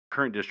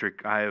current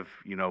district, I have,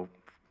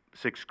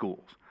 6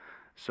 schools.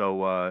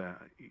 So, are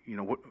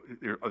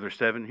there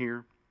 7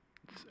 here?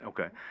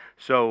 Okay.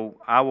 So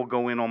I will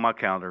go in on my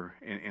calendar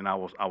and I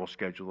will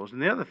schedule those.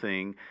 And the other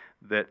thing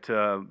that,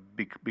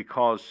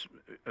 because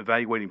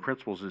evaluating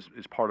principals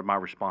is part of my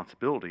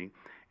responsibility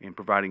in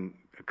providing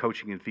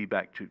coaching and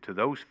feedback to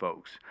those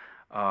folks,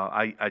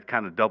 I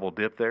kind of double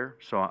dip there.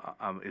 So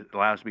it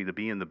allows me to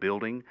be in the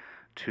building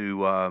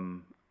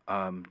to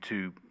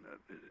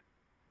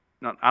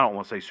not, I don't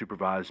want to say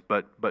supervise,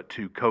 but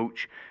to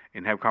coach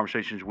and have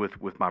conversations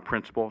with my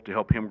principal to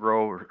help him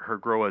grow or her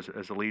grow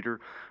as a leader.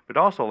 But it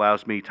also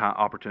allows me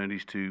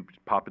opportunities to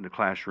pop into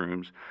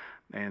classrooms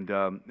and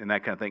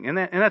that kind of thing. And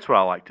that's what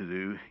I like to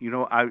do.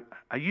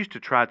 I used to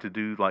try to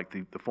do like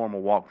the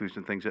formal walkthroughs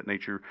and things of that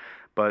nature,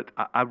 but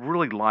I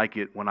really like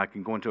it when I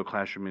can go into a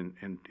classroom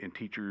and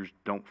teachers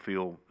don't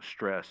feel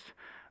stressed.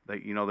 They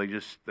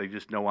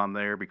just know I'm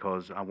there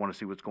because I want to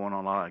see what's going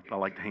on. I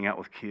like to hang out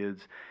with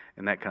kids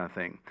and that kind of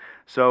thing.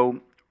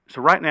 So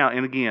right now,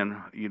 and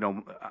again,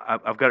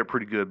 I've got it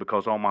pretty good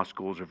because all my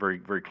schools are very,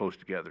 very close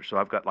together. So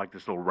I've got like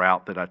this little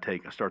route that I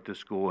take. I start this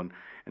school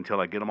until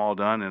I get them all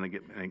done, and I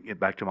get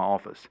back to my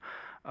office.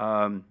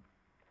 And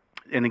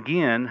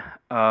again,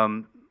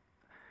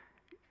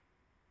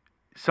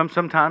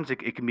 sometimes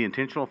it can be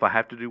intentional if I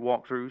have to do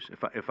walkthroughs.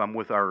 If I'm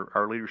with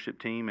our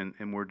leadership team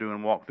and we're doing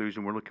walkthroughs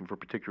and we're looking for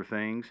particular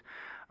things,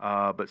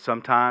 but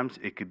sometimes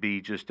it could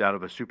be just out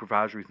of a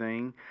supervisory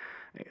thing.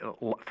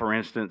 For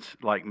instance,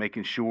 like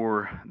making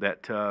sure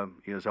that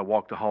as I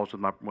walk the halls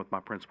with my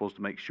principals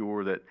to make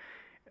sure that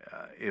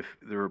if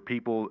there are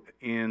people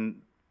in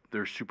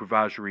their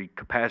supervisory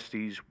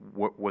capacities,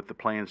 what the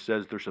plan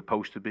says they're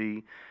supposed to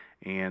be,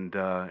 and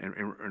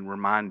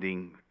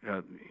reminding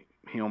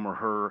him or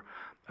her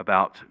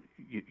about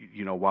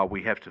why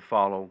we have to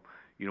follow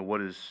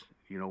what is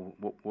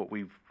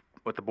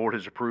what the board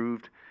has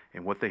approved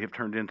and what they have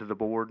turned into the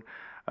board.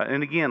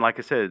 And again, like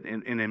I said,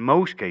 in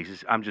most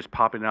cases, I'm just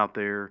popping out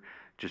there,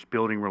 just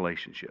building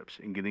relationships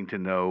and getting to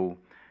know,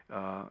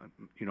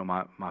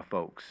 my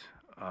folks.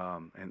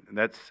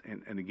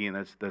 And again,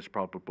 that's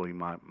probably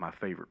my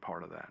favorite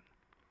part of that.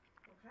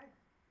 Okay.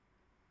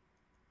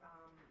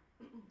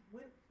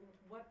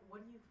 What,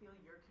 what do you feel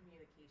your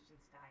communication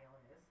style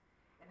is,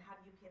 and how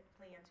do you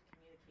plan to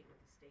communicate with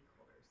the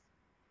stakeholders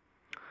within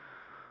your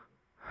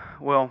community?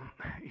 Well,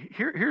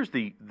 here's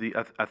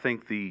I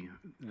think the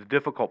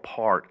difficult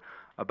part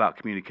about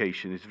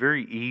communication. It's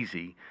very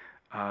easy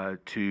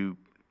to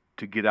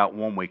get out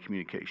one-way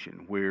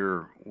communication,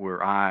 where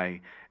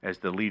I, as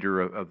the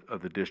leader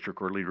of the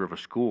district or leader of a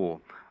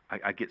school,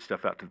 I get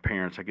stuff out to the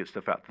parents, I get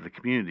stuff out to the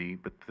community.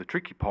 But the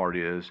tricky part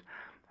is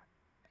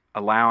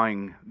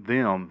allowing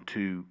them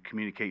to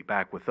communicate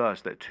back with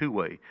us, that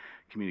two-way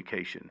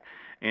communication.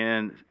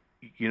 And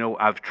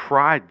I've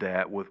tried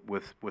that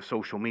with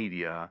social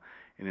media,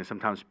 and then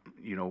sometimes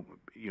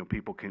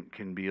people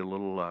can be a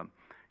little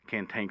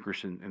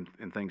cantankerous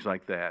and things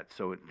like that.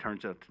 So it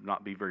turns out to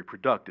not be very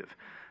productive.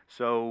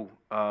 So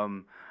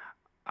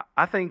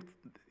I think,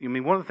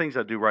 one of the things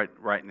I do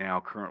right now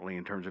currently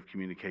in terms of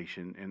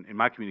communication, and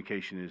my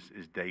communication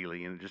is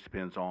daily, and it just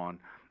depends on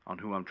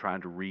who I'm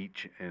trying to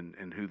reach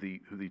and who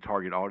the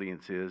target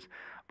audience is.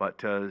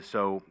 But I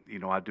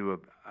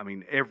do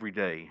every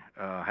day.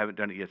 I haven't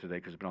done it yet today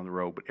because I've been on the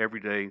road. But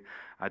every day,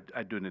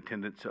 I do an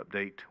attendance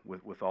update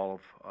with all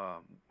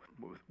of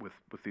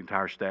with the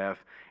entire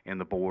staff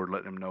and the board,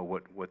 letting them know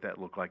what that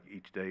looked like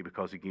each day.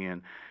 Because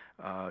again,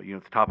 at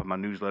the top of my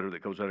newsletter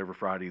that goes out every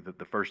Friday,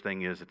 the first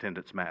thing is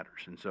attendance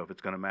matters. And so if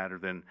it's going to matter,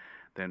 then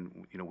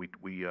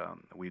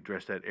we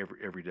address that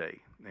every day.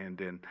 And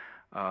then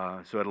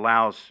so it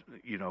allows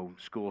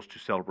schools to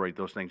celebrate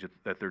those things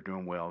that they're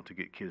doing well to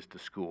get kids to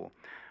school.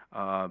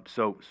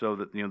 So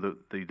that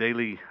the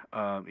daily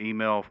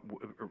email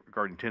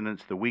regarding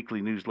attendance, the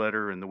weekly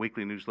newsletter, and the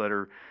weekly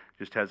newsletter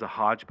just has a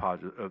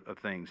hodgepodge of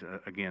things.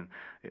 Again,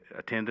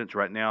 attendance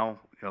right now,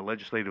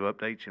 legislative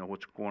updates.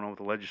 What's going on with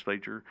the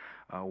legislature?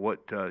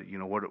 What does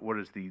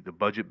the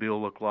budget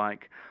bill look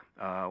like?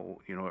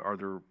 Are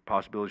there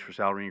possibilities for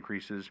salary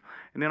increases?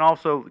 And then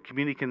also the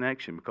community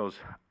connection, because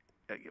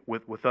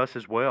with us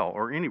as well,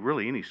 or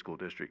any school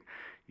district,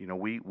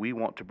 we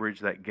want to bridge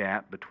that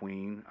gap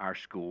between our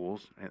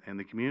schools and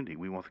the community.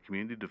 We want the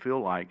community to feel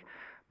like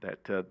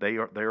that they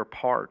are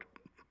part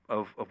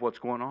of what's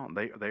going on.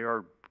 They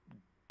are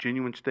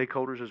genuine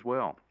stakeholders as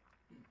well.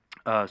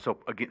 So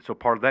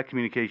part of that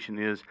communication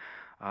is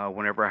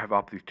whenever I have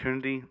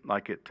opportunity,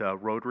 like at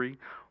Rotary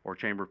or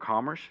Chamber of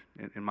Commerce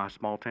in my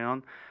small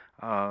town.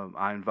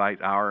 I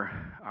invite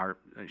our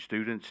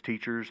students,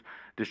 teachers,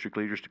 district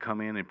leaders to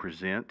come in and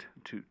present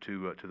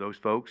to those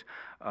folks.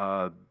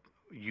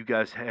 You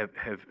guys have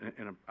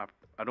and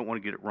I don't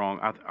want to get it wrong.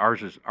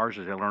 Ours is a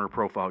learner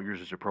profile. Yours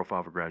is a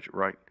profile of a graduate,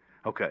 right?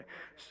 Okay.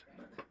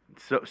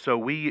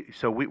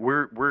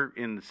 We're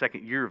in the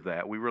second year of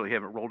that. We really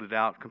haven't rolled it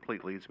out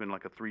completely. It's been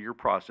like a 3-year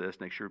process.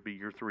 Next year will be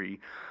year 3,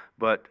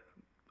 but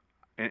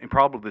and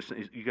probably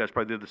you guys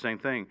probably did the same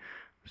thing.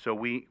 So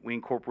we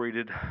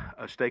incorporated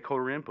a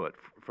stakeholder input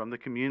from the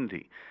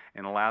community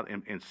and allowed,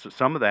 and so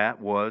some of that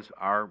was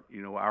our,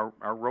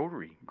 our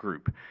Rotary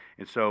group.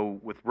 And so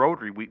with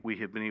Rotary, we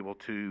have been able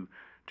to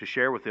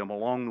share with them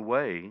along the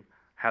way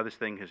how this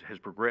thing has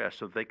progressed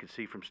so that they could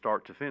see from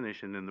start to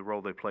finish and then the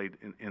role they played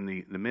in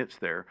the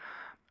midst there.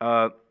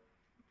 Some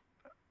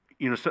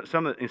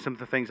of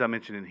the things I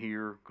mentioned in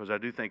here, because I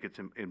do think it's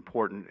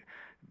important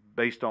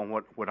based on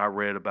what I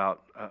read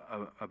about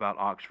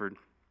Oxford.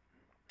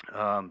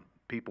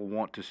 People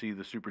want to see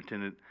the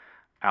superintendent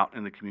out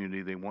in the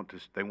community. They want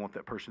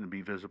that person to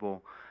be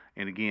visible.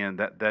 And again,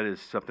 that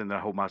is something that I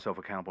hold myself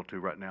accountable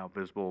to right now: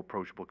 visible,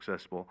 approachable,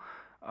 accessible.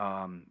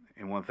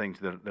 And one of the things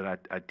that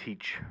I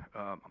teach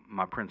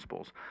my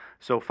principals.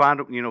 So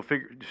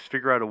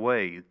figure out a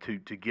way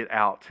to get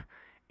out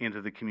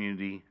into the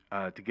community,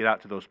 to get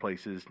out to those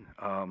places.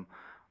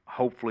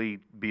 Hopefully,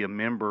 be a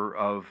member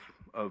of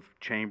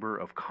Chamber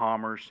of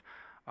Commerce,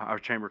 our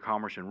Chamber of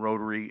Commerce and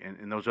Rotary,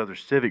 and those other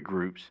civic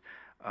groups,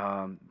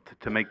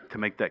 to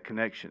make that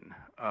connection.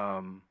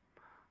 I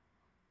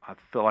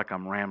feel like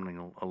I'm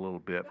rambling a little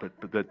bit,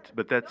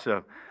 but that's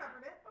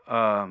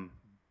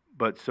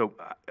but so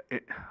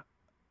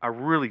I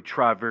really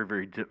try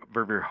very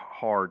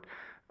hard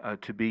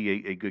to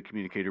be a good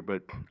communicator.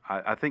 But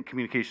I think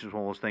communication is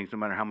one of those things. No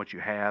matter how much you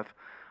have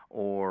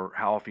or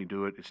how often you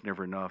do it, it's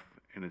never enough,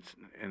 and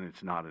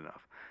it's not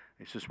enough.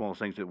 It's just one of those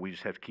things that we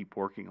just have to keep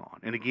working on.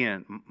 And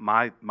again,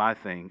 my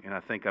thing, and I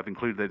think I've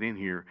included that in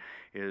here,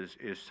 is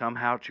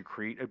somehow to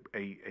create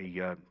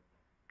a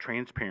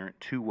transparent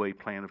two-way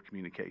plan of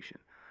communication,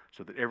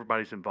 so that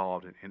everybody's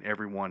involved and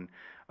everyone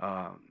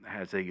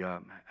has a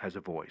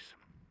voice.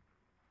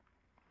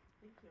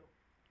 Thank you.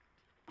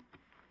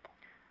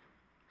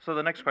 So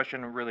the next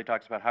question really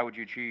talks about how would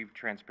you achieve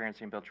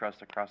transparency and build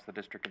trust across the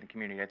district and the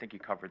community. I think you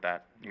covered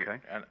that. Okay.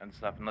 And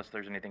stuff, unless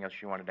there's anything else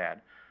you wanted to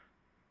add.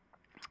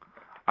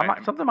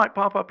 Something might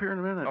pop up here in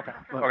a minute. Okay.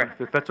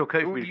 If that's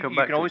okay for me to come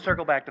back. You can always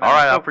circle back to that. All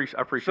right, So-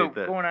 I appreciate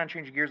that. So going on,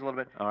 changing gears a little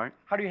bit. All right.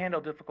 How do you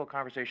handle difficult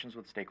conversations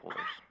with stakeholders?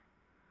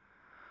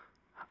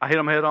 I hit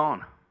them head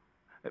on.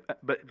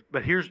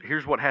 But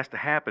here's what has to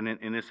happen,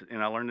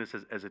 and I learned this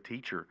as a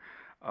teacher,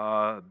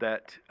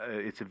 that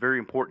it's very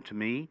important to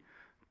me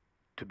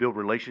to build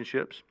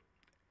relationships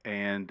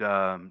and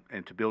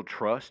to build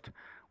trust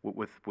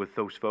with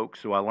those folks.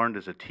 So I learned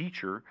as a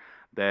teacher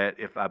that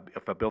if I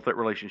built that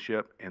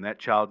relationship and that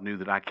child knew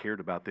that I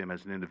cared about them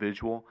as an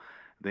individual,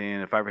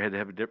 then if I ever had to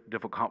have a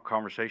difficult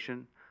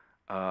conversation,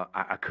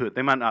 I could.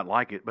 They might not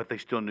like it, but they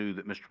still knew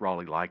that Mr.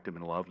 Raleigh liked them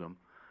and loved them.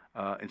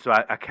 And so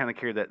I kind of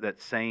carry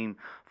that same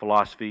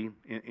philosophy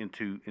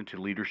into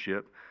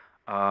leadership,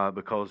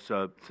 because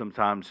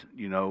sometimes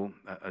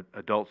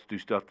adults do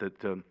stuff that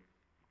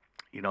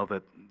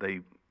that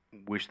they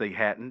wish they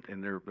hadn't,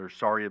 and they're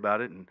sorry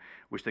about it and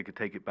wish they could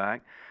take it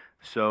back.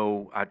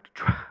 So I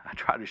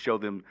try to show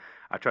them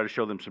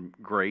some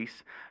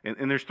grace,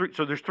 and there's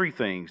three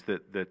things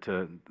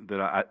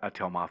that I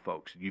tell my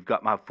folks. You've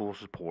got my full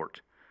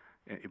support,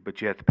 but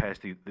you have to pass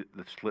the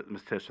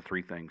litmus test of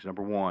three things.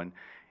 Number one,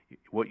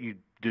 what you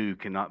do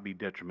cannot be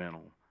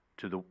detrimental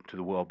to the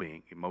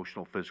well-being,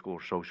 emotional, physical,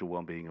 or social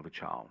well-being of a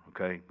child.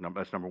 Okay,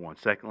 that's number one.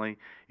 Secondly,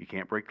 you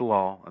can't break the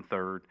law, and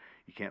third,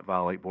 you can't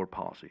violate board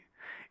policy.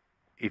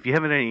 If you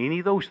haven't done any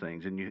of those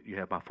things, then you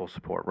have my full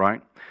support,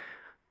 right?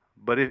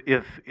 But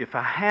if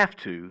I have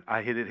to,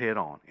 I hit it head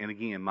on. And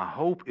again, my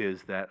hope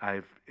is that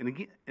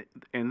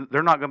and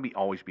they're not going to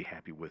always be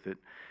happy with it,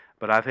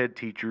 but I've had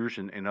teachers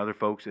and other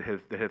folks that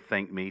have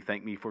thanked me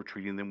for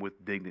treating them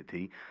with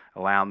dignity,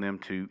 allowing them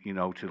to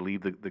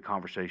leave the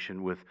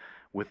conversation with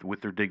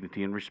their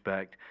dignity and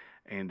respect,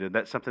 and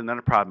that's something that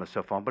I pride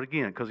myself on. But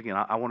again,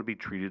 I want to be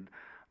treated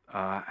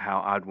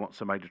how I'd want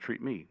somebody to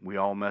treat me. We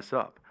all mess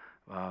up,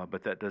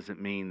 but that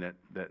doesn't mean that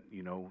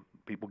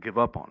people give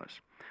up on us.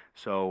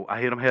 So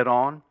I hit them head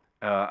on.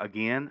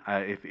 Again,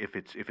 if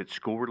it's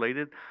school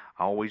related,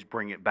 I always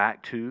bring it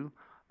back to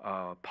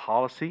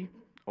policy,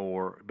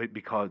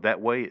 because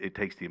that way it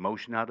takes the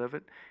emotion out of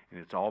it, and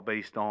it's all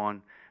based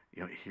on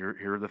here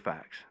are the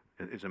facts.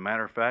 As a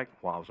matter of fact,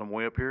 while I was on my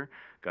way up here,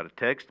 got a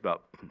text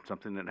about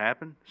something that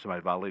happened.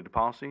 Somebody violated the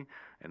policy,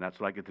 and that's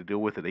what I get to deal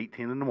with at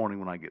 8:10 in the morning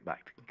when I get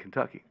back to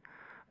Kentucky.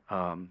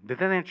 Did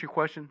that answer your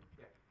question?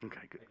 Yeah.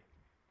 Okay, good.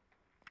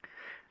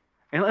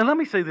 And let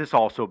me say this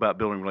also about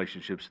building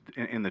relationships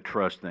in the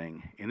trust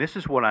thing. And this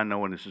is what I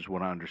know, and this is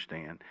what I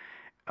understand.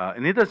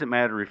 And it doesn't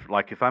matter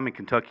if I'm in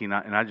Kentucky and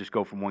I just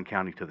go from one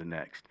county to the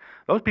next.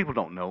 Those people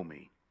don't know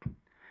me.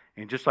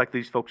 And just like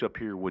these folks up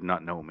here would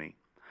not know me.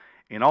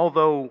 And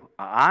although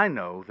I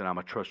know that I'm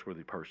a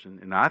trustworthy person,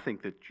 and I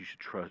think that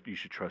you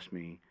should trust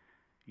me,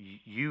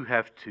 you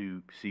have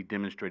to see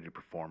demonstrated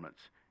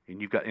performance.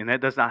 And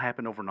that does not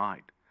happen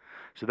overnight.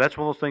 So that's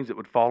one of those things that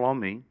would fall on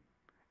me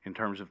in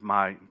terms of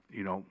my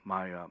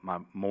my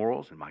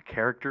morals and my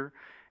character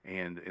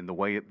and the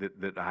way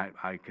that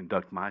I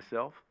conduct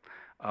myself.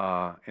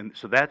 And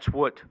so that's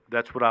what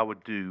I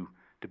would do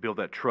to build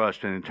that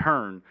trust, and in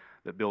turn,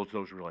 that builds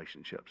those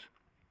relationships.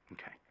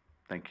 Okay,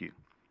 thank you.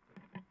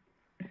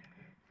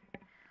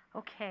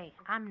 Okay,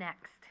 I'm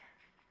next.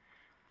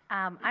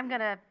 I'm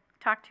going to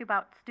talk to you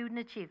about student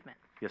achievement.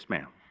 Yes,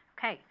 ma'am.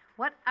 Okay,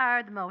 what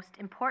are the most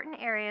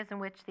important areas in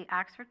which the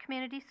Oxford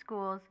Community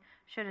Schools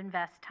should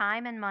invest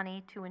time and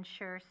money to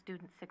ensure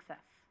student success?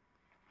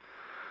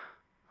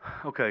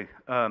 Okay.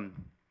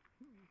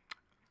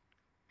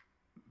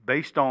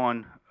 Based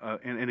on,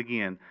 and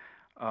again,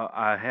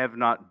 I have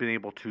not been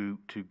able to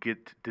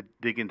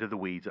dig into the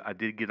weeds. I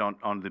did get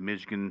on the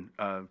Michigan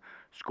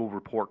school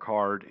report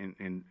card,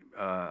 and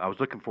I was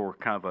looking for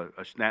kind of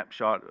a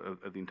snapshot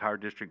of the entire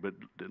district, but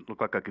it didn't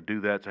look like I could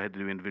do that, so I had to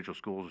do individual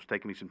schools. It was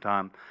taking me some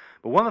time.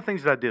 But one of the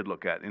things that I did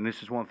look at, and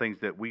this is one of the things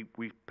that we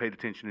paid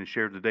attention and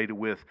shared the data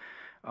with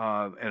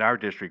at our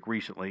district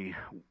recently,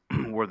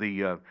 were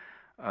the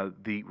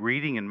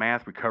reading and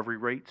math recovery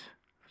rates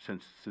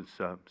since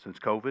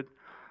COVID.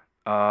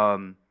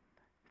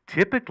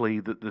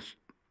 Typically,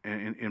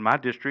 in my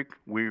district,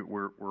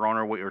 we're on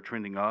our way or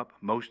trending up.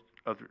 Most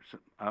other,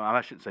 I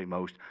shouldn't say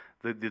most,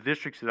 the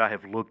districts that I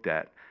have looked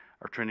at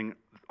are trending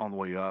on the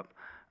way up.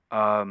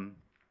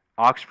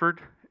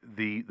 Oxford,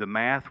 the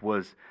math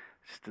was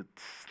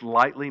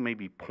slightly,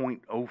 maybe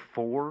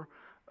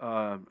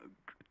 0.04,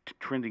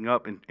 trending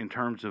up in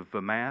terms of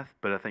math,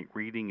 but I think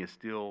reading is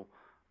still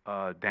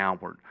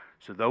downward.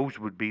 So those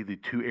would be the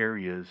two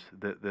areas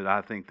that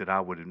I think that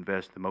I would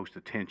invest the most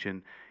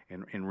attention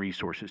and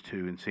resources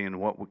to, and seeing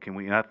what can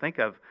we. And I think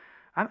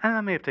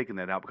I may have taken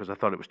that out because I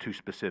thought it was too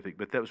specific.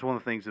 But that was one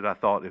of the things that I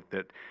thought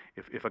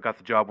if I got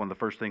the job, one of the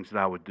first things that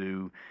I would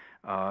do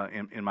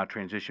in my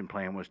transition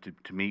plan was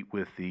to meet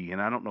with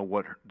and I don't know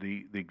what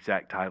the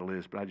exact title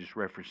is, but I just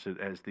referenced it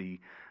as the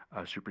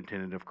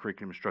superintendent of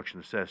curriculum instruction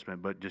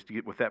assessment. But just to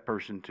get with that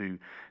person to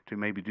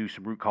maybe do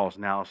some root cause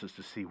analysis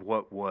to see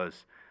what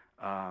was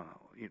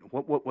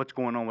what's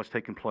going on, what's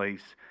taking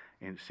place,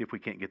 and see if we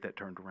can't get that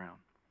turned around.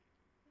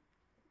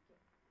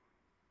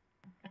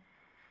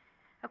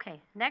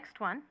 Okay, next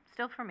one,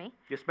 still for me.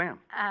 Yes, ma'am.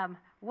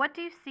 What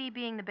do you see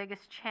being the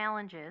biggest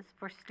challenges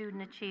for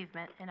student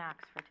achievement in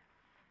Oxford?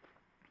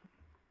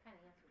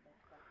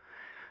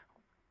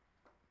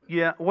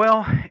 Yeah,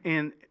 well,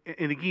 and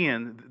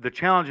again, the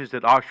challenges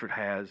that Oxford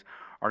has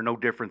are no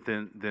different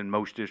than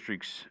most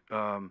districts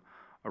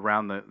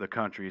around the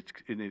country.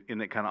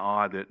 Isn't it kind of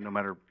odd that no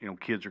matter,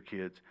 kids are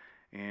kids,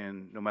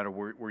 and no matter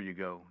where you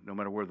go, no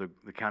matter where the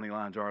county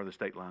lines are, the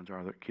state lines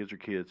are, the kids are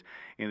kids,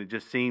 and it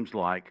just seems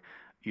like,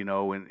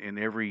 in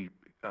every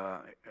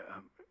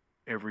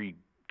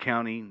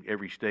county,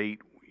 every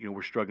state,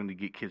 we're struggling to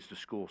get kids to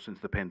school since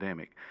the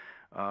pandemic.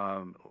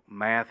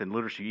 Math and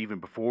literacy, even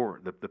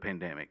before the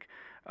pandemic,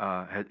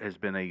 has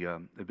been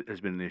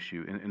an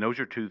issue, and those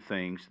are two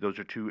things. Those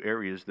are two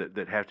areas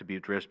that have to be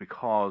addressed,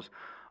 because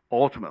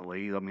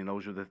ultimately, I mean,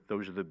 those are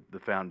the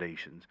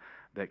foundations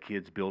that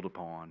kids build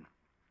upon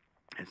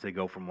as they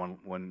go from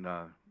one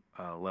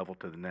level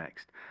to the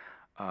next.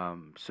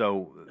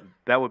 So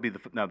that would be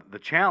now the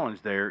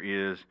challenge there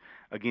is,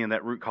 again,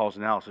 that root cause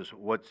analysis.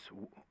 What's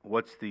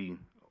the,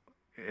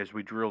 as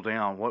we drill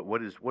down,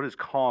 what is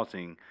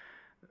causing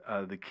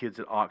the kids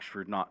at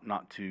Oxford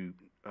not to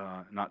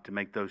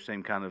make those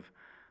same kind of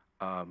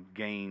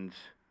gains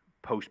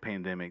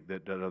post-pandemic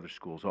that other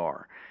schools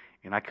are?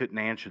 And I couldn't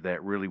answer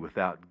that really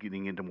without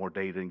getting into more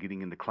data and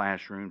getting into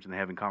classrooms and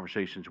having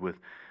conversations with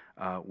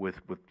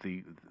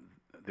the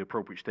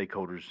appropriate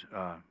stakeholders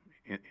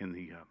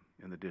in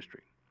the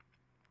district.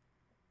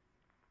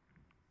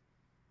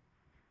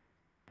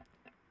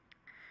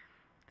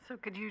 So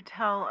could you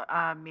tell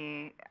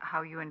me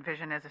how you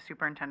envision as a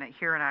superintendent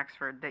here in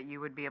Oxford that you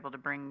would be able to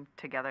bring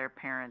together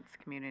parents,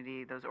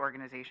 community, those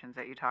organizations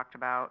that you talked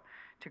about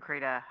to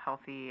create a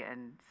healthy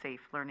and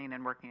safe learning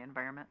and working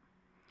environment?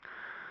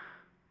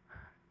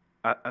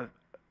 I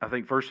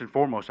think first and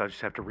foremost, I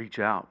just have to reach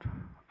out.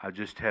 I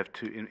just have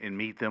to and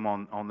meet them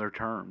on their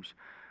terms.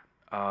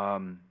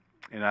 And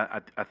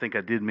I think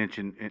I did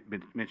mention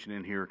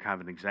in here kind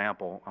of an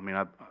example. I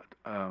mean,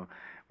 I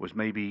was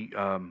maybe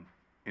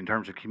in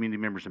terms of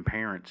community members and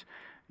parents,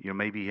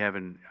 maybe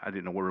having, I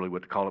didn't know really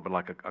what to call it, but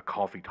like a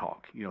coffee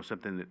talk,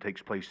 something that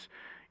takes place,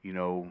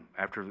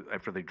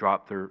 after they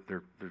drop their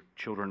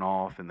children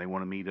off and they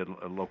want to meet at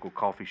a local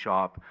coffee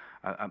shop.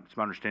 It's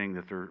my understanding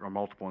that there are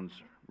multiple ones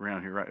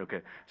around here, right?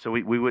 Okay, so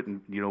we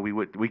wouldn't,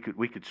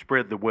 we could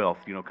spread the wealth,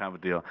 kind of a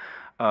deal,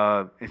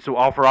 and so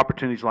offer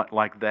opportunities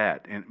like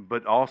that,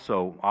 but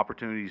also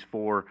opportunities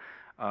for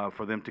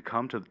them to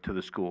come to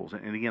the schools.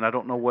 And again, I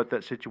don't know what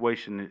that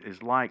situation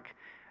is like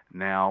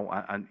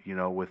now,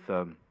 with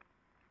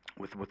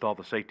all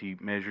the safety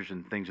measures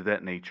and things of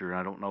that nature.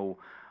 I don't know.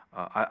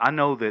 I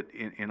know that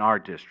in our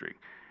district,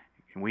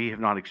 we have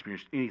not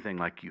experienced anything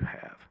like you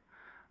have,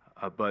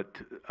 but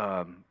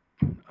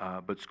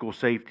school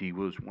safety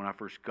was, when I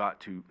first got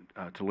to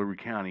LaRue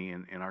County,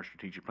 and our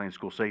strategic plan,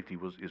 school safety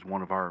is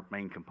one of our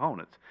main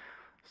components.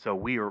 So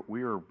we are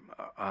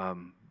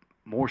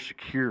more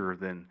secure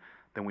than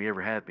we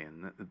ever have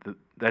been.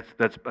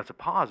 That's a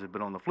positive.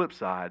 But on the flip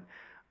side,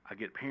 I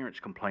get parents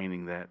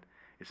complaining that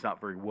it's not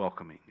very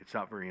welcoming, it's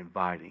not very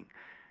inviting,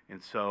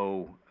 and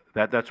so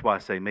that's why I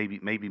say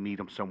maybe meet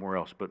them somewhere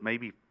else. But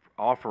maybe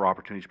offer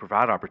opportunities,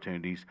 provide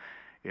opportunities.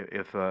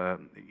 If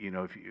you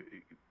know, if you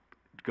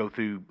go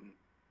through,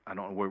 I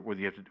don't know whether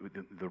you have to do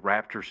the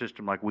Raptor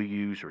system like we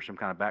use, or some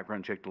kind of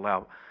background check to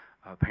allow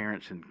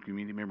parents and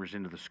community members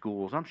into the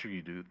schools. I'm sure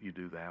you do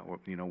that. Or,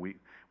 you know, we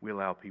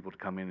allow people to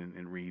come in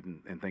and read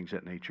and things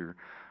of that nature.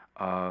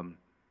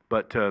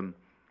 That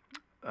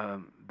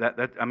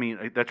I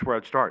mean, that's where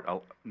I'd start.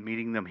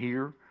 Meeting them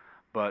here,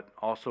 but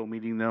also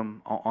meeting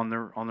them on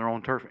their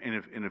own turf.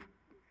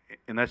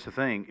 And that's the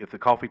thing. If the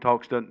coffee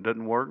talks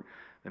doesn't work,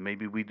 then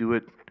maybe we do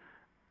it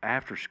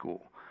after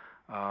school.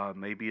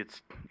 Maybe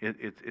it's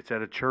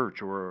at a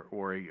church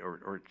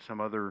or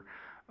some other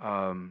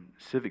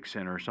civic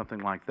center or something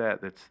like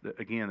that.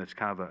 That's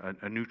kind of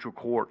a neutral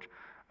court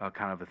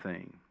kind of a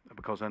thing.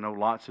 Because I know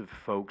lots of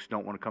folks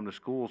don't want to come to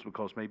schools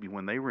because maybe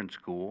when they were in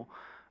school,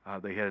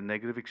 they had a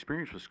negative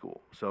experience with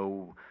school.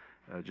 So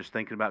just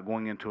thinking about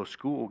going into a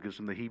school gives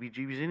them the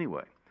heebie-jeebies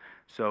anyway.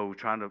 So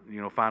trying to,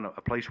 you know, find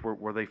a place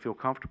where they feel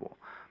comfortable.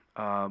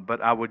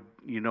 But I would,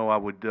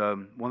 one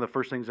of the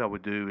first things I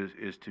would do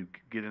is to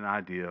get an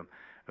idea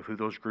of who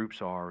those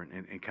groups are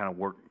and kind of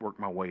work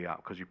my way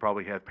out. Because you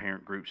probably have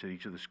parent groups at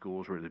each of the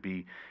schools, whether it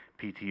be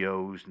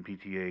PTOs and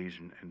PTAs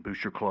and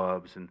booster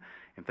clubs and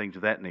things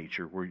of that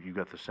nature, where you've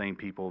got the same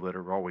people that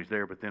are always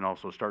there, but then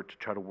also start to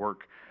try to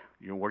work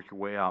your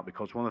way out.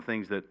 Because one of the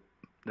things that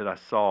I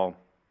saw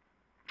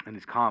in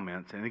his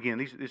comments, and again,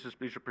 these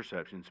are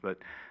perceptions, but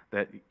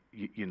that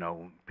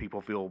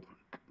people feel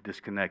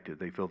disconnected.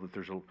 They feel that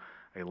there's a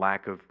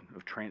lack of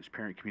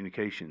transparent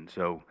communication.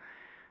 So,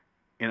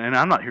 and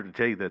I'm not here to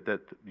tell you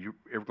that you're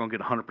ever going to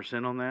get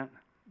 100% on that,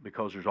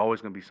 because there's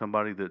always going to be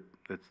somebody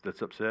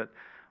that's upset.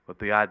 But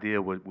the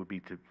idea would be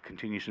to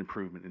continuous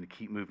improvement and to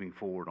keep moving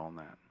forward on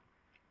that.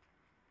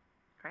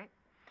 Great.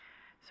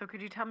 So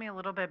could you tell me a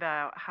little bit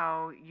about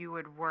how you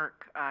would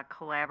work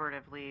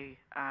collaboratively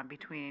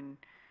between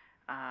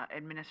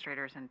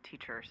administrators and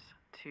teachers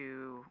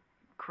to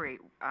create,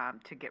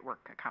 to get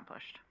work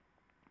accomplished?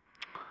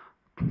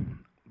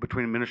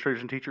 Between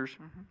administrators and teachers?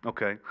 Mm-hmm.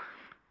 Okay.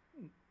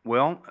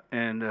 Well,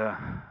 and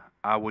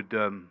I would,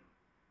 and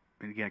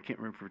again, I can't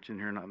remember if it's in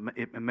here or not.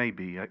 It may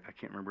be. I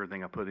can't remember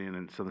everything I put in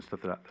and some of the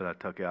stuff that I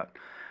took out.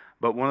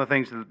 But one of the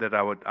things that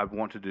I'd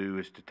want to do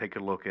is to take a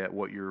look at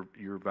what your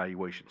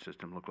evaluation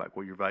system looked like,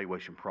 what your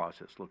evaluation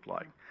process looked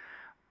like.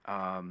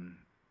 And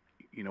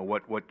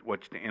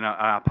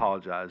I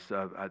apologize.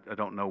 I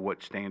don't know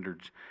what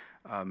standards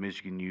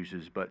Michigan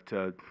uses, but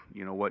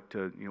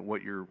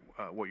what your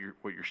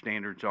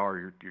standards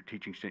are, your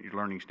teaching your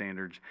learning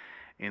standards,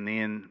 and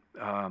then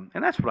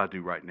and that's what I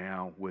do right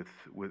now with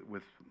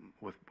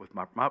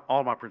my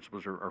all my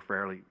principals are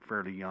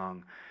fairly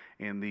young,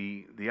 and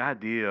the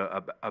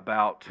idea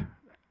about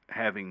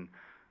having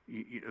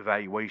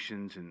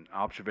evaluations and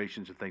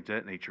observations and things of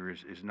that nature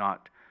is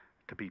not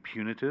to be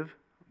punitive,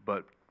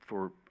 but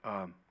for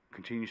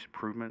continuous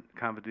improvement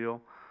kind of a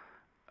deal.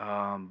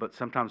 But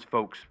sometimes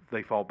folks,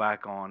 they fall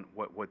back on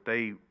what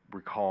they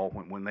recall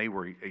when they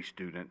were a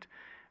student,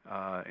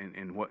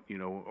 and what,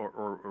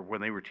 or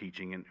when they were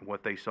teaching and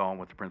what they saw and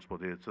what the principal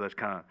did. So that's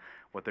kind of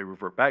what they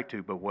revert back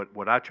to. But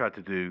what I try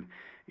to do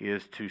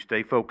is to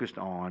stay focused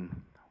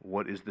on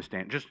what is the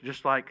standard.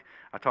 Just like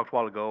I talked a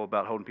while ago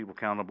about holding people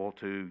accountable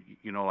to,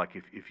 like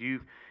if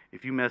you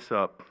mess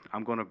up,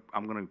 I'm gonna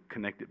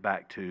connect it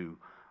back to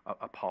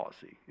a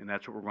policy, and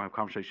that's what we're going to have a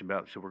conversation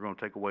about. So we're going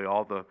to take away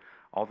all the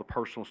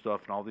personal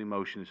stuff and all the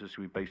emotions just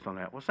to be based on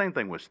that. Well, same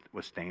thing with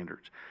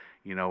standards.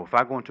 If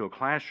I go into a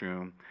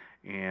classroom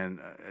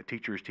and a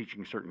teacher is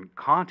teaching a certain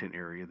content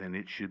area, then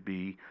it should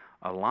be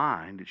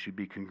aligned. It should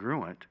be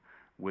congruent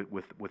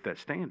with that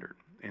standard.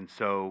 And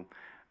so,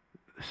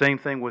 same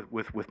thing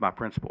with my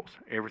principals.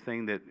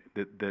 Everything that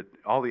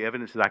all the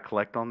evidence that I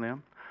collect on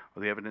them,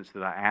 or the evidence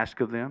that I ask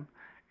of them,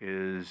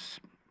 is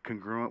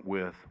congruent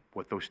with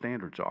what those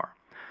standards are.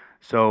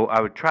 So I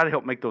would try to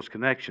help make those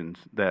connections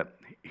that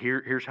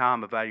here's how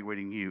I'm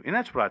evaluating you. And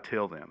that's what I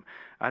tell them.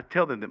 I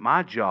tell them that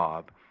my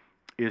job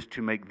is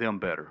to make them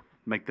better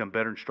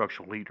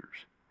instructional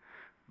leaders,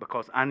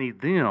 because I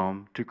need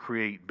them to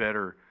create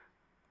better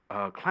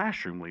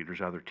classroom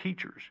leaders, other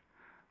teachers,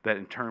 that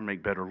in turn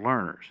make better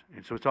learners.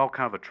 And so it's all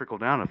kind of a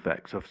trickle-down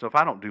effect. So if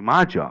I don't do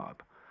my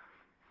job,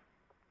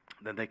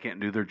 then they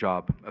can't do their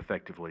job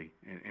effectively,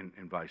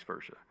 and vice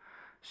versa.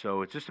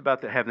 So it's just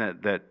about having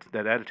that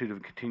attitude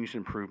of continuous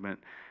improvement,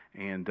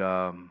 and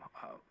I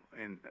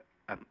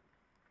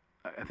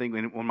think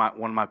one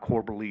of my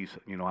core beliefs,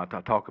 I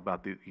talk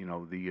about the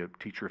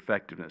teacher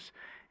effectiveness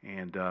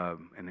and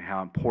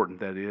how important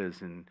that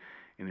is in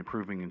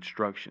improving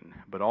instruction,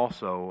 but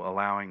also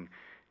allowing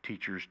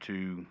teachers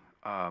to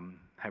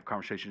have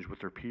conversations with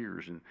their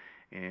peers,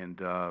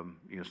 and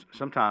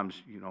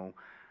sometimes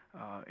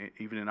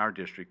even in our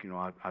district,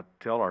 I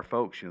tell our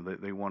folks,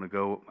 that they want to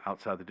go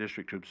outside the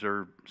district to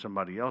observe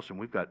somebody else, and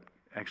we've got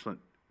excellent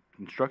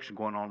instruction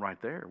going on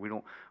right there.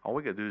 All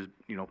we gotta do is,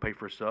 pay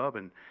for a sub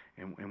and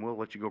we'll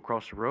let you go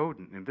across the road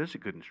and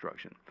visit good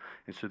instruction.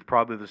 And so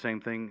probably the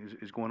same thing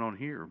is going on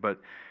here.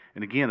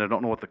 And again, I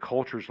don't know what the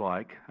culture's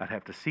like. I'd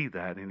have to see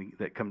that, and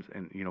that comes,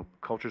 and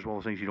culture's one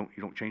of those things you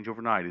don't change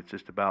overnight. It's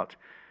just about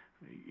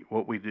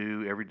what we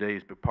do every day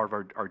is part of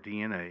our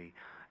DNA,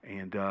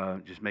 and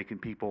just making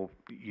people,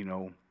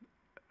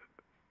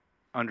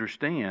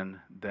 understand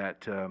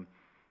that,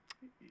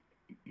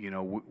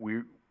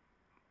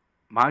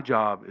 my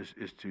job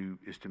is to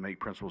make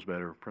principals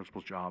better.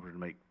 Principals' jobs are to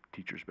make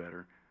teachers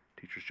better.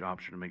 Teachers'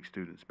 jobs are to make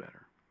students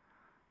better.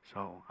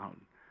 So I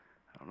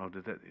don't know.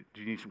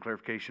 Do you need some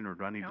clarification, or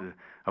do I need to?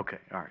 Okay,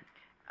 all right.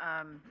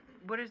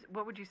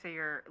 What would you say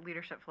your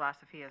leadership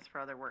philosophy is for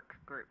other work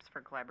groups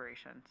for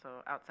collaboration, so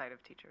outside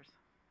of teachers?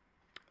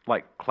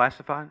 Like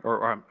classified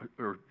or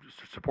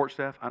support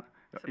staff?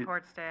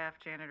 Support staff,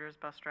 janitors,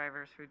 bus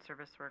drivers, food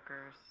service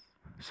workers.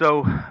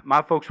 So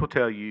my folks will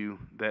tell you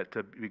that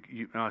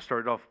I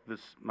started off in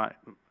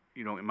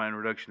my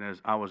introduction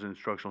as I was an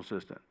instructional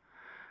assistant.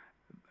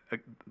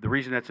 The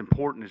reason that's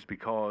important is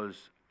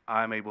because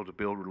I'm able to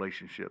build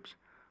relationships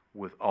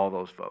with all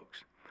those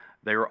folks.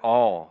 They are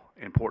all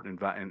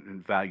important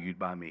and valued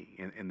by me,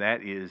 and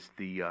that is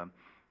the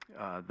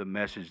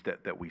message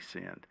that we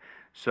send.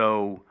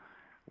 So,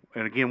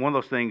 and again, one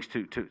of those things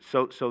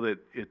so that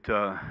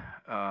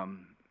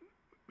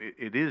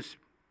it is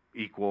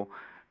equal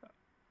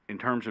in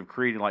terms of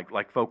creating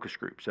like focus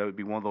groups. That would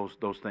be one of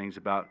those things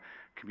about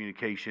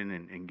communication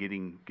and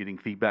getting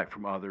feedback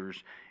from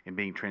others and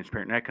being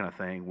transparent and that kind of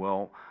thing.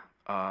 Well,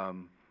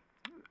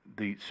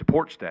 the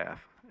support staff,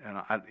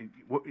 and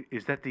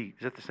is that the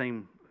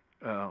same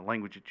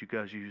language that you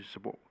guys use?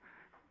 Support.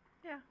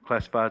 Yeah.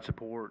 Classified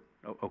support.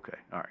 Oh, okay,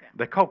 all right. Yeah.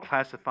 They call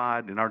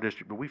classified in our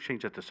district, but we've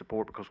changed that to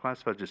support because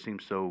classified just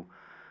seems so,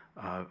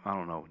 I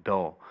don't know,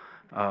 dull.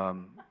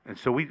 And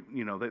so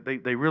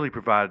they really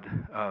provide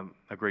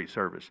a great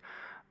service.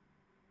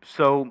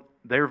 So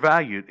they're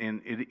valued,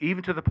 and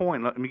even to the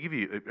point. Let me give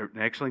you an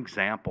excellent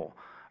example.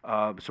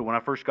 So when I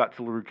first got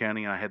to LaRue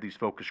County, I had these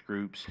focus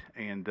groups,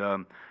 and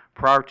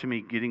prior to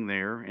me getting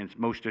there, and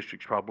most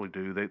districts probably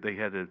do, they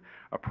had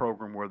a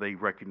program where they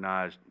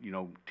recognized,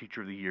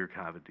 Teacher of the Year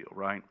kind of a deal,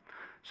 right?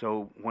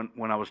 So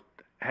when I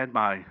had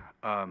my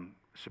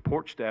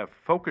support staff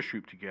focus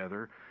group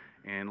together,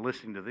 and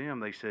listening to them,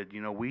 they said,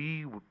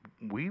 we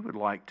would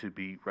like to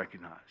be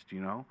recognized,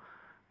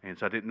 and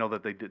so I didn't know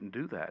that they didn't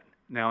do that.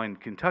 Now in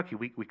Kentucky,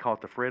 we call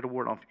it the Fred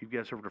Award. I don't know if you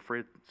guys heard of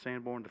Fred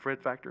Sanborn, the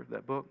Fred Factor,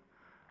 that book?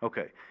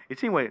 Okay.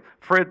 It's anyway,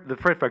 the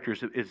Fred Factor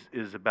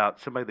is about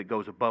somebody that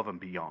goes above and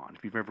beyond.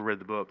 If you've ever read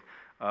the book,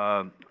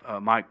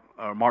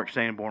 Mark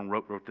Sanborn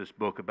wrote this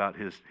book about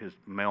his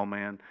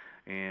mailman,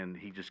 and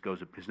he just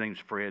goes. His name's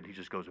Fred. He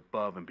just goes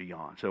above and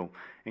beyond. So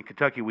in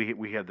Kentucky,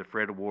 we have the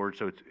Fred Award.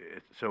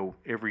 So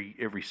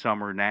every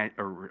summer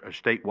or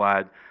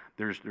statewide,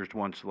 there's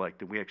one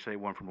selected. We actually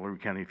had one from LaRue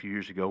County a few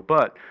years ago,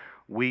 but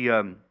we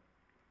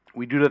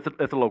do it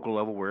at the local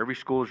level where every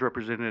school is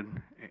represented,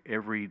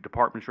 every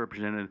department's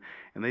represented,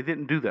 and they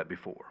didn't do that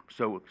before.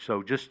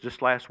 So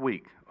just last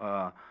week,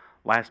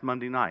 last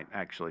Monday night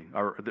actually,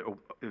 or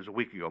it was a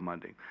week ago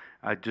Monday,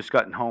 I just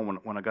gotten home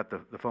when I got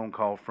the phone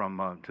call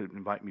from to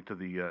invite me to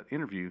the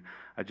interview.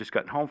 I just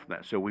gotten home from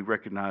that. So we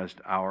recognized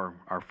our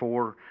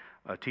 4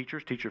 teacher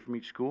from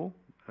each school,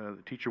 the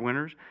teacher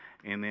winners,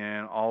 and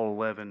then all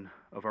 11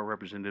 of our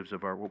representatives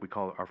of what we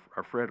call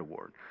our Fred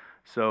Award.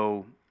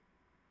 So.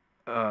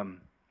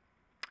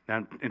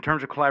 Now, in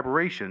terms of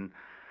collaboration,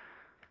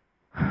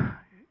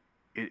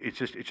 it's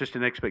just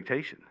an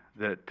expectation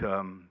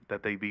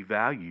that they be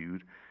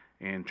valued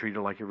and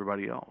treated like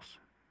everybody else.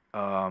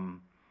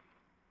 And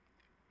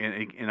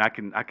I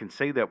can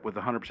say that with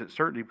 100%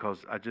 certainty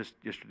because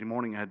yesterday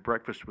morning I had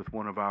breakfast with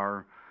one of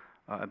our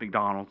at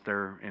McDonald's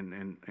there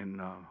in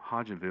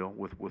Hodgenville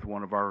with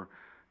one of our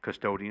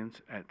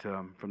custodians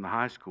from the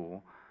high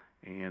school,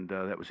 and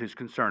that was his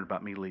concern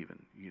about me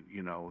leaving.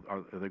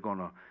 Are they going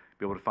to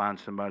be able to find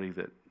somebody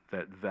that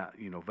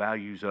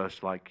values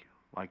us like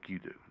you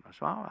do?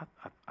 So I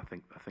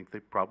think they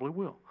probably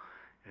will.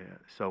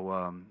 So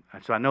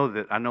I know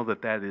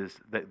that is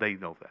that they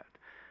know that,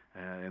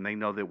 and they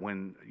know that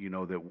when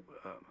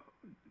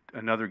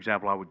another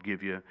example I would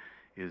give you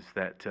is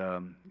that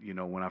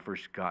when I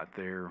first got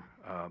there,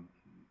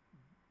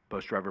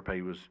 bus driver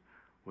pay was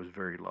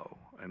very low,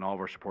 and all of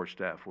our support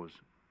staff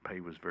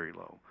pay was very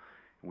low.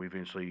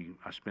 And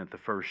I spent the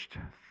first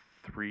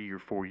 3 or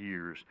 4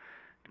 years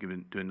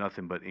doing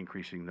nothing but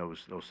increasing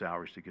those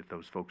salaries to get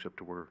those folks up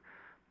to where,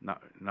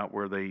 not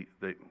where they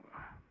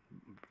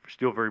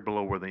still very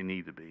below where they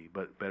need to be,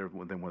 but better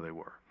than where they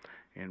were,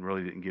 and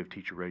really didn't give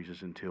teacher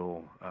raises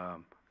until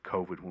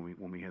COVID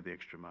when we had the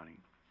extra money.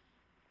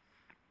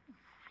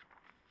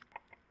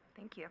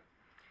 Thank you.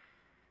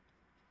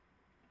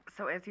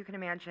 So as you can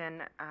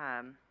imagine,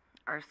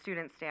 our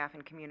students, staff,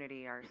 and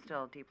community are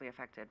still deeply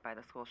affected by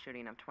the school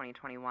shooting of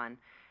 2021.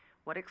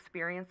 What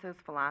experiences,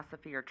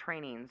 philosophy, or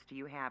trainings do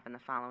you have in the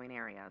following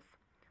areas?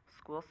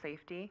 School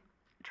safety,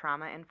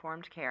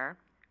 trauma-informed care,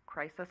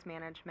 crisis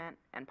management,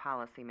 and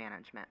policy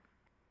management?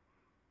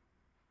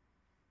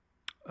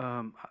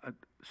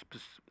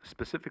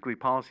 Specifically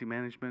policy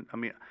management, I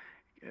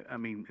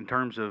mean, in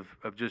terms of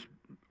just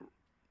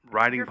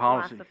writing Your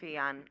policy. philosophy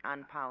on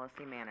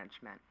policy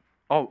management.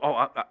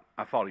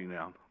 I follow you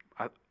now.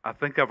 I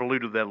think I've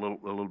alluded to that a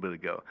little bit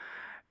ago.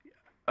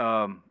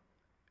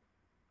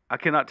 I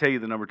cannot tell you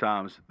the number of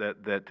times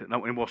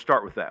no, and we'll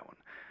start with that one.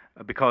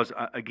 Because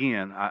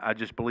again, I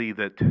just believe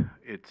that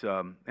it's,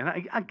 and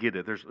I get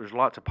it, there's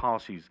lots of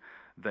policies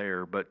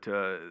there, but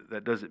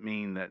that doesn't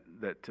mean that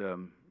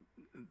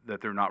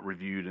they're not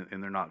reviewed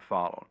and they're not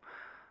followed.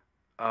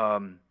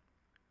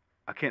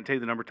 I can't tell you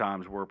the number of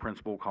times where a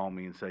principal will call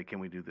me and say, can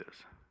we do this?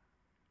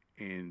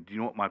 And do you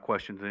know what my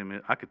question to them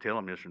is? I could tell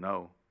them yes or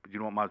no, but you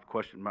know what my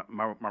question,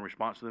 my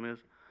response to them is?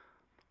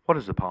 What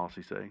does the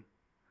policy say?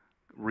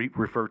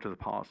 Refer to the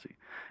policy.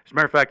 As a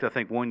matter of fact, I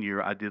think one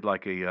year I did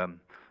like a,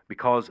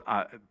 because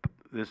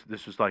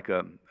this was like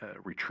a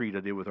retreat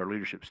I did with our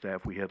leadership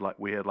staff. We had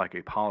like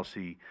a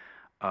policy,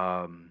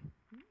 what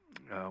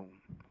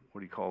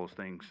do you call those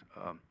things?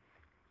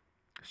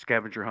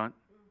 Scavenger hunt?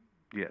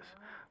 Yes.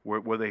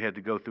 Where they had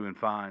to go through and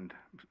find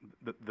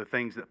the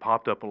things that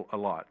popped up a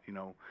lot, you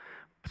know.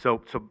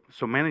 So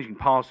managing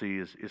policy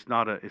is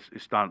not an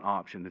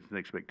option, it's an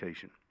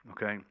expectation.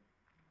 Okay?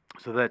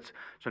 So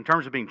in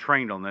terms of being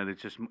trained on that,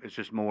 it's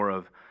just more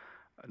of,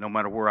 no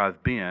matter where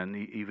I've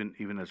been,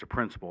 even as a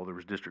principal, there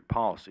was district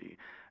policy.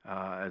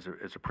 As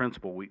a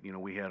principal,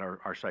 we had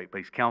our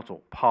site-based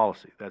council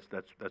policy. That's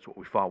what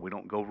we follow. We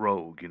don't go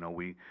rogue. You know,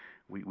 we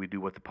do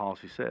what the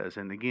policy says.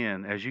 And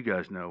again, as you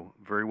guys know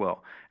very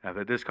well, I've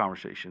had this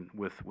conversation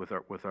with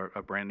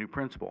our brand new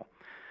principal.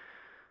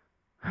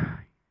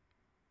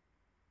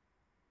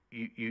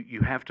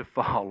 You have to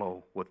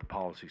follow what the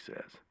policy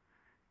says,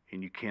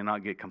 and you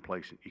cannot get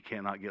complacent. You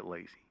cannot get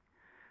lazy.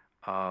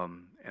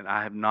 And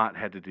I have not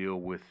had to deal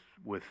with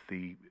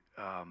the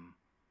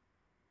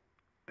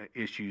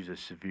issues as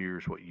severe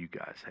as what you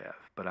guys have,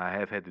 but I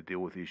have had to deal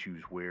with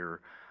issues where,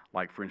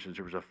 like for instance,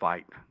 there was a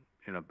fight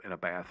in a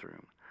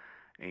bathroom,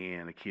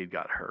 and a kid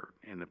got hurt,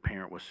 and the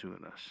parent was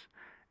suing us,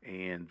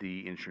 and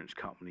the insurance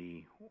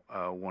company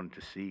wanted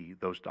to see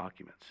those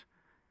documents,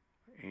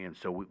 and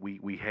so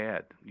we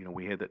had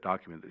that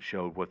document that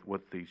showed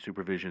what the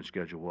supervision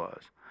schedule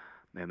was.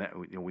 And that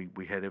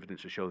we had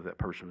evidence to show that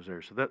person was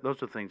there. So those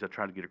are the things I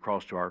try to get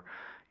across to our,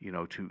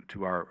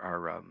 to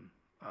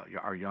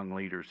our young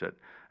leaders. That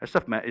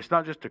stuff. It's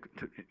not just to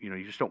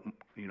you just don't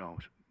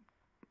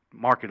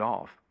mark it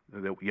off.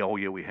 That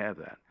we have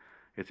that.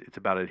 It's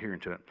about adhering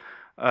to it.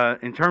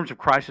 In terms of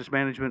crisis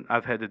management,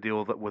 I've had to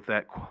deal with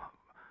that.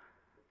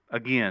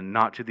 Again,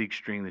 not to the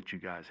extreme that you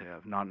guys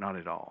have. Not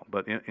at all.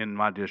 But in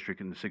my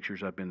district, in the 6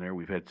 years I've been there,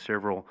 we've had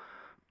several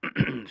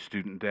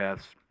student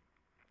deaths.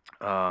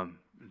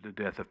 The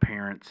death of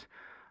parents,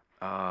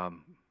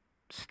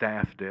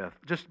 staff death,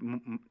 just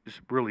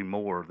really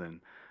more than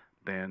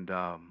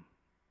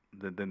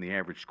the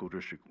average school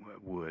district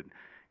would.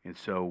 And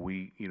so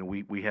we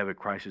have a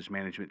crisis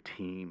management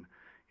team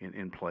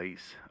in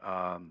place,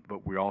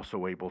 but we're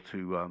also able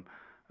to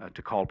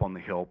call upon the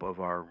help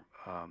of our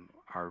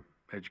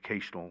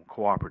educational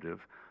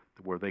cooperative,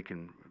 where they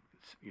can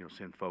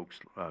send folks,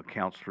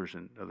 counselors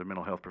and other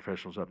mental health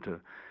professionals up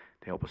to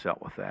help us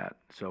out with that.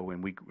 So,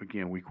 and we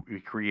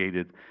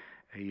created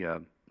a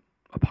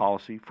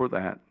policy for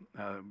that.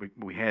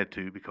 We had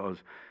to,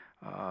 because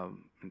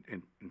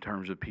in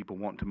terms of people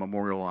wanting to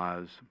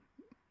memorialize,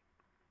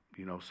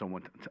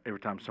 someone,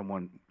 every time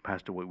someone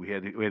passed away, we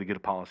had to get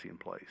a policy in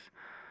place.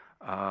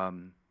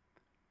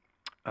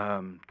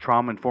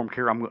 Trauma-informed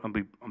care, I'm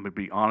gonna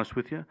be honest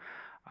with you.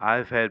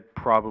 I've had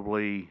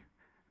probably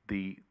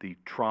the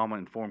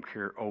trauma-informed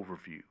care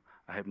overview.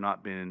 I have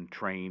not been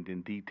trained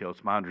in detail.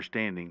 It's my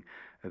understanding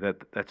that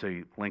that's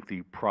a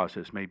lengthy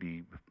process,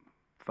 maybe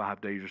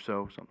 5 days or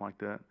so, something like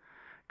that.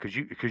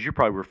 Because you're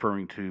probably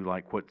referring to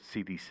like what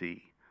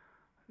CDC,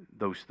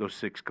 those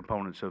 6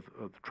 components of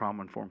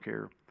trauma-informed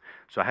care.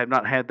 So I have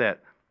not had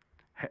that.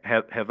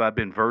 Have I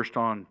been versed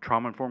on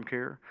trauma-informed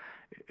care?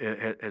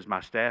 Has my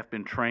staff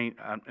been trained?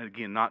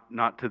 Again,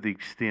 not to the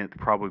extent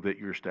probably that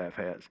your staff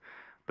has,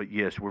 but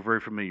yes, we're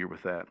very familiar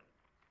with that.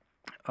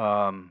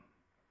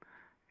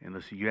 And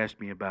let's see, you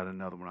asked me about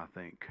another one, I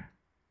think.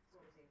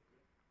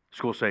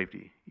 School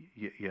safety.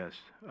 Yes.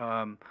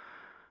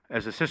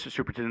 As assistant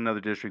superintendent of another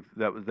district,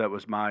 that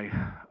was my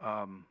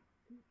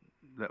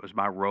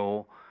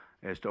role,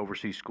 as to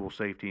oversee school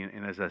safety.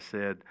 And as I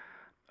said,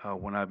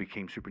 when I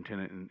became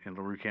superintendent in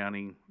LaRue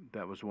County,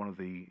 that was one of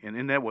the,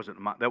 and that wasn't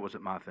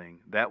my thing.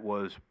 That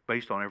was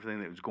based on everything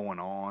that was going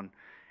on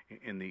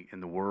in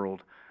the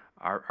world.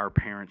 Our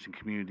parents and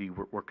community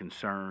were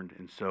concerned,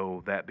 and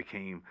so that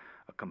became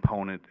a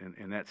component,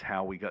 and that's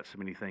how we got so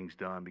many things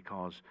done,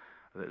 because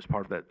that was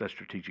part of that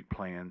strategic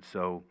plan.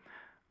 So,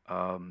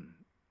 and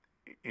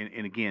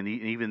again,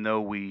 even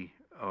though we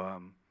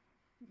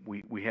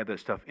have that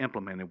stuff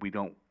implemented,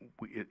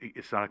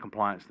 it's not a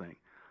compliance thing.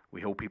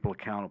 We hold people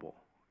accountable.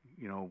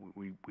 you know,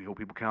 we hold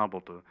people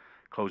accountable to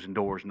closing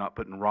doors, not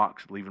putting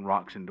rocks, leaving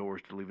rocks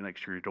indoors, to leave an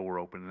exterior door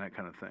open, and that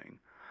kind of thing.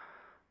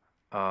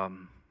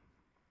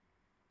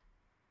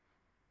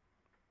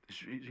 Is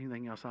there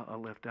anything else I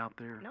left out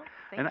there? No,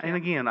 And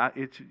thank you. again,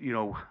 it's, you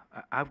know,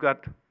 I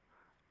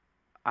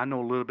know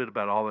a little bit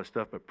about all that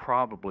stuff, but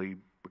probably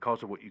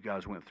because of what you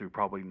guys went through,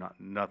 probably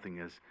nothing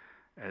as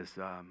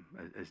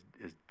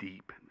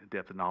deep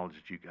depth of knowledge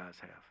that you guys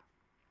have.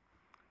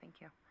 Thank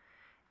you.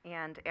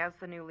 And as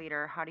the new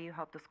leader, how do you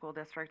help the school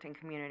district and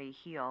community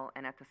heal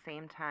and at the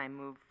same time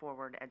move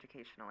forward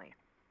educationally?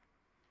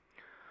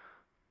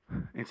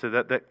 And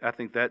so I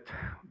think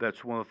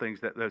that's one of the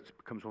things that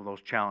becomes one of those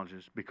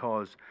challenges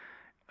because,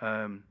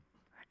 and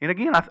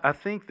again, I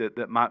think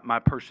that my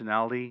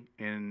personality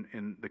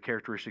and the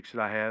characteristics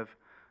that I have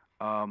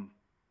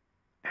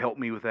help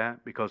me with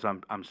that because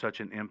I'm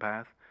such an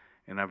empath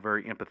and I'm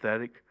very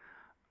empathetic.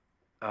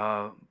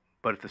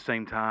 But at the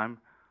same time,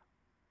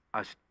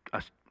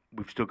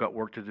 we've still got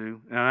work to do.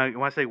 And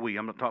when I say we,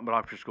 I'm not talking about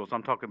after schools.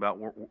 I'm talking about,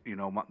 you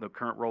know, the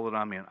current role that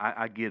I'm in.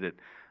 I get it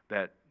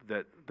that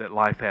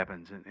life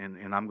happens,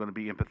 and I'm going to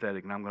be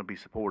empathetic and I'm going to be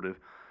supportive,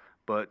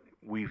 but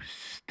we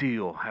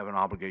still have an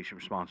obligation,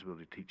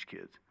 responsibility to teach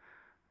kids,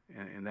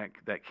 and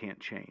that can't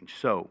change.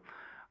 So,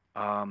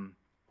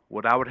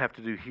 what I would have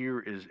to do here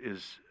is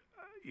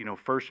you know,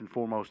 first and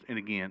foremost, and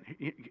again,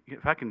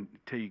 if I can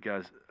tell you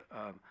guys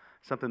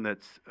something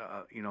that's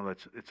you know,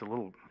 it's a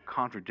little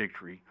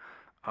contradictory.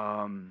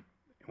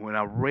 When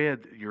I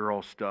read your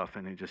all stuff,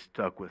 and it just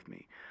stuck with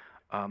me.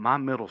 My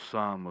middle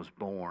son was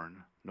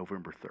born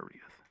November 30th.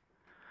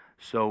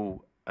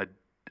 So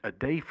a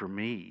day for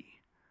me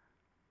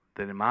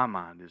that in my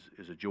mind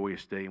is a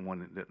joyous day and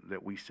one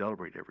that we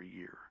celebrate every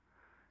year.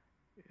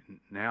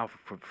 Now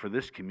for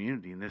this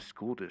community and this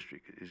school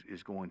district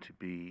is going to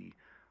be,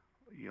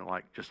 you know,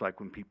 just like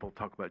when people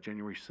talk about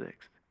January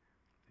 6th.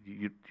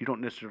 You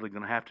don't necessarily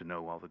going to have to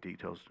know all the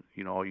details.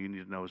 You know, all you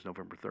need to know is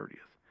November 30th.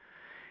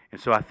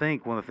 And so I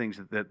think one of the things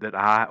that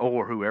I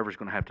or whoever's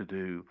going to have to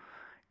do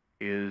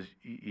is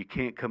you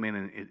can't come in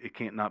and it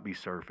can't not be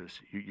surface.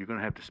 You're going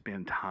to have to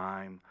spend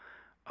time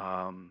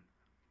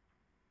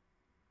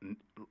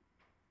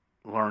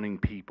learning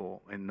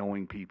people and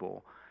knowing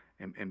people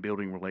and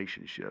building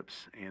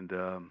relationships. And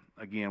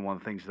again, one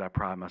of the things that I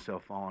pride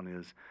myself on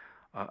is,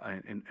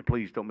 and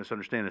please don't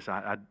misunderstand this,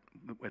 I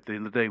at the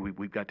end of the day,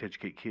 we've got to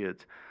educate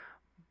kids,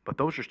 but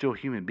those are still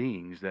human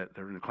beings that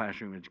are in the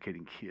classroom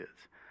educating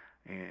kids.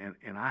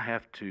 And I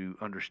have to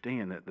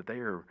understand that they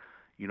are,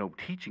 you know,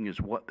 teaching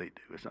is what they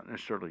do. It's not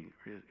necessarily,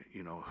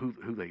 you know,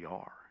 who they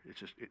are.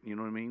 It's just, you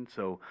know what I mean?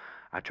 So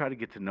I try to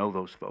get to know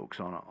those folks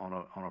on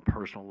a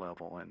personal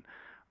level, and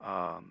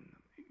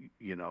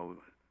you know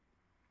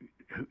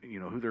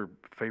who their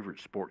favorite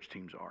sports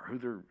teams are, who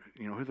the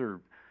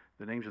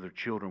names of their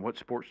children, what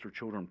sports their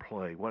children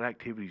play, what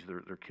activities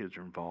their kids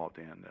are involved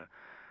in,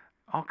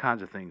 all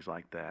kinds of things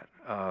like that.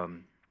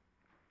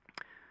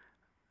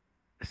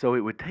 So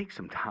it would take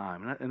some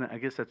time, and I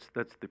guess that's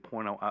the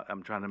point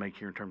I'm trying to make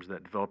here in terms of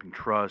that developing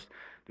trust,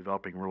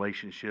 developing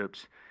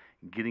relationships,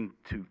 getting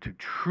to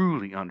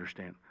truly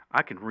understand.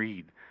 I can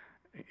read,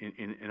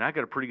 and I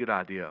got a pretty good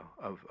idea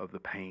of the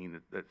pain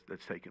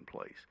that's taking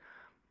place.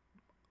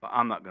 But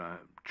I'm not going to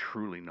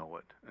truly know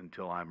it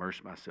until I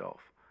immerse myself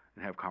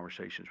and have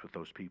conversations with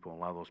those people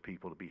and allow those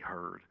people to be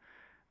heard.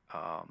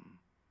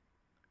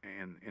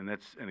 And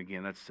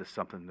again, that's just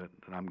something that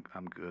I'm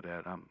good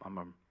at.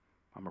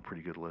 I'm a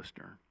pretty good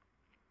listener.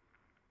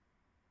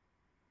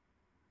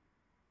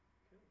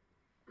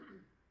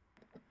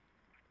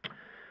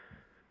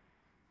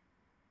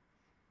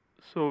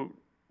 So,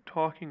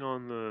 talking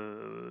on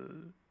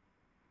the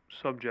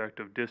subject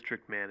of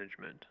district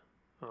management,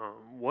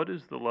 what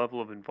is the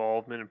level of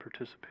involvement and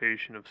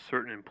participation of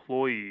certain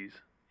employees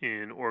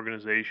in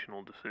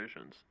organizational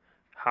decisions?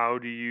 How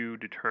do you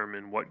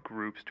determine what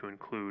groups to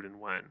include and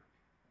when?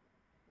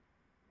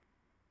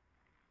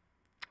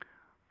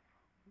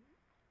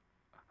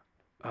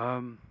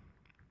 I'm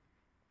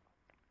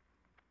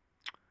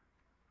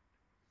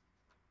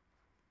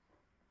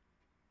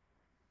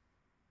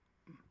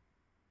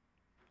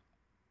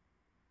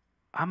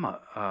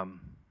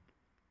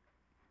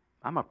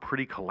a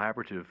pretty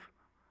collaborative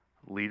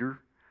leader.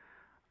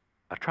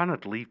 I try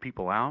not to leave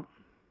people out.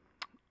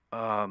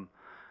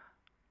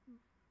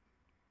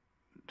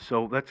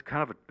 So that's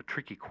kind of a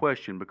tricky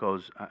question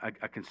because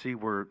I can see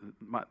where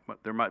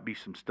there might be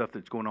some stuff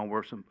that's going on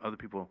where some other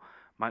people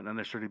might not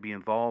necessarily be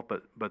involved,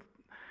 but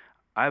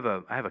I have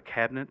a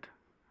cabinet,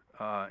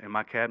 and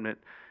my cabinet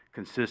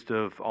consists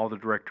of all the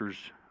directors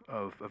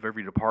of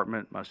every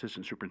department, my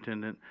assistant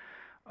superintendent,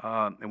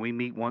 and we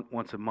meet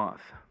once a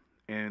month.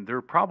 And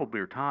there probably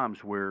are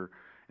times where,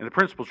 and the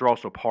principals are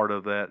also part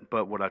of that,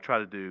 but what I try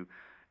to do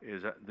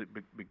is,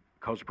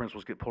 because the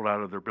principals get pulled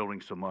out of their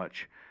building so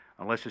much,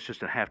 unless it's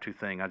just a have-to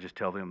thing, I just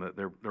tell them that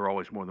they're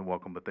always more than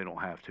welcome, but they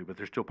don't have to, but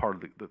they're still part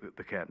of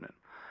the cabinet.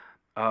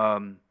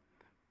 But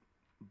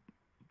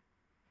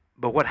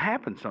what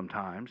happens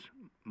sometimes,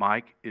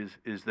 Mike, is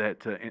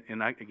that,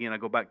 and I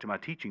go back to my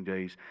teaching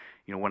days.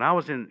 You know, when I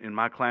was in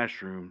my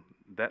classroom,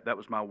 that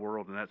was my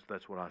world, and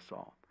that's what I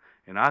saw.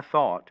 And I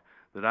thought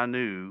that I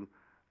knew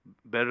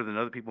better than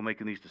other people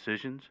making these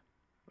decisions.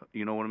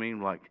 You know what I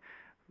mean? Like,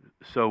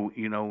 so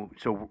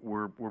so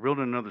we're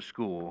building another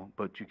school,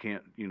 but you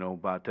can't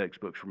buy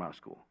textbooks for my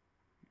school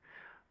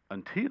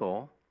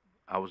until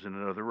I was in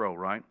another role,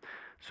 right?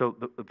 So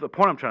the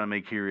point I'm trying to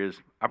make here is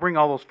I bring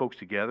all those folks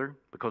together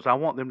because I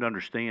want them to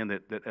understand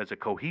that as a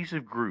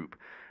cohesive group,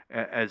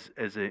 as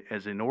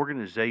an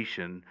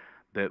organization,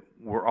 that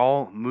we're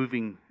all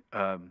moving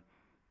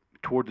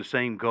toward the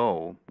same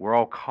goal. We're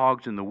all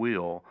cogs in the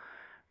wheel,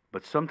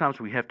 but sometimes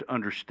we have to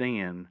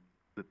understand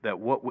that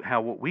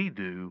what we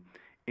do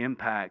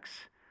impacts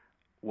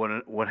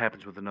what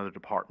happens with another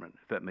department,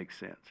 if that makes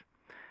sense.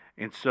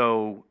 And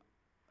so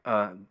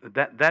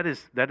that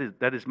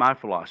is my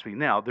philosophy.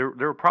 Now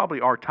there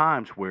probably are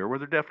times where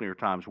there definitely are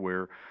times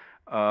where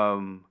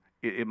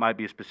it might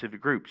be a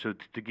specific group. So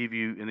to give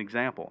you an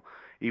example,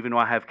 even though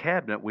I have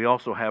cabinet, we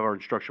also have our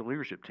instructional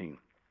leadership team.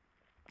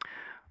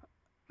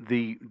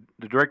 The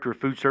director of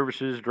food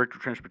services, director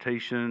of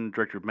transportation,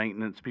 director of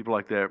maintenance, people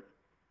like that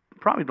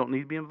probably don't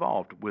need to be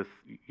involved with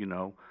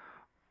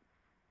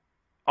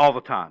all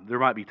the time. There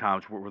might be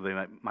times where they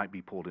might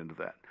be pulled into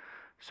that.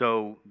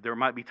 So there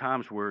might be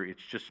times where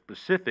it's just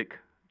specific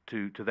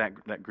to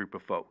that group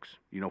of folks.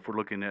 If we're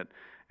looking at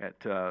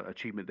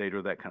achievement data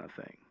or that kind of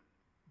thing.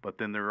 But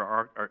then there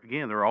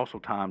are also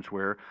times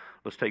where,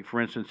 let's take for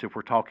instance, if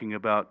we're talking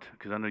about,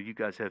 because I know you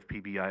guys have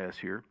PBIS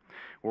here,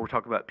 or we're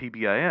talking about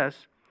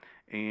PBIS,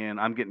 and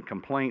I'm getting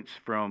complaints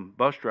from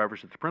bus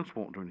drivers that the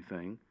principal won't do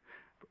anything,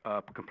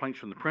 complaints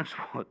from the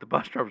principal that the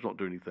bus drivers won't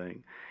do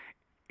anything,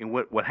 and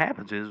what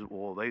happens is,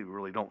 well, they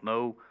really don't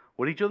know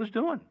what each other's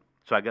doing.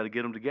 So I got to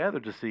get them together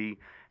to see,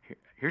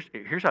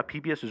 here's how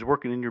PBS is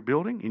working in your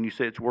building, and you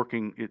say it's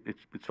working,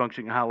 it's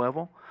functioning at a high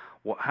level.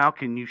 Well, how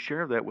can you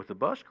share that with the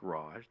bus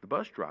garage, the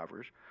bus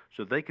drivers,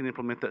 so they can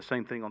implement that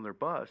same thing on their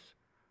bus,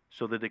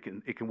 so that it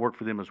can work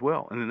for them as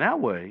well. And in that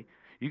way,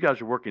 you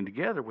guys are working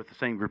together with the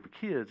same group of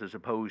kids as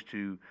opposed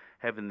to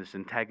having this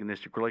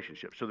antagonistic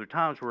relationship. So there are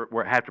times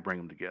where I have to bring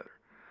them together.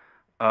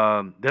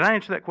 Did I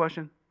answer that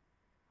question?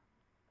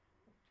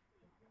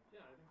 Yeah,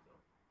 I think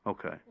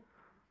so. Okay.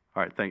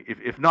 All right, thank you.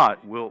 If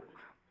not, we'll.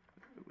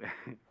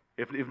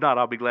 If not,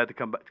 I'll be glad to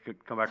come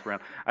back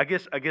around. I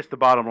guess the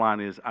bottom line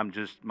is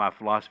my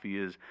philosophy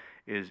is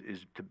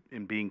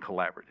in being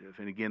collaborative.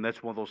 And again,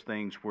 that's one of those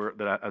things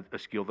a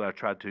skill that I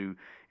try to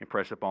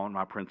impress upon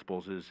my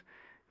principals is,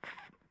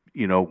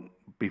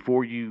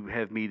 before you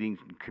have meetings,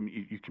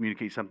 you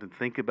communicate something.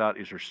 Think about,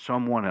 is there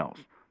someone else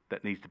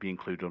that needs to be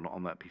included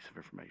on that piece of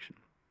information?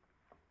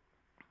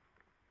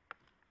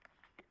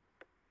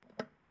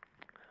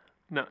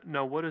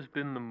 Now, what has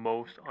been the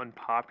most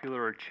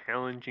unpopular or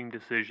challenging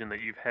decision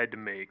that you've had to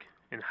make,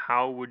 and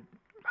how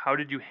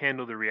did you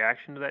handle the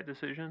reaction to that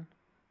decision,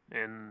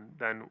 and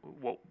then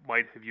what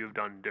might you have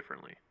done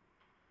differently?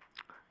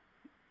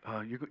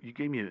 You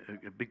gave me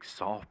a big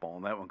softball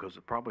on that one because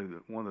it's probably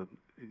one of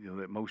the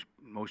that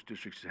most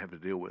districts have to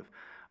deal with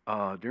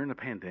during the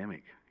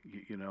pandemic.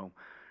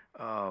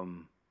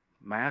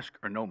 Mask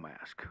or no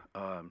mask,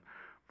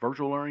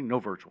 virtual learning, no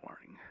virtual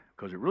learning,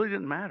 because it really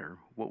didn't matter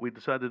what we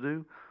decided to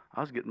do. I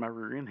was getting my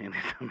rear end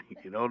handed to me,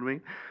 you know what I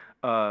mean?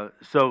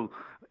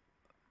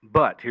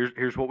 But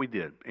here's what we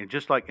did, and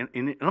just like,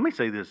 and let me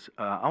say this,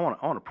 I want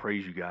to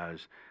praise you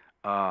guys.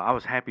 I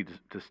was happy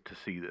to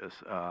see this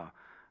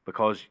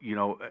because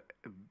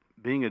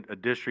being a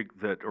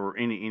district that, or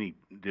any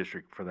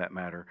district for that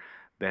matter,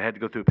 that had to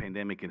go through a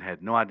pandemic and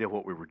had no idea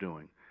what we were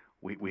doing,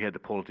 we had to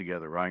pull it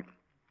together, right?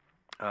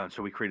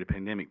 So we created a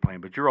pandemic plan,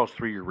 but your all's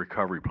 3-year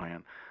recovery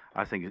plan,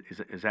 I think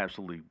is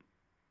absolutely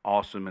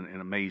awesome and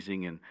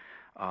amazing, and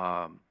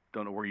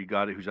don't know where you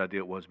got it, whose idea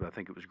it was, but I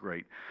think it was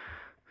great.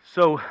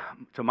 So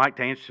Mike,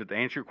 to answer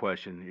your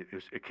question,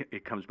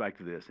 it comes back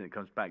to this, and it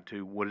comes back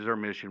to what is our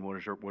mission, what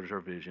is our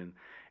vision,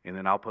 and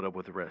then I'll put up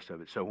with the rest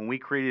of it. So when we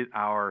created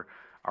our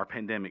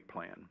pandemic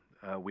plan,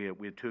 we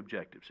had 2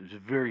 objectives. It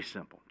was very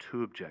simple,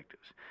 2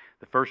 objectives.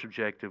 The first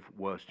objective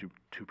was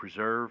to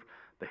preserve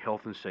the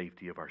health and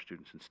safety of our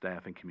students and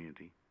staff and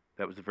community.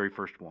 That was the very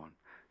first one.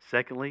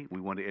 Secondly,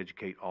 we wanted to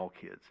educate all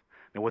kids.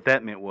 Now, what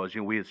that meant was,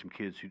 we had some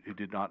kids who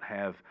did not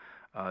have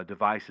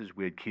devices.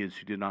 We had kids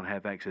who did not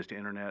have access to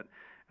internet.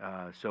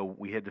 So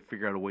we had to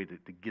figure out a way to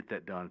get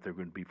that done if they're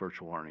going to be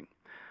virtual learning.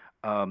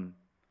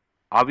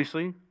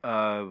 Obviously,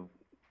 our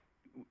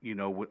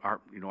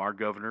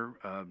governor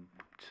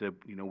said,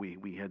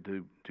 we had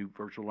to do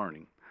virtual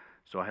learning.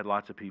 So I had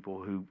lots of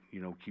people who,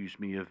 accused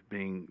me of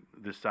being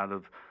this side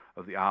of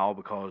the aisle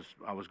because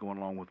I was going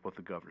along with what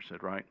the governor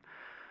said, right?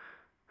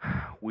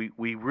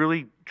 We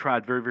really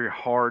tried very, very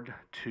hard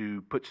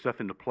to put stuff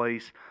into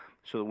place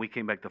so that we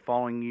came back the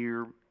following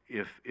year.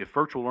 If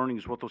virtual learning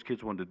is what those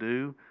kids wanted to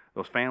do,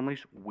 those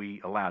families,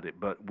 we allowed it.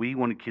 But we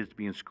wanted kids to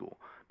be in school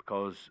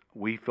because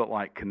we felt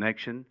like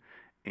connection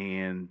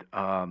and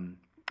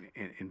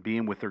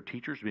being with their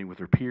teachers, being with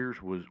their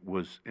peers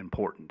was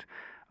important.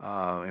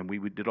 And we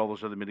did all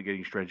those other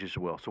mitigating strategies as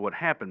well. So what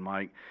happened,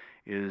 Mike,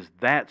 is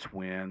that's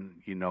when,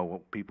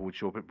 people would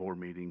show up at board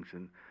meetings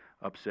and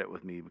upset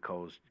with me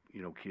because,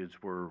 you know,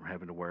 kids were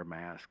having to wear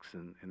masks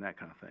and that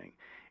kind of thing.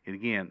 And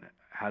again,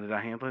 how did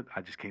I handle it?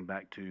 I just came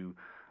back to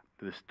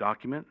this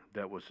document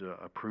that was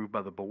approved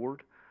by the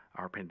board,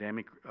 our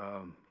pandemic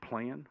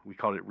plan. We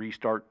called it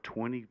Restart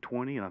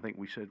 2020, and I think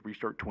we said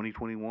Restart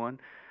 2021.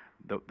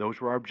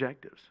 Those were our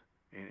objectives.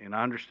 And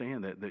I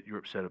understand that you're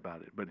upset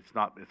about it, but it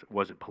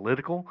wasn't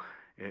political.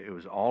 It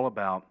was all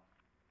about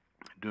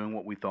doing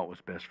what we thought was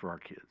best for our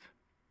kids.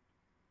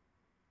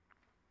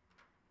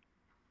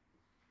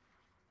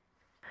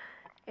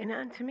 And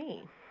on to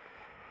me.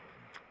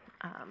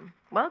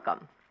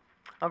 Welcome.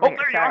 Oh, Over here,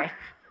 there you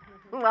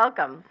sorry.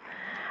 Welcome.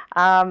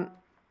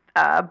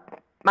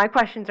 My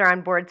questions are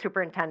on board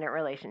superintendent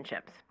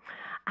relationships.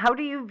 How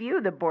do you view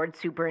the board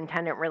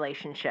superintendent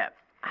relationship?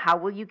 How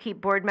will you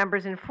keep board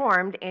members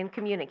informed and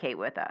communicate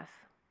with us?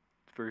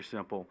 It's very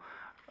simple.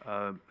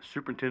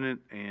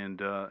 Superintendent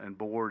and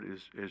board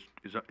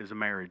is a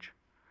marriage.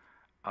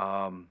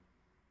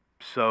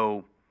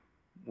 So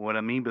what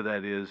I mean by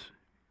that is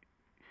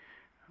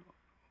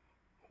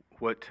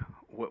what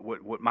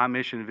my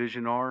mission and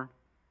vision are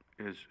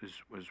is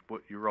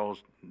what your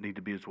all's need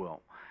to be as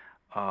well.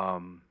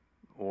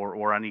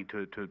 Or I need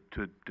to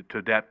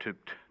adapt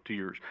to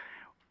yours.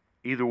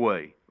 Either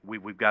way,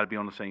 we've got to be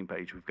on the same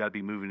page. We've got to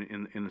be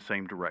moving in the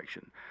same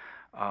direction.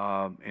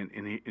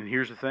 And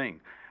here's the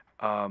thing.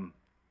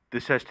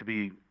 This has to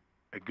be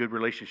a good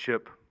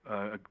relationship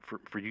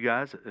for you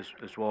guys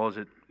as well as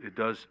it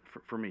does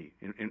for me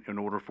in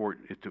order for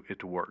it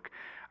to work.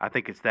 I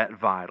think it's that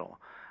vital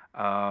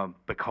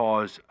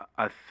because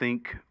I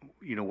think,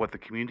 you know, what the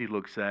community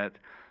looks at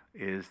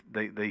is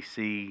they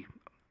see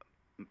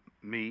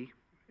me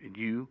and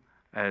you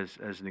as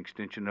an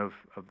extension of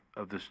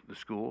the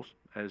schools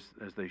as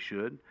they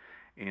should,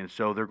 and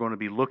so they're going to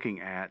be looking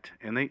at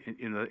and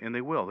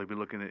they will they'll be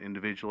looking at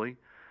individually,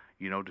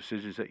 you know,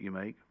 decisions that you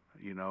make,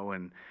 you know,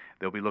 and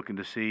they'll be looking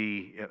to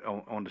see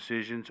on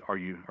decisions, are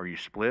you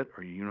split,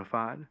 are you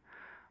unified,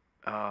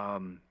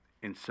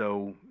 and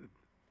so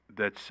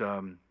that's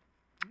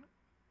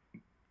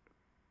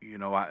you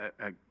know,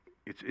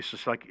 it's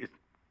just like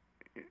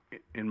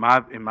in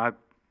my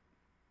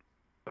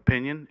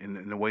opinion,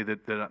 in the way that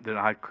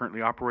I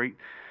currently operate,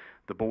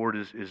 the board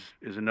is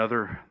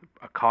another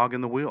cog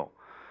in the wheel.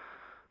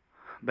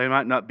 They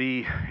might not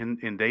be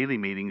in daily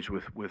meetings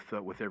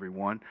with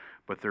everyone,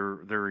 but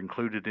they're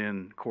included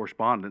in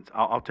correspondence.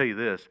 I'll tell you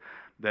this,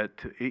 that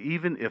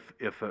even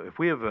if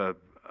we have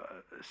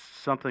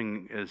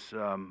something as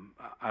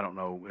I don't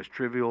know, as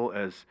trivial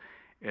as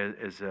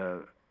a,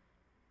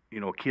 you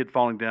know, a kid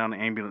falling down,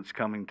 an ambulance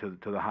coming to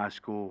the high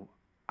school,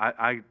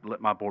 I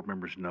let my board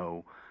members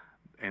know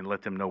and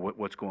let them know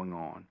what's going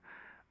on.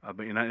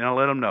 And I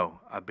let them know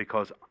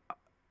because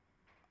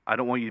I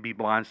don't want you to be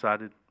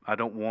blindsided.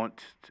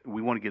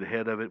 We want to get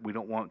ahead of it. We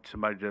don't want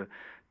somebody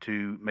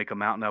to make a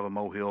mountain out of a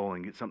molehill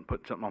and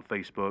put something on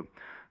Facebook.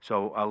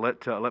 So I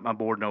let my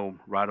board know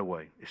right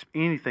away. It's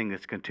anything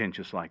that's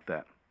contentious like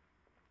that.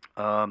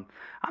 I'm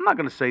not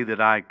going to say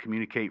that I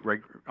communicate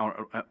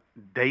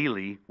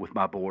daily with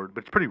my board,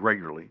 but it's pretty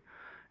regularly.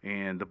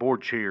 And the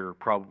board chair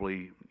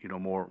probably, you know,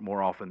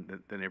 more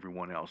often than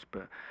everyone else.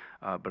 But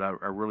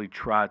I really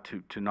try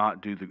to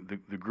not do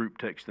the group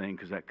text thing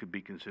because that could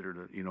be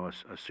considered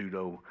a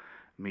pseudo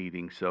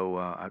meeting.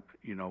 So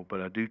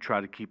but I do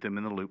try to keep them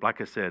in the loop.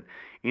 Like I said,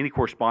 any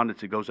correspondence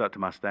that goes out to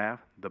my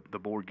staff, the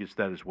board gets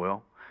that as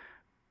well,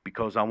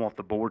 because I want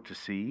the board to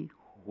see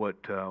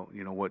what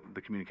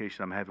the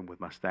communication I'm having with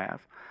my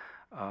staff.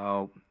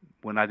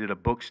 When I did a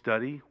book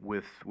study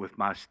with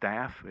my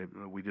staff,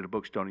 we did a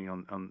book study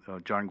on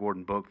John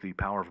Gordon book, The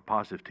Power of a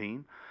Positive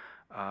Team.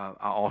 I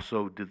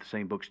also did the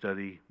same book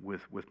study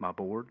with my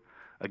board.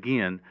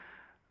 Again,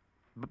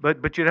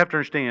 but you'd have to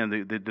understand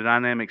the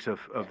dynamics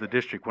of the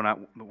district where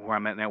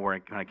I'm at now,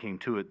 when I came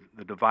to it,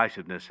 the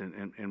divisiveness,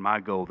 and my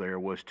goal there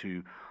was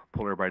to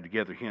pull everybody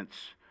together, hence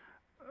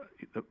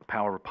the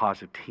power of a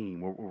positive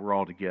team, where we're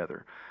all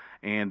together.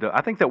 And I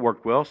think that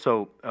worked well.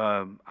 So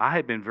I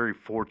had been very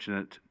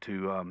fortunate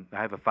to I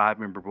have a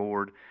 5-member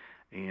board,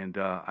 and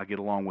I get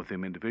along with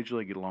them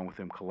individually, get along with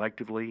them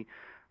collectively.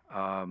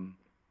 I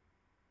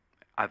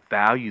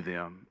value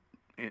them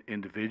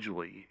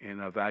individually,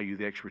 and I value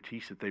the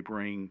expertise that they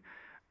bring,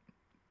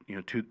 you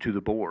know, to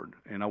the board.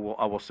 And I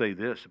will say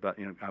this about,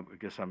 you know, I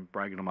guess I'm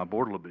bragging on my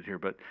board a little bit here,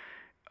 but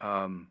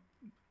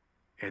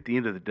at the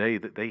end of the day,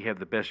 that they have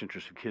the best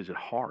interest of kids at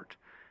heart.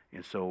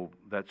 And so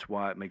that's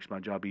why it makes my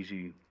job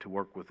easy to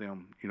work with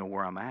them, you know,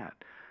 where I'm at.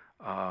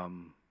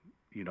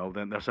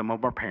 Then some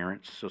of our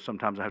parents, so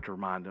sometimes I have to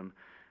remind them,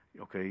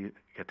 okay, you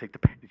got to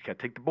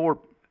take the board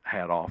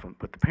hat off and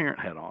put the parent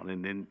hat on,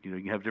 and then, you know,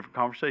 you can have a different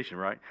conversation,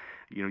 right?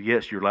 You know,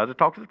 yes, you're allowed to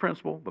talk to the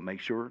principal, but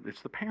make sure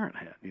it's the parent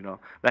hat, you know,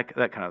 that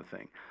kind of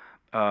thing.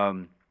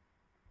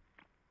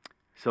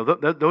 So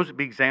those would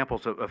be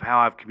examples of how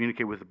I've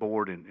communicated with the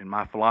board and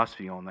my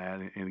philosophy on that.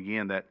 And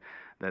again,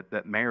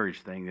 that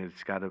marriage thing,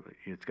 it's got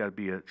to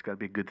be a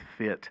good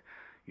fit,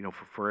 you know,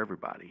 for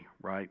everybody,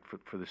 right?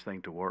 For this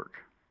thing to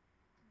work.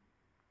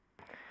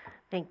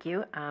 Thank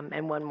you.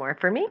 And one more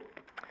for me.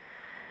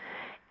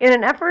 In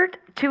an effort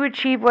to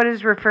achieve what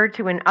is referred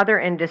to in other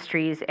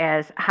industries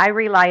as high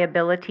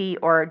reliability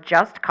or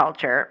just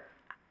culture,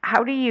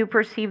 how do you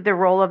perceive the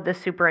role of the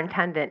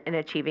superintendent in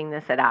achieving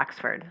this at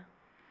Oxford?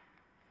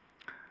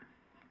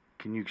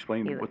 Can you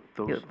explain You- what you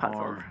those look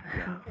puzzled. are?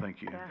 Yeah,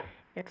 thank you.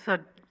 So,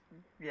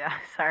 yeah,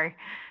 sorry.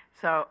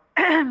 So,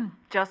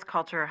 just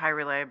culture, high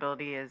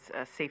reliability is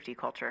a safety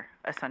culture,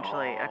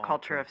 essentially, a Oh,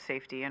 culture okay. of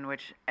safety in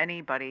which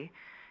anybody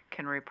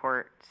can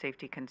report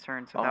safety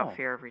concerns Oh. without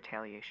fear of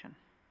retaliation.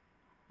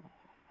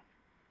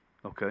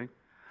 Okay.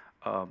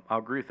 I'll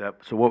agree with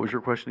that. So what was your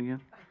question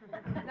again?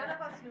 None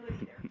of us knew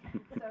it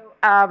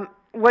either.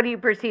 What do you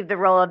perceive the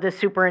role of the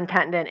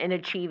superintendent in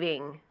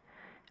achieving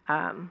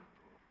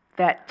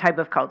that type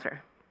of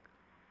culture?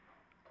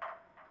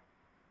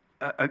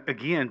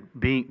 Again,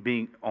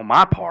 being on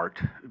my part,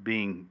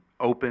 being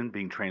open,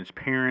 being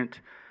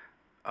transparent,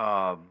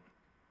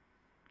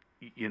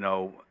 you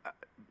know,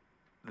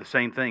 the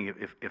same thing.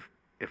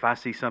 If I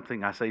see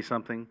something, I say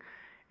something,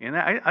 and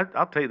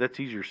I'll tell you that's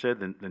easier said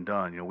than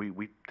done. You know,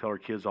 we tell our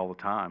kids all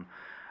the time.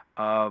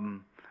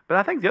 But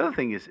I think the other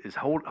thing is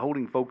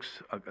holding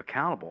folks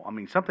accountable. I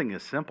mean, something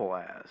as simple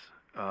as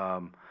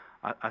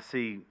I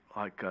see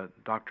like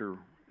Dr.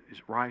 Is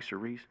it Rice or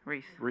Reese?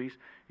 Reese. Reese,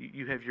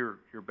 you have your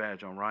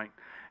badge on, right?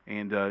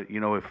 And you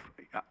know,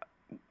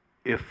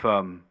 if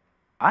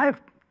I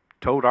have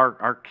told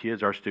our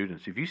kids, our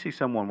students, if you see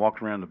someone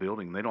walking around the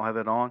building and they don't have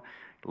that on,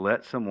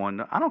 let someone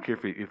know. I don't care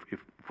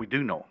if we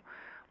do know them.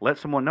 Let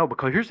someone know,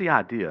 because here's the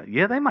idea.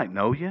 Yeah, they might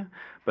know you,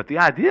 but the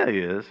idea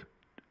is,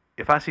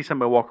 if I see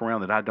somebody walk around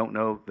that I don't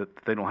know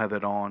that they don't have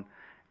that on,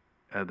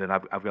 then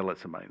I've got to let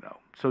somebody know.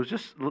 So it's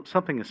just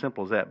something as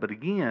simple as that. But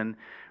again,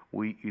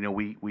 we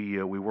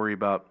worry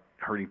about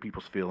hurting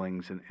people's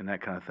feelings and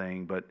that kind of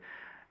thing. But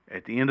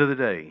at the end of the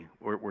day,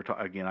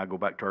 again, I go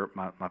back to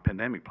my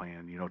pandemic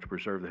plan, you know, to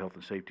preserve the health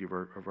and safety of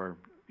our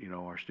you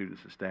know, our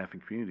students and staff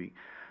and community.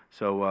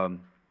 So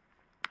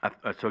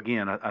so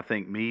again, I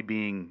think me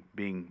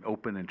being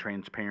open and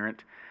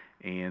transparent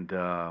and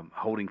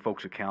holding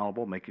folks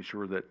accountable, making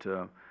sure that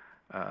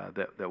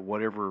that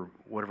whatever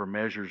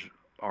measures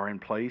are in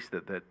place,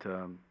 that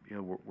you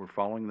know, we're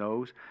following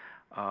those.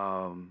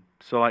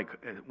 So like,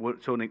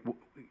 would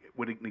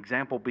an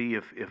example be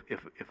if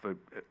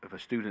a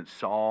student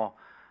saw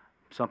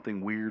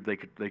something weird, they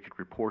could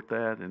report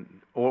that,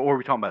 or are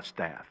we talking about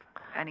staff?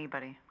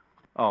 Anybody.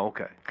 Oh,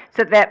 okay.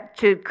 So that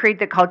to create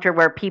the culture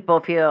where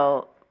people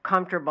feel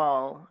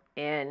comfortable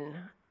in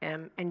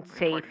and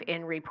safe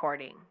in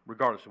reporting.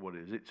 Regardless of what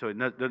it is. So it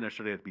doesn't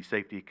necessarily have to be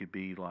safety. It could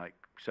be like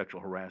sexual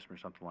harassment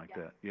or something like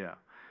that. Yeah.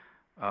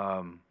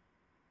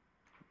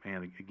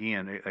 And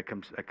again,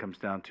 that comes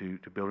down to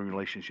building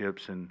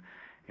relationships and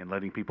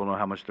letting people know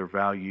how much they're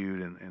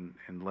valued,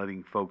 and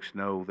letting folks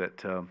know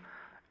that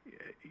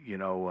you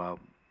know,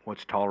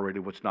 what's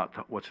tolerated, what's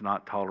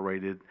not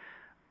tolerated.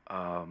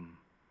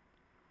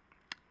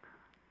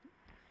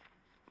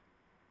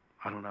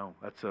 I don't know.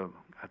 That's a.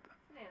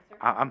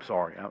 I'm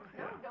sorry. Yeah.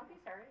 Don't be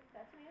sorry,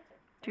 that's an answer.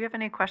 Do you have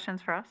any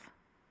questions for us?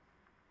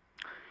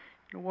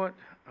 You know what?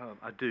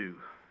 I do.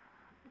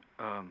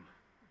 I'd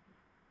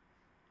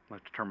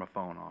like to turn my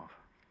phone off.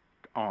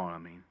 I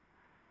mean.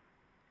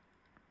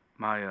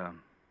 My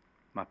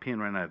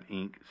pen ran out of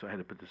ink, so I had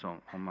to put this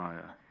on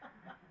my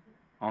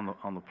on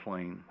the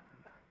plane.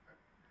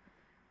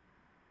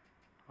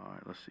 All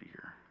right, let's see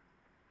here.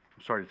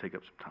 I'm sorry to take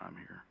up some time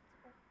here.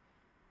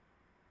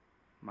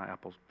 My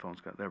Apple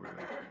phone's got, there we go.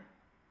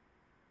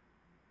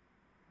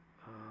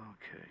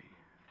 Okay.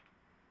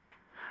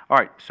 All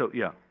right, so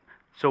yeah.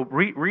 So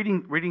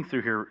reading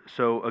through here,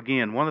 so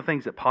again, one of the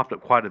things that popped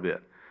up quite a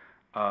bit,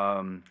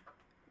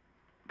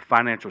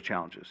 financial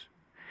challenges.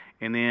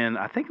 And then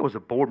I think it was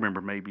a board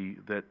member maybe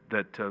that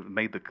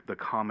made the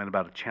comment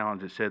about a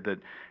challenge that said that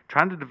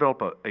trying to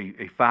develop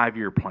a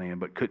 5-year plan,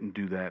 but couldn't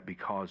do that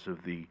because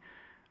of the,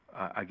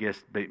 I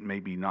guess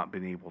maybe not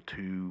being able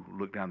to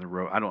look down the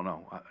road. I don't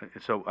know.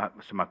 So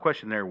my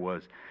question there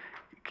was,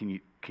 can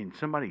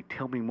somebody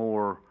tell me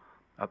more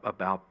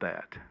about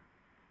that,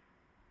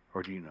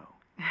 or do you know?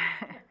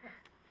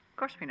 Of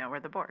course we know, we're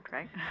the board,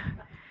 right?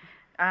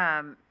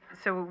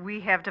 So we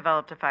have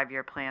developed a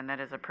 5-year plan that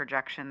is a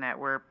projection that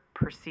we're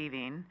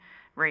perceiving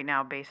right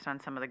now based on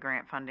some of the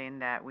grant funding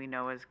that we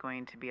know is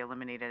going to be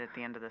eliminated at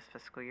the end of this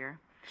fiscal year.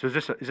 So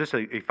is this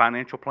a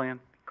financial plan?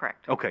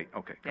 Correct. Okay,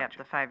 Yep, gotcha.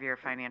 the 5-year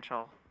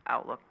financial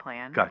outlook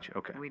plan. Gotcha,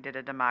 okay. We did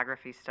a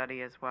demography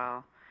study as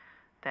well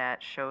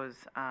that shows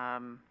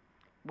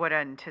what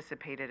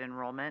anticipated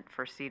enrollment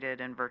for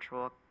seated and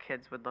virtual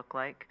kids would look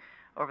like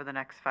over the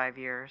next 5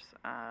 years,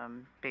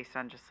 based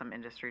on just some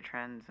industry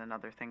trends and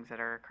other things that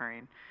are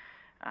occurring.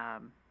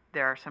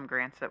 There are some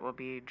grants that will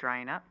be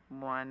drying up.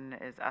 One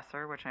is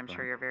ESSER, which I'm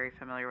sure you're very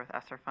familiar with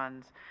ESSER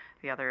funds.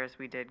 The other is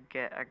we did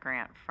get a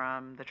grant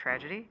from the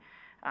tragedy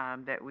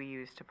that we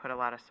used to put a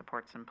lot of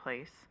supports in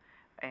place.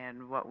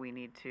 And what we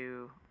need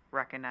to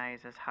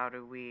recognize is how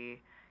do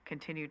we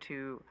continue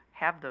to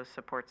have those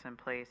supports in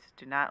place,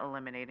 do not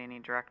eliminate any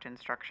direct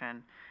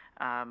instruction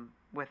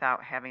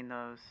without having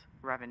those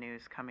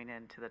revenues coming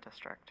into the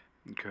district.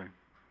 Okay.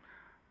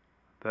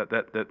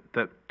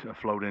 That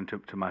flowed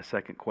into my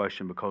second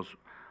question, because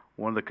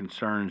one of the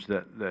concerns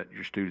that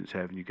your students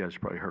have, and you guys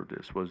probably heard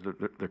this, was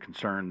the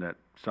concern that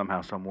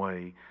somehow, some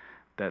way,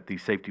 that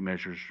these safety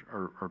measures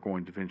are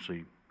going to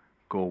eventually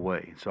go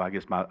away. So I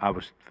guess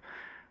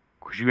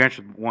because you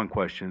answered one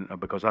question,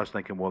 because I was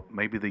thinking, well,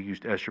 maybe they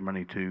used ESSER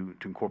money to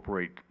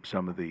incorporate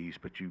some of these,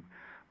 but you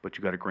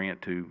got a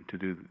grant to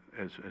do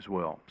as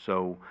well.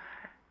 So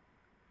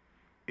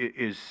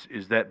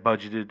is that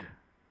budgeted,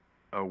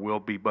 or will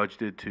be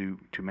budgeted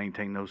to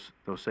maintain those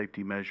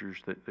safety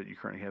measures that you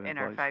currently have in In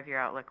place? our 5-year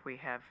outlook, we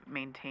have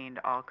maintained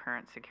all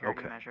current security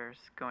Okay. measures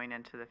going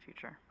into the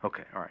future.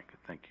 Okay, all right,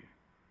 good, thank you.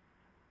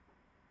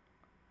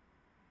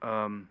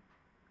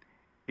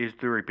 Is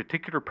there a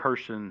particular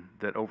person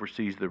that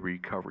oversees the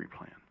recovery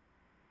plan?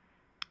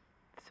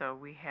 So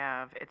we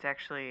have, it's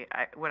actually,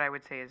 what I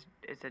would say is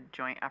a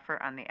joint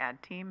effort on the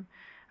ad team,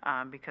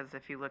 because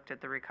if you looked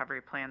at the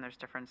recovery plan, there's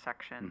different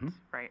sections,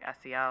 right?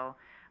 SEL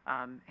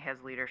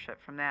has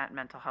leadership from that,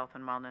 mental health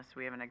and wellness.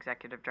 We have an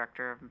executive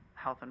director of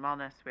health and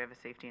wellness. We have a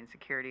safety and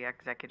security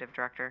executive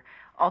director.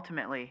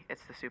 Ultimately,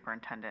 it's the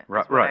superintendent, is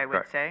what I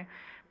would say.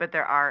 But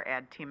there are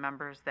ad team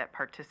members that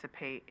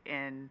participate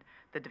in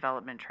the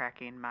development,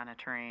 tracking,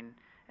 monitoring,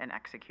 and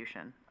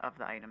execution of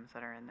the items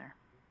that are in there.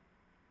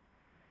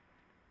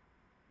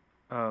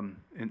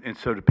 And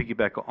so to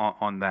piggyback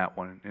on that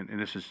one, and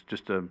this is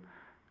just an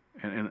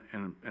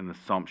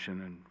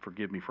assumption, and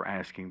forgive me for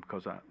asking,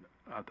 because I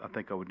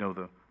think I would know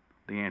the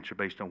answer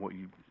based on what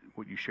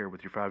you share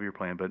with your 5-year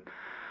plan, but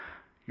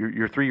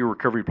your 3-year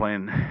recovery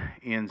plan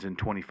ends in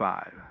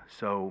 25.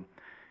 So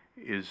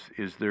is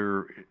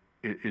there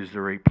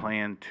a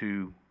plan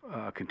to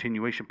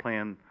continuation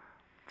plan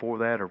for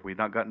that, or have we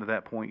not gotten to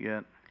that point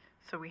yet?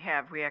 So we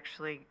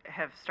actually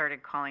have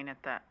started calling it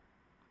the,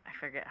 I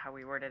forget how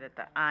we worded it,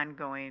 the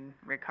ongoing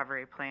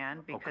recovery plan,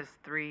 because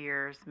 3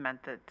 years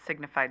meant that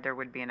signified there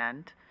would be an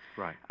end.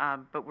 Right.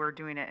 But we're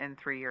doing it in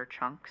 3-year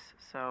chunks.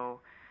 So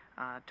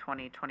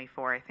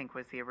 2024, I think,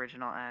 was the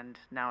original end.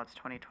 Now it's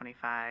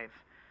 2025.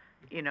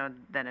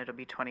 Then it'll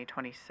be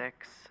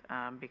 2026,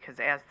 because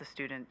as the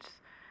students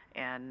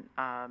and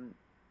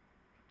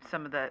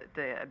some of the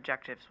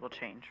objectives will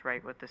change,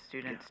 right, with the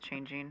students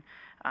changing,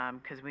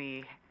 because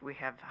we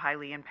have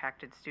highly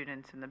impacted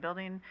students in the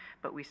building,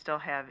 but we still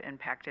have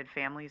impacted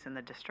families in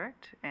the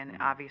district, and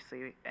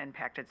obviously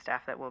impacted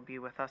staff that will be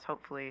with us,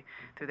 hopefully,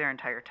 through their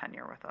entire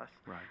tenure with us.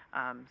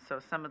 Right. So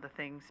some of the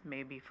things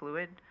may be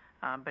fluid,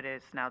 but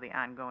it's now the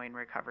ongoing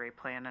recovery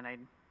plan, and I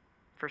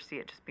foresee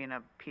it just being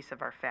a piece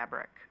of our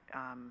fabric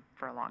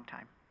for a long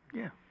time.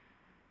 Yeah.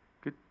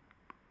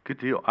 Good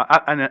deal.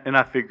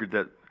 I figured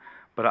that.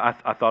 But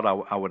I thought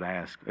I would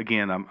ask.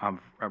 Again, I'm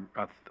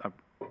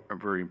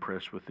very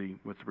impressed with the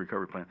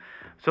recovery plan.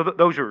 So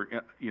those are,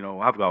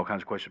 I've got all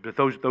kinds of questions, but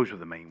those are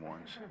the main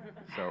ones.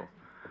 So.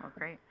 Well,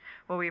 great.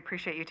 Well, we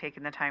appreciate you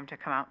taking the time to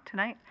come out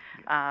tonight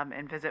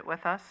and visit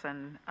with us.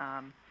 And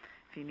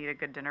if you need a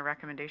good dinner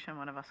recommendation,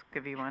 one of us will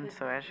give you one.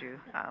 So as you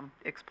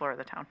explore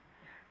the town.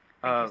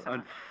 Thank you so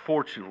much.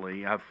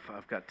 Unfortunately, I've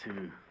got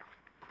to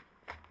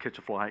catch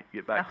a flight,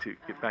 get back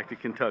to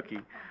Kentucky,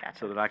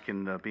 so that I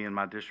can be in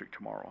my district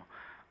tomorrow.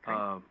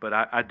 But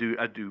I do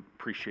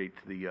appreciate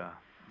the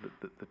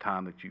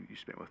time that you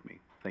spent with me.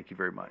 Thank you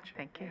very much.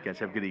 Thank you. You guys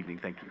have a good evening.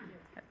 Thank you.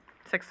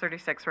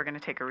 6:36, we're going to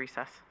take a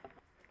recess.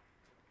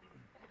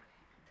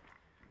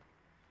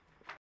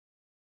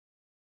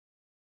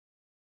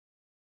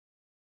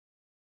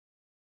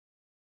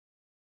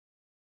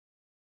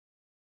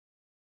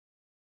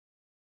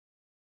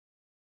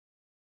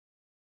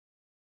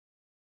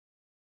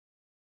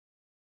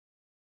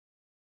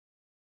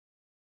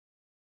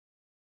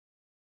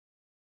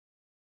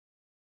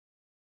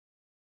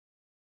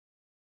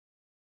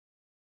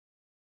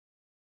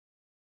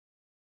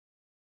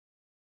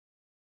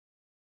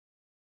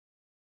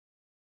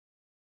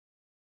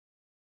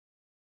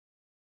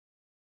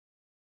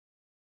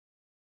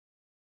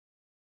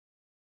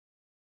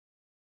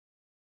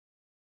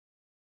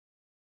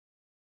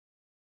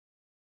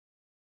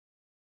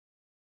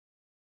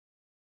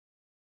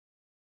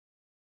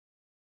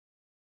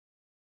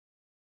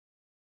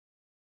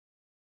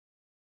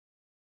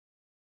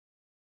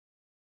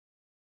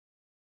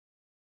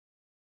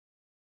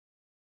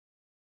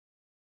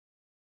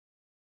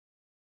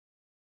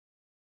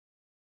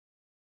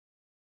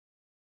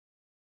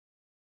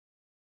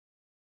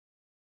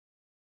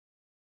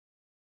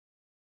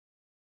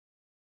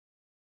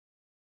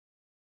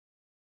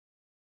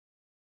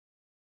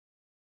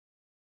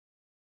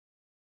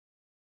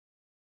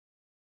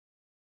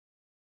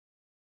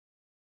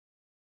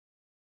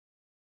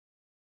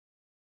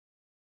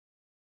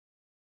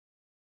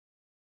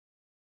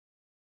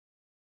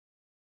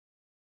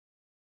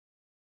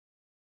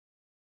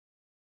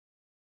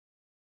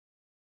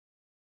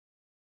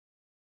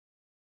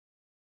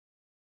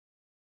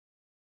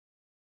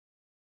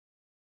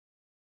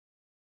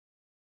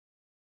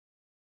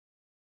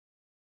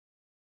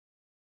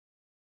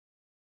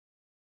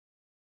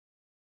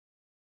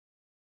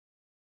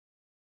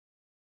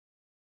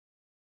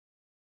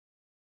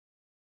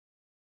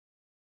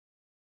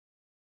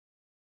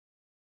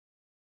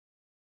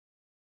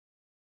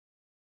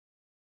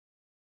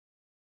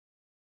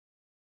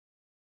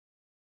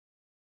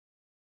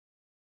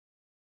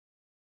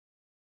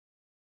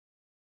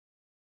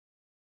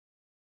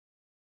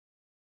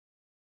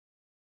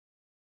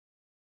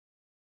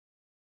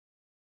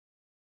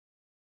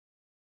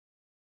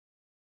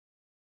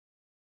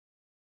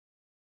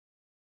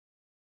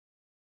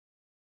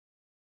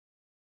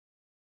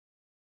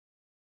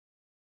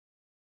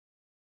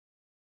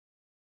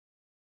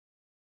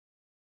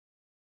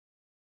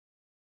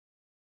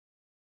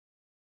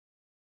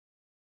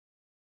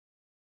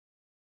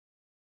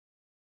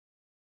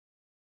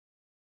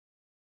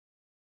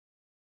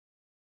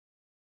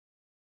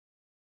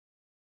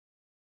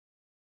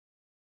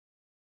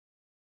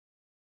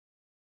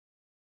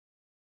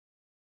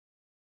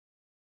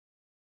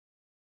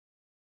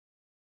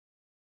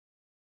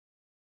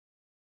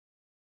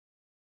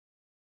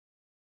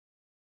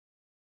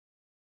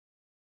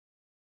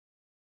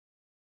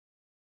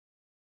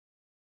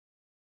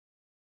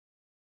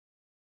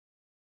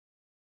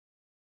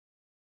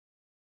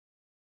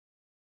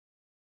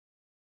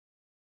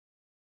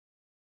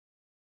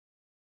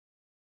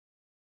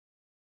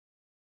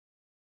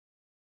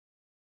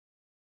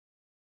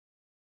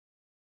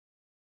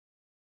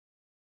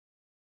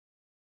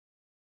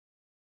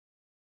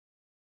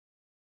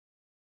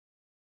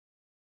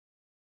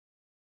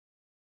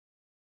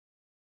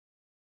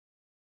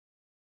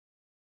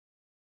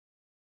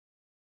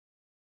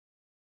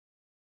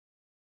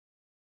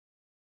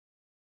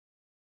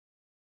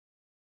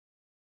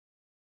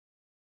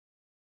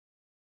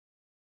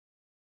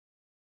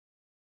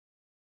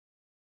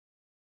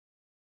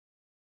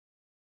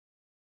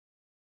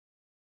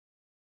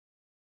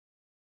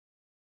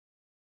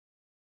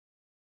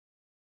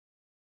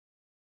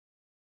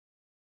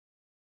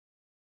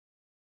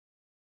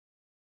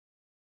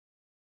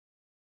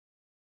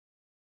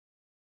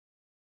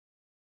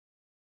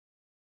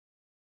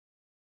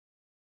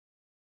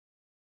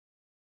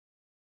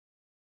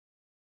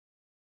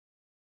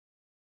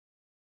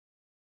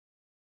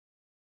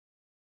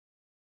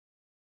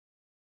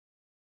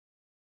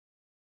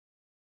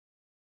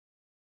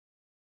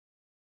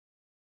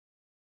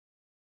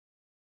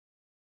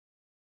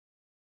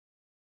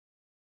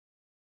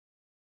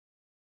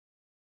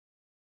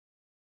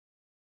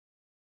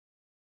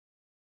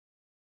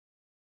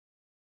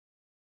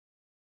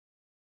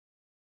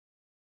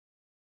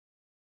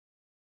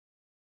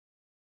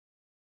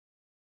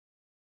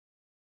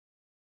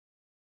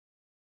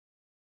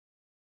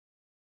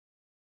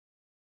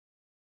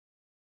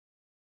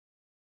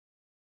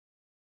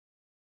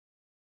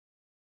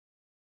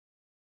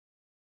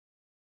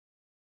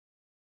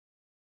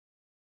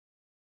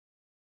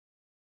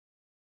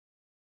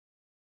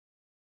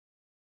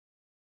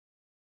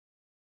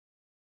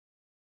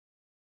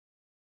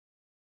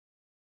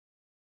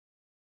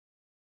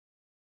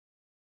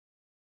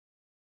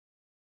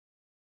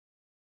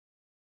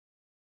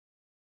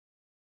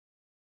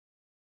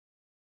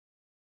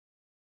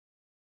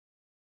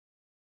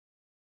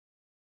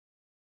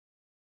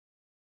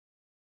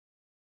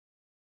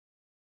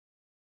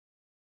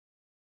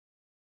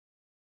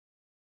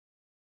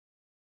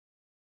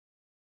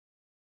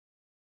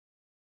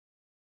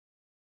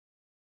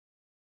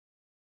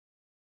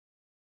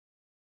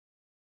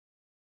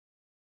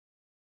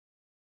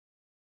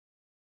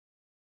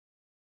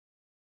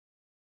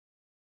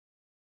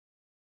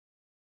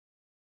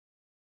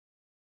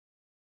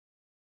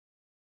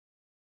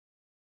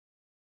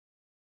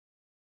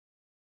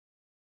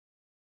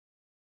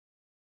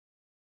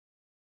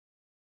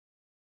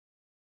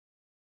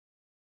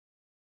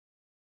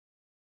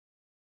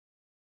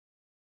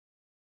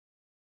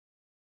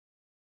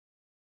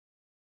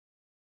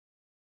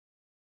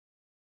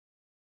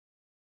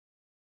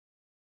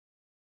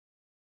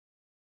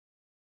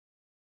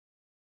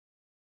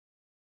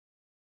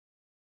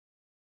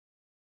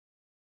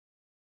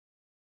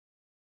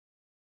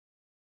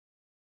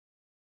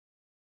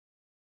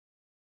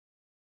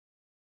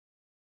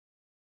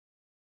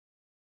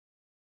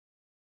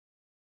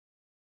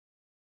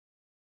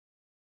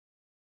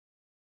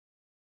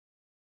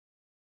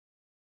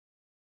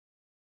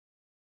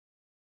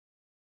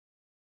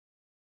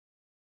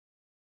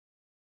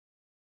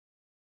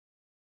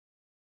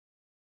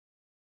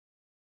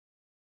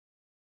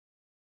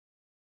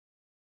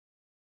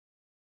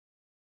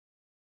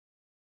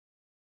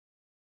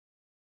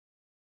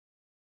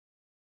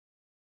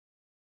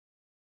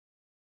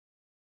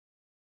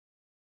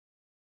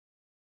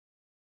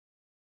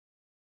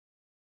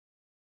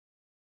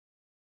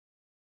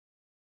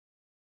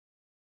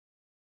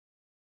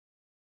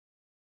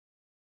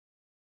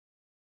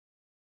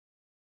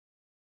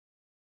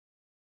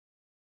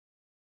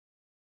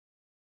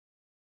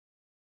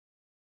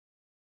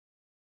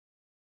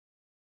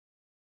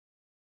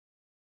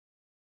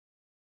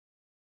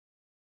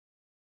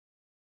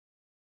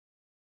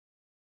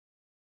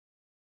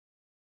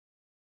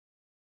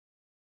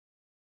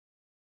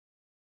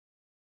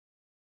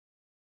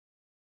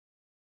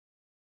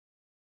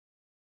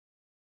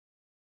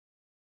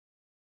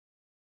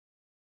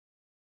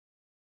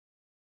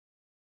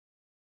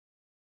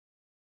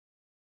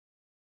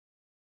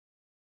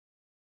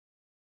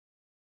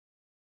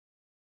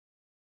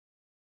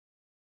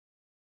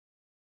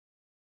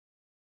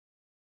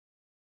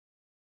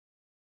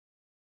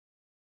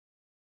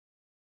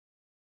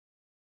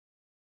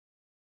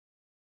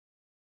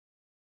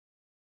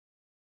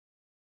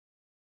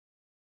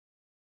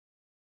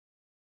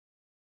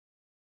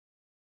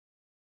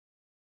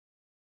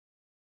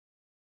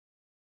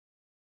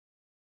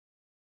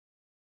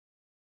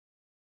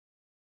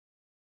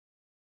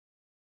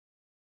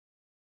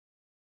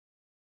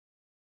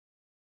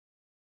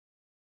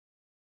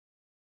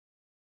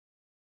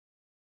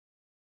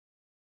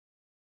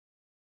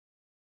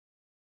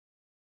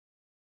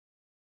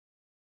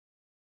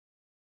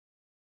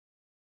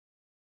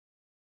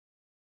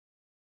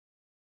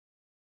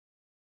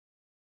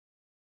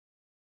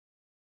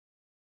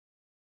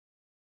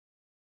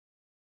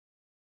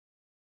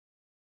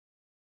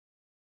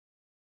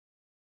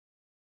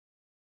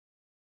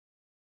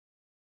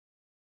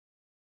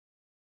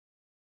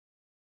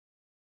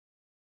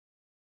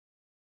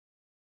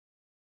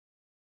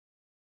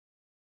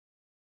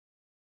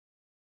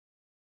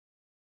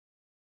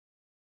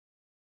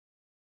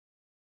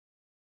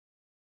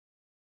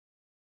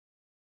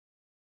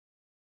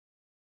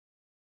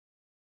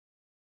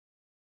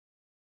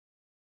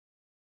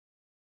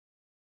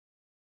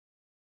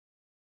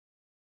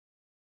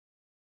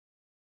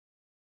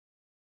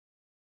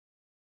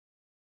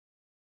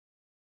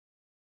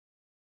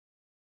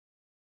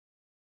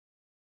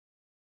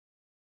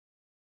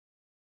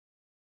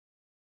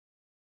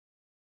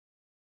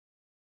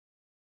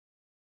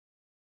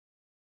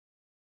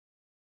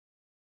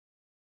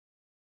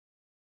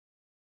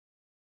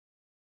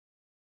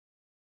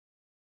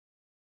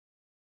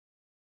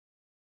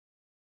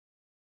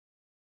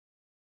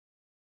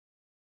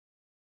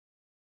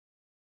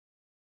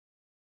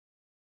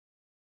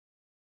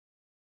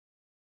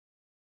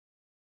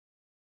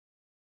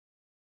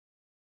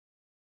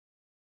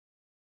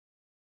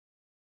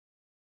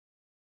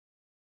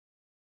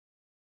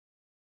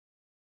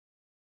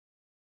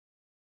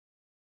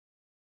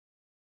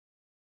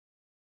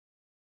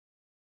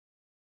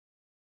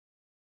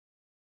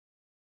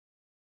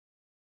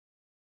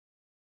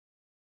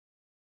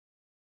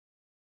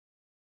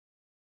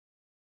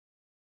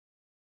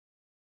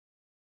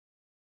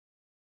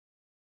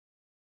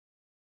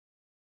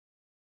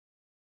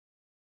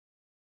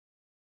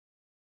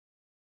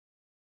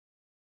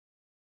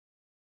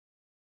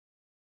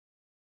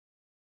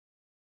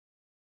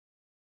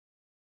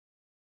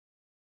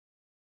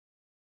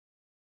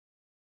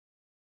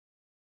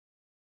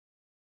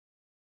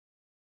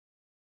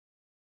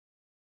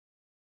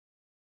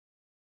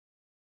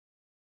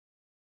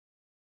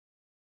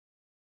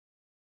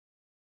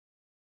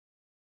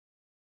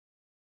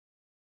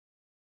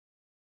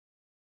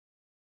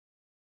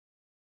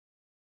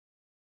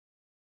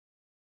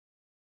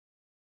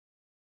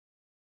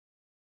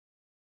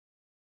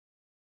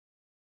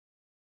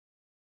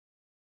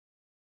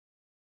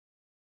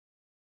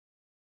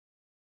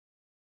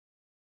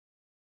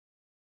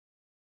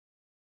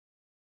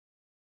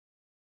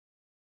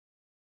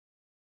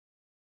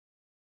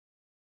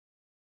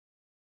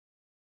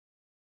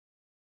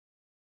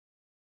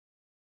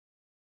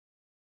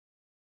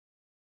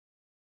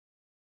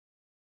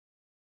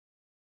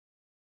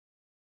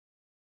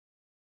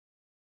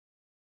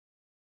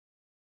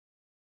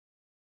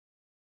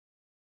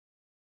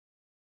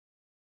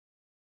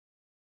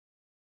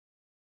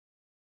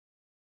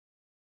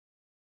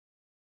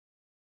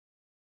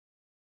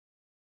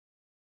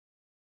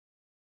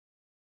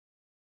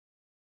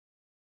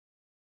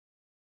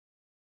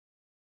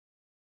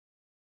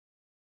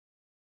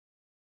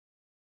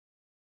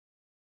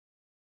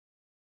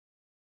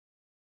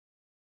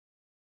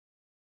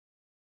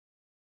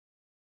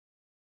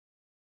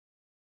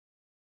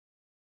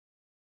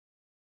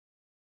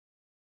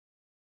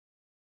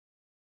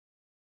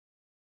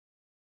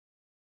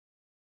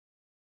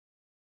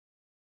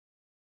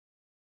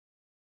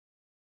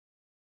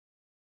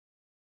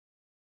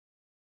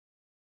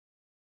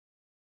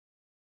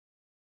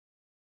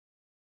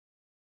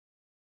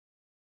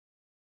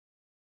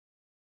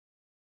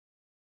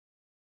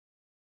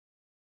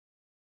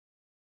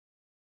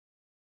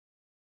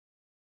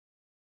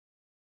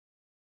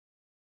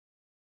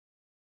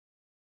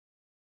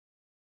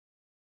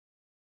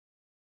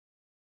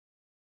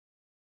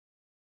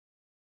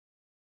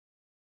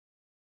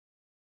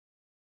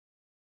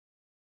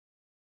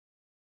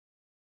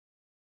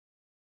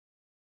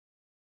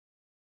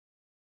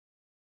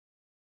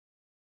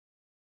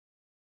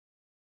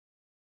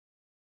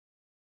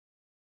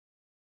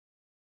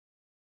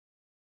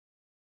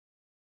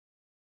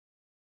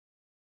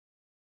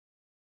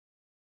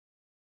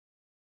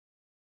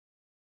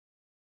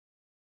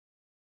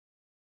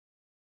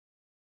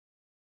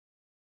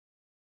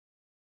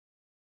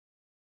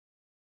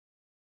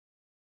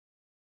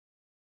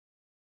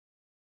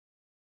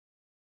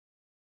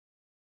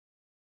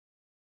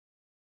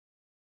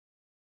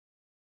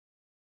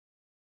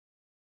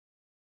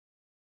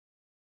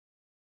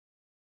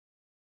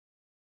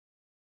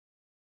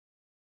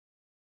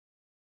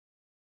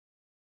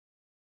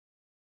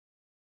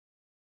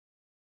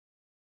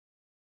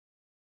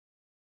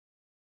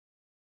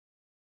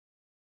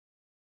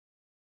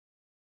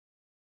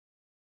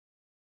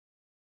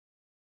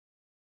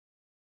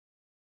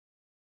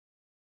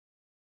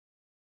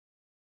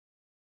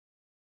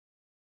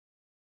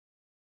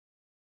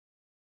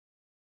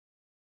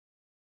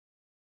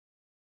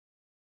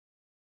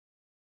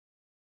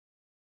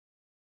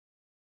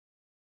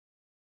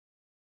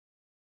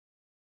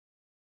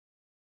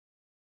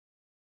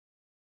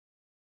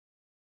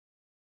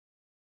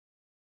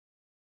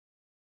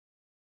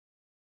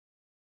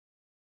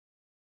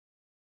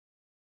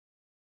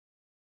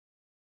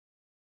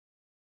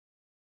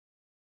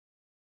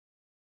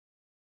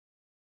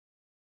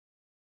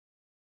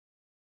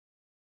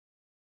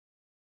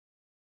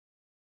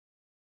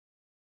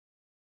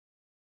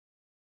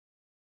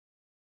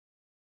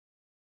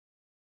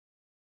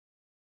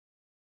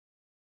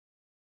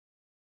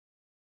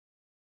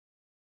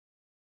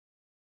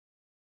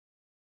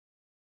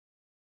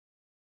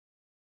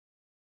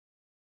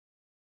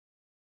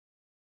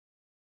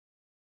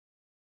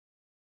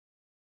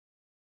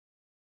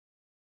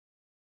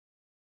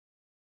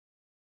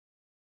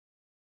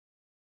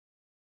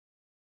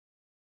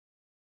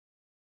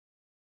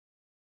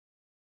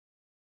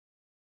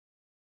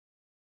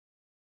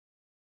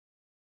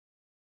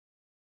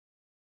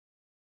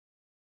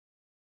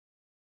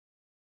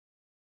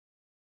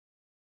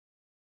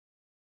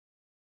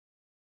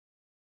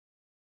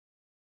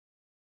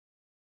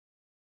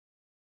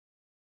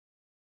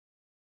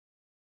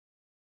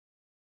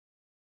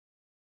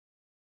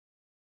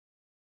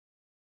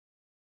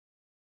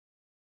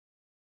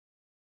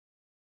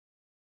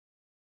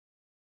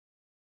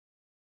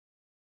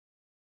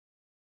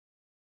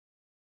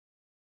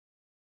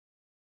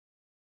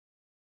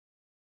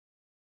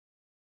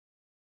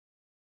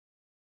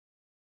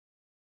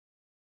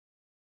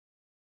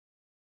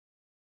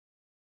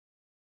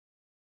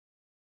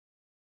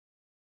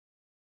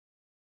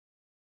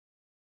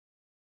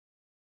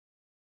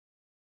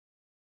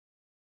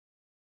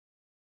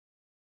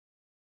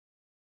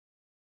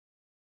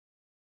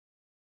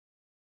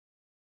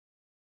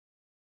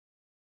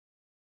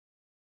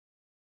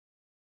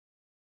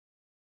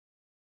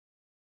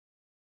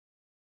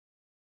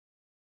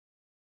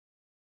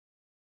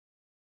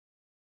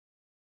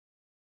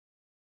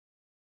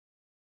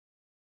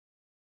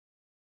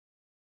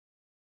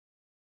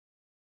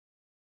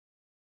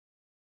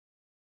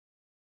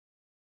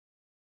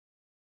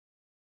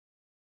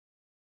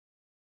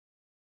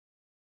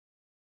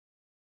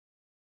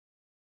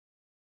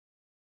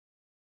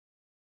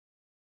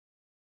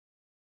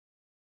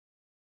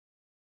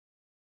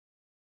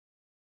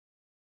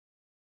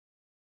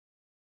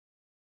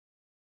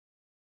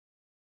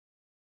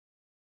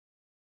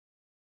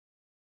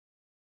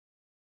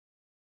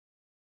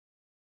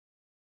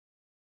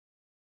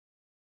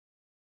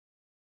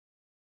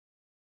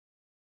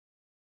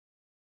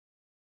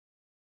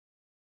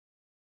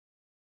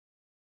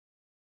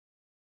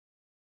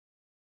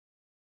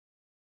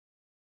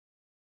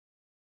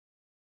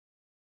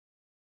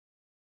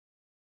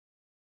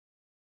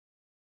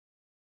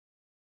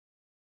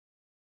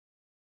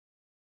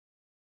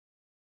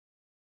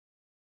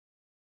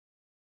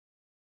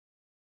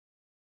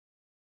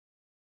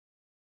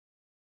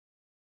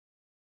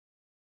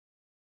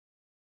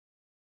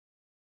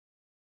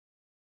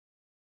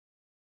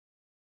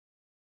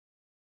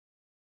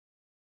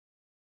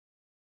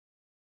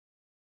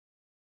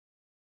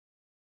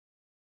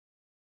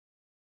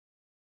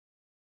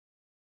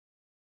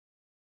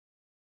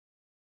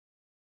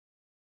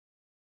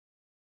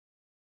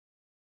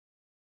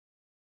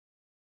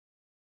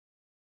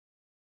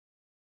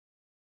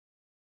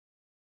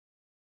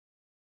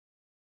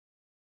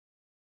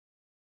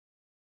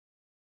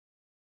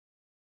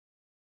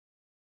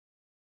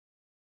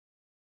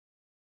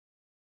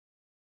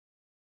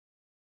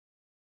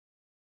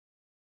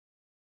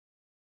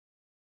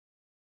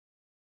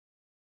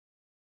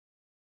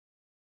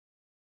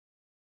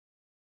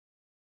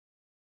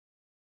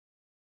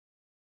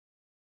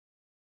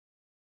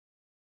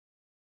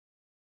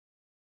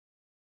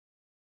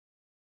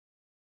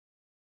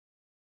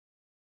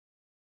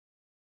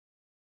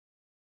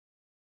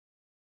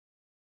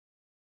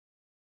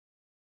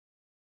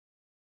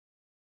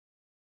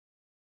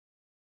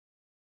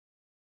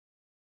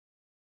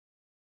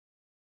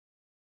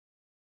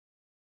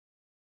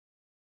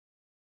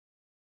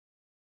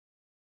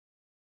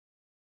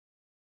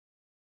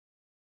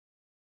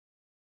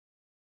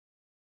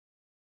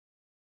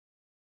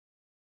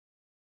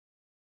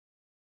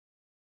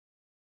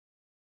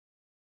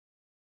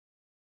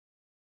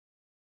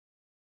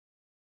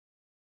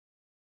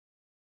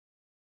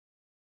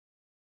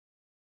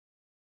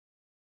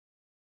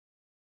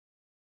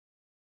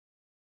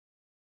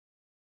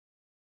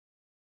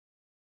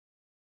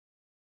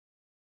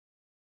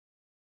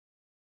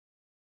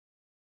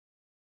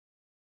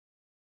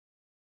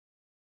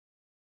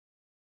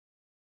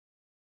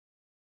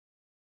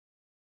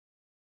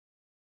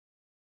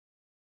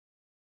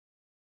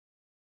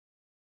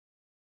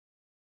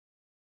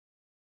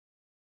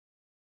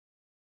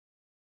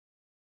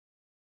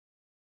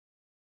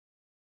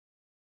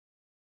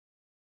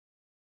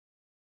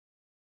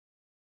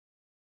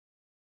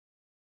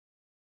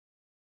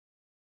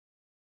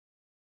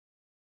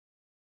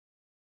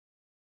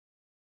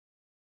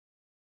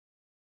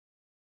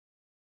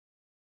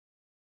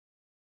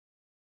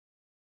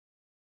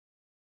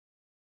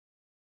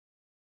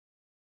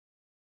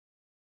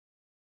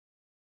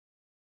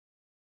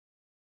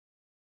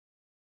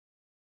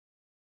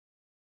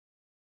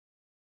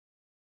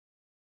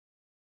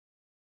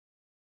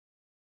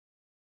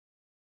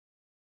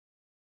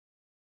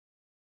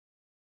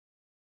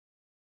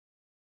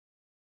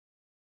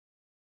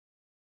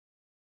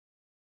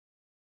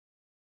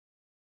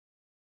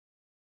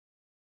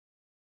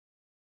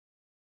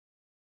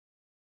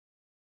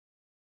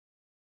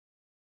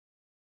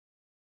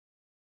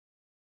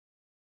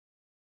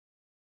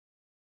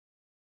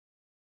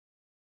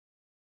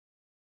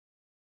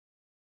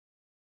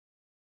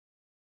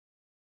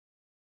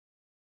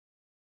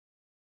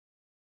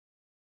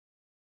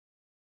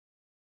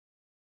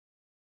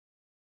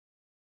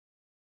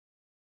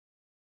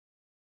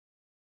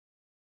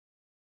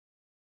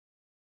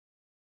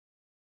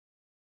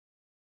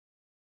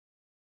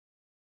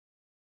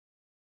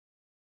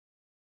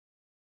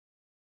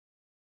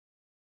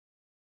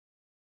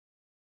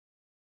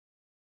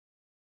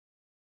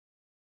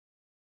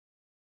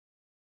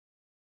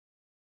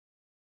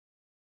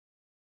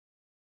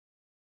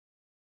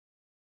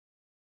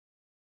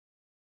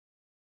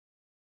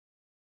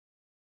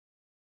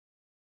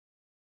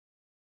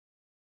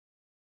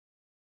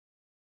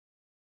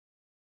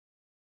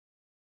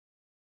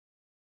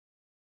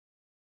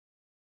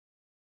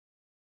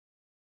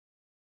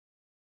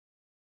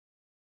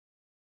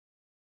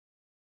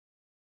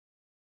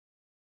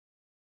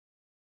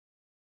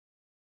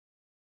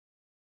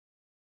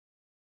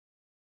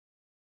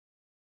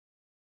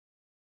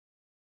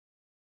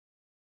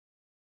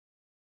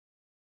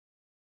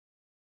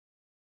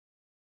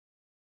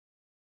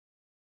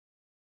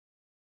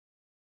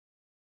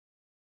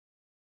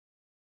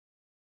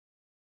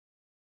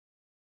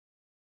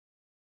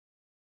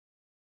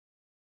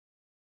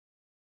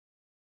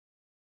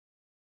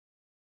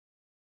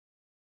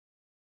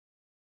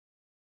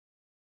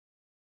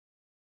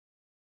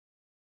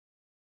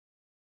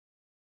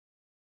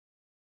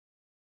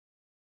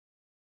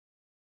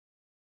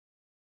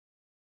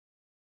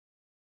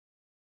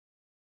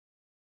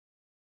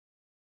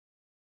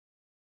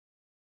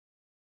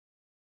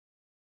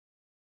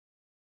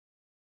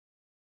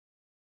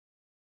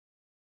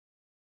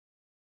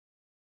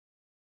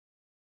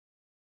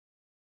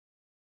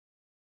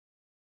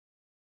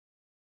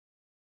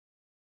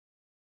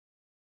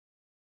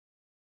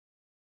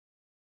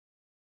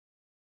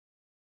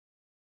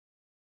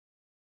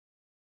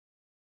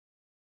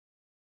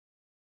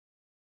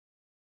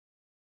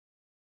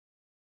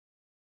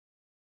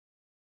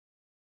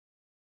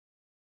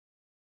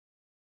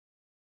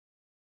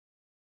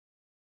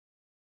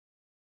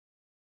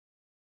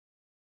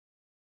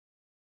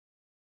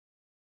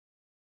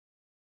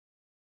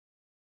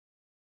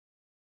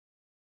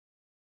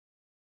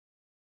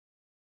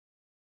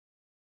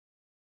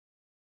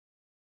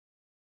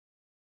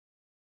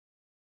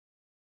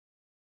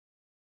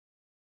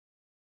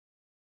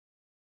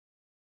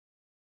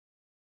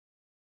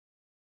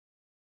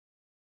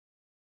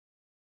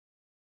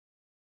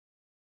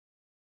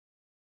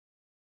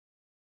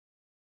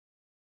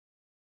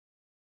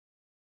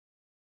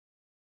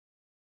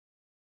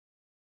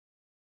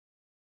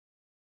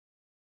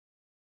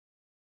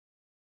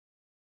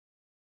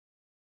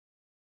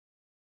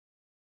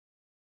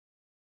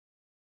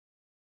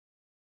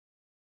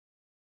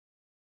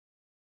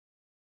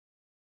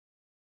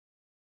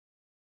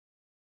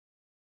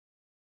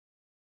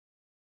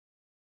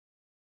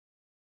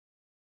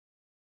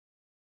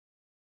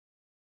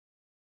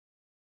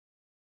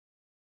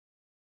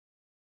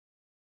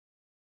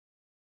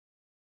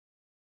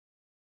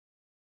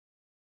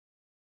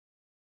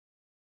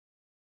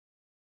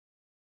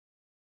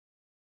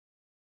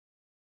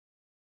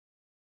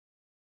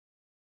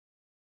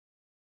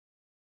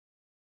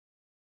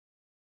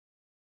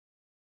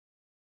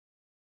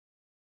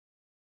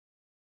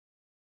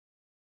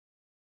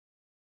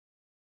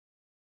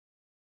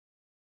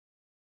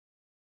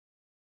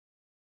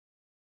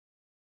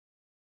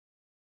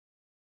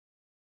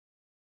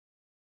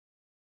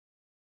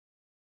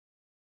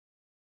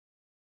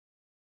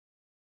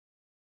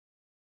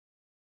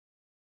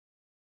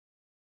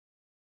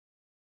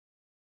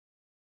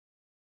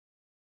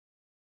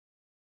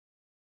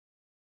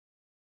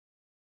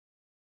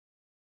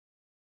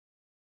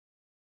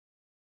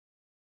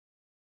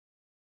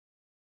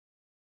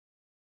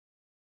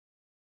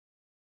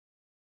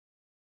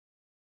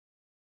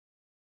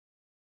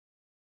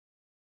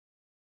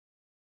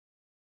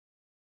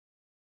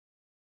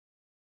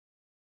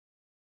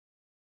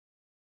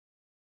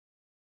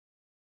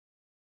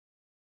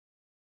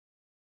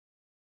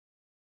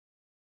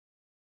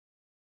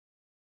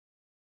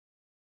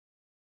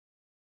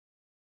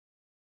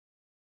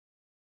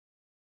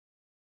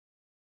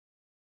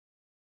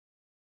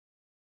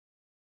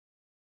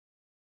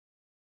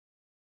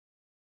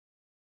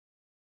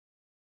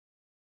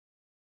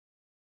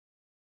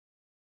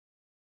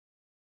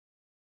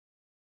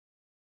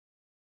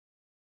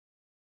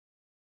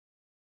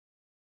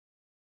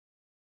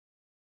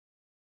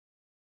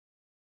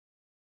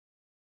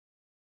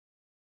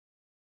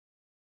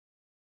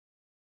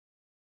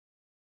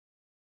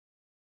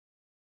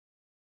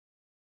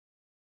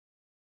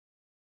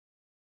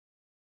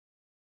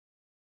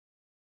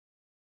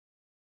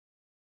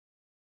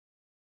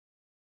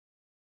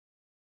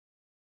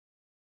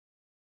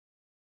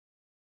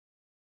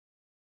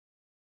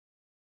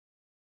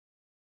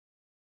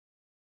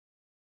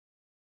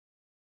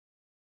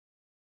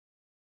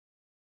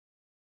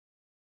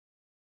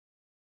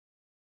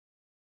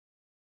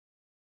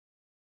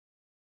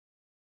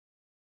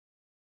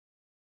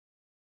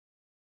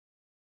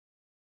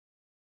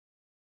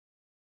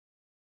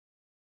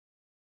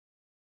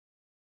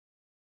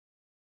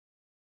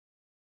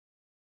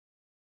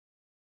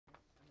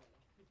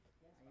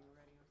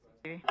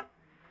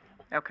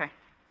 Okay,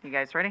 you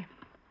guys ready?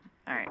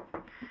 All right.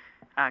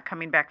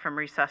 Coming back from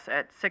recess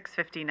at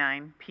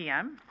 6:59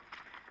 PM.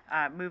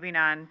 Moving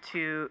on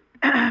to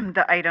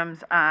the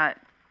items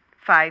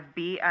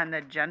 5B on the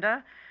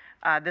agenda.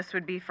 This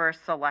would be for a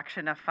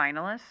selection of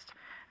finalists.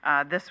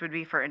 This would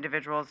be for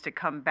individuals to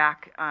come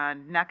back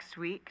next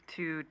week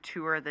to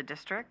tour the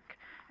district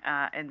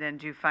and then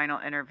do final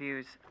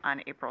interviews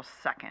on April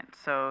 2nd.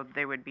 So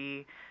they would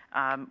be,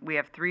 we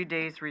have 3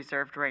 days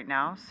reserved right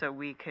now, so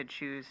we could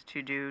choose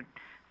to do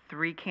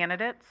 3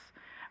 candidates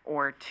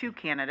or 2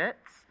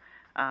 candidates.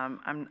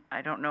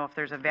 I don't know if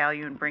there's a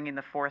value in bringing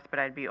the 4th, but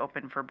I'd be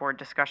open for board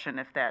discussion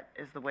if that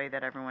is the way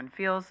that everyone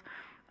feels.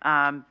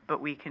 But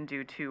we can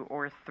do 2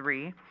 or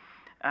 3.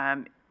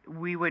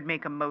 We would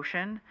make a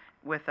motion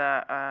with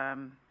a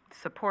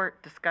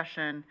support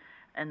discussion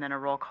and then a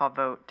roll call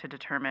vote to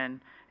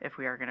determine if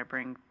we are going to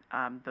bring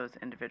those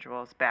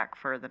individuals back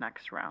for the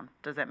next round.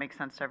 Does that make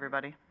sense to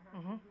everybody?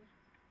 Mm-hmm.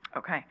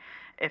 Okay.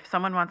 If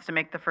someone wants to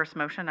make the first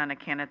motion on a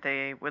candidate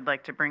they would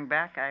like to bring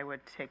back, I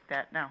would take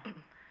that now.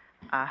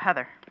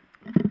 Heather.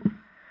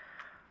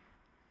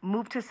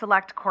 Move to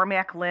select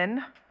Cormac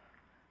Lynn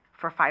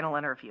for final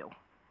interview.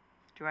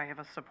 Do I have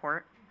a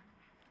support?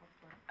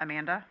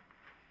 Amanda?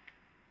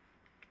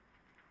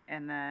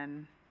 And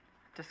then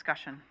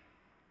discussion.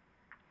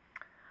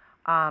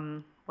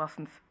 Well,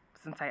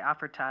 since I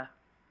offered to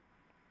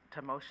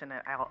motion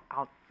it,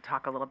 I'll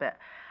talk a little bit.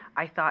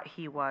 I thought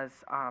he was,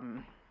 I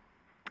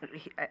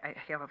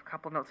have a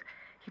couple notes.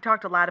 He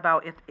talked a lot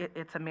about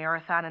it's a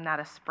marathon and not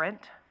a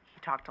sprint. He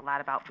talked a lot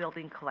about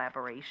building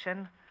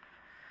collaboration.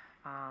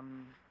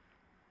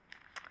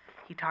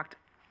 He talked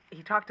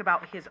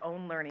about his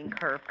own learning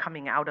curve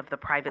coming out of the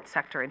private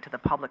sector into the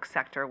public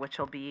sector, which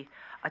will be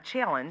a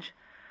challenge.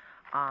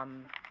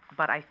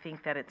 But I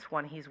think that it's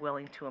one he's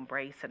willing to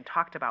embrace and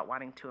talked about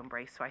wanting to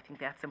embrace. So I think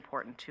that's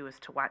important too, is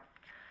to want,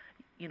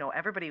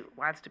 everybody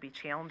wants to be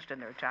challenged in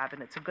their job,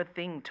 and it's a good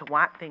thing to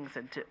want things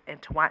and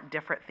to want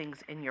different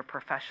things in your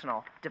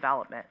professional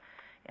development.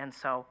 And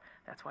so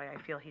that's why I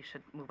feel he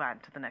should move on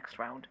to the next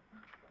round.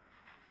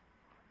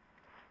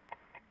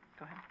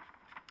 Go ahead.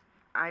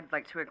 I'd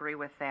like to agree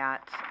with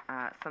that.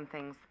 Some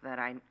things that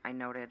I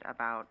noted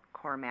about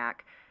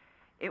Cormac.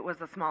 It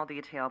was a small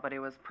detail, but it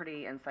was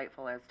pretty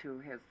insightful as to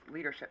his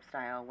leadership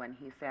style when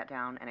he sat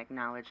down and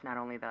acknowledged not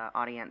only the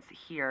audience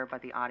here,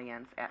 but the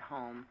audience at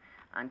home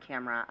on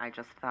camera. I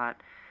just thought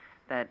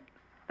that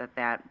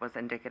was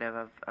indicative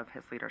of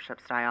his leadership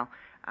style.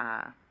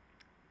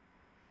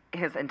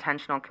 His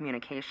intentional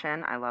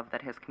communication, I love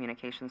that his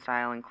communication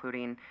style,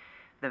 including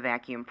the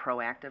vacuum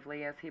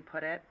proactively, as he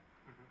put it,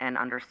 and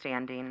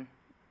understanding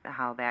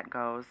how that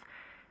goes.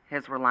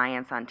 His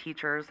reliance on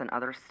teachers and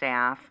other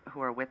staff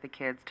who are with the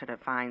kids to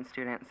define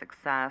student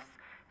success,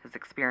 his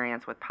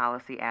experience with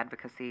policy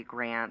advocacy,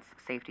 grants,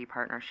 safety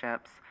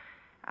partnerships.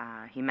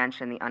 He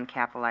mentioned the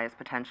uncapitalized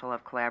potential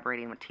of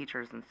collaborating with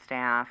teachers and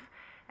staff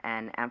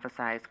and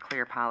emphasized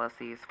clear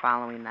policies,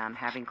 following them,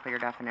 having clear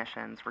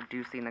definitions,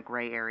 reducing the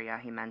gray area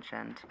he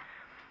mentioned.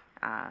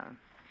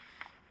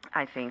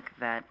 I think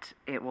that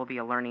it will be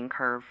a learning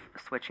curve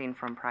switching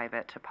from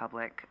private to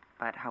public,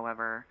 but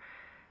however,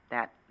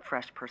 that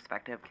fresh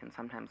perspective can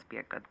sometimes be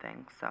a good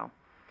thing. So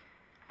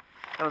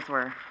those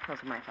were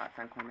my thoughts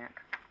on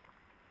Cormac.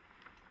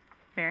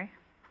 Mary?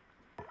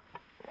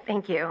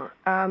 Thank you.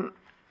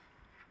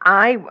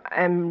 I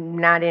am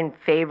not in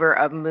favor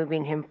of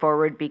moving him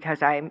forward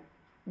because I'm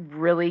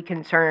really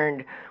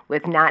concerned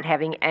with not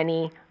having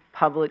any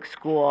public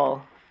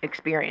school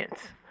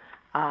experience.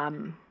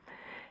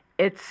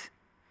 It's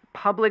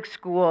public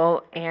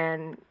school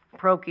and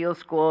parochial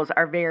schools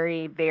are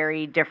very,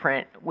 very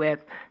different with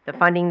the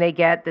funding they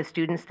get, the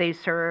students they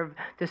serve,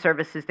 the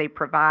services they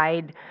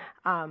provide,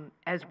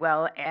 as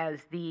well as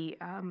the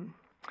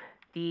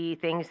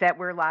things that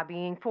we're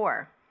lobbying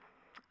for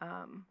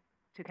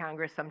to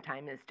Congress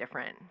sometimes is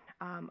different.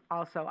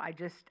 Also,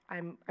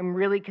 I'm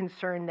really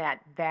concerned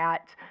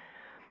that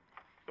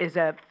is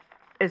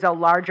a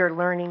larger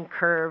learning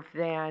curve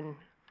than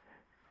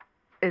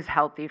is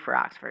healthy for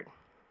Oxford.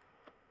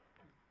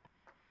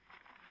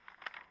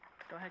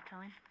 Go ahead,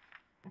 Colleen.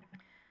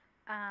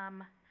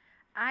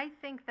 I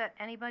think that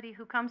anybody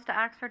who comes to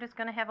Oxford is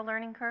going to have a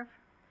learning curve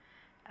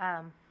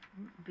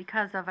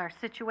because of our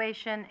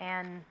situation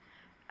and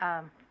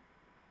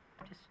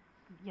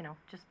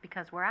just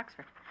because we're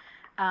Oxford.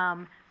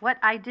 What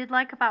I did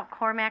like about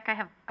Cormac, I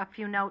have a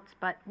few notes,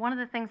 but one of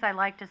the things I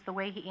liked is the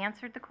way he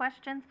answered the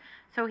questions.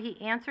 So he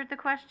answered the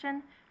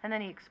question, and then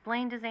he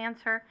explained his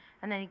answer,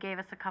 and then he gave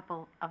us a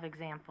couple of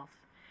examples.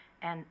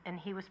 And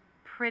he was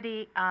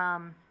pretty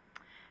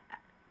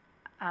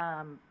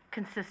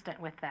consistent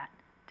with that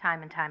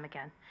time and time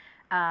again.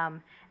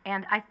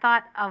 And I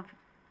thought of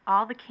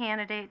all the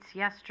candidates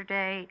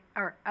yesterday,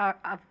 or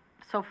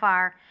so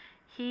far,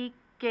 it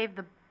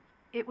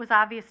was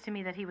obvious to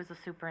me that he was a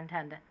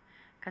superintendent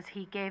because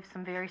he gave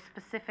some very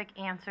specific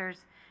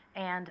answers,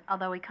 and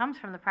although he comes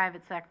from the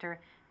private sector,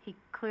 he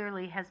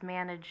clearly has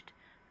managed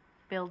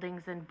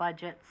buildings and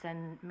budgets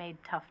and made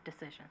tough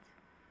decisions.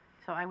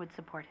 So I would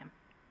support him.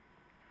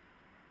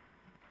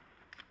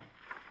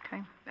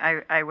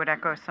 I would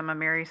echo some of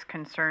Mary's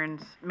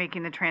concerns.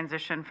 Making the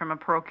transition from a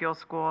parochial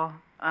school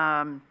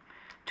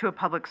to a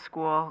public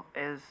school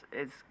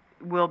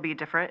will be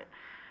different,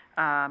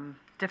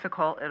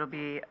 difficult. It'll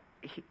be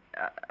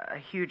a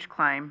huge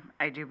climb,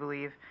 I do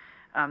believe.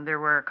 There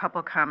were a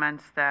couple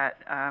comments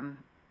that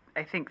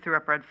I think threw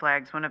up red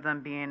flags. One of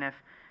them being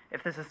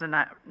if this is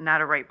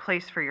not a right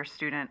place for your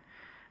student,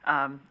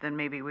 then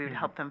maybe we would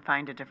help them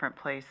find a different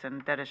place,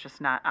 and that is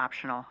just not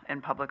optional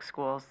in public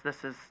schools.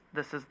 This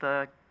is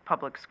the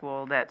public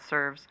school that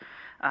serves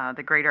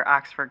the greater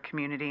Oxford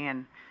community,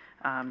 and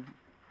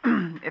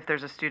if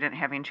there's a student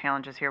having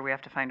challenges here, we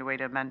have to find a way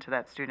to amend to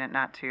that student,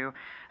 not to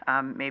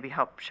maybe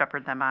help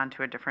shepherd them on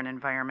to a different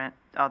environment,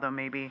 although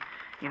maybe,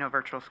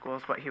 virtual school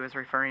is what he was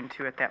referring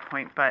to at that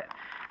point. But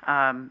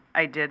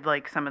I did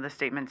like some of the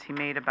statements he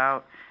made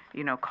about,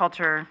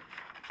 culture.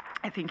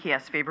 I think he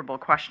has favorable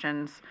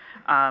questions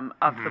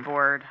of the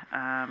board,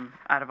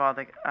 out of all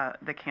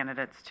the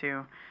candidates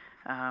too.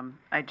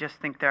 I just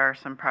think there are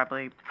some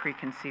probably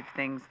preconceived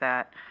things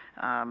that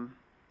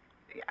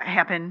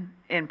happen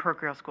in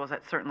parochial schools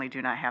that certainly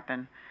do not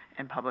happen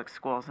in public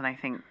schools. And I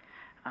think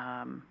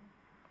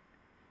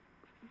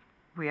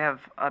we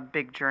have a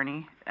big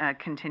journey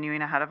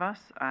continuing ahead of us.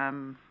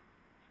 And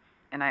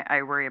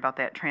I worry about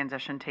that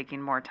transition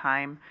taking more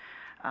time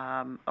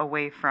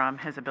away from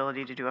his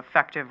ability to do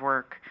effective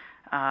work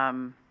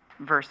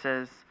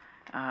versus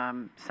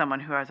someone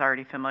who is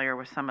already familiar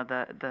with some of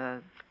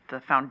the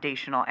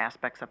foundational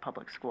aspects of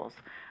public schools.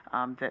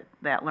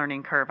 That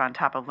learning curve on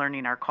top of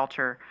learning our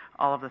culture,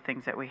 all of the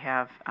things that we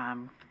have,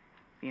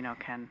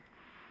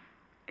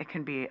 it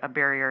can be a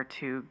barrier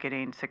to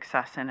getting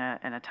success in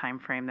a time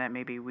frame that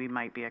maybe we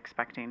might be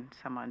expecting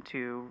someone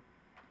to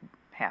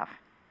have.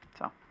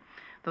 So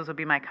those would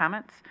be my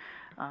comments.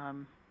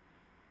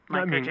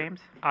 Mike or James?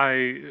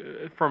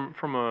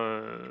 From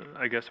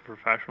a guess a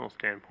professional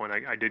standpoint,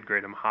 I did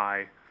grade him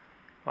high,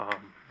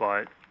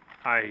 but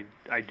I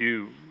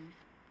do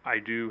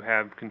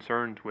have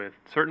concerns with,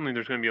 certainly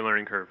there's going to be a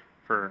learning curve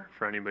for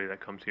anybody that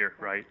comes here,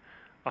 right?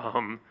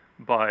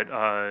 But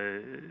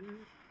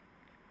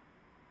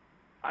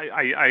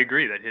I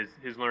agree that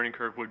his learning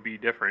curve would be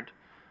different,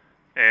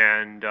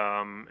 and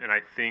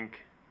I think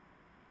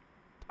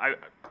I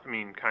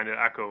mean, kind of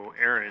echo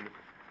Aaron,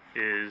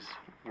 is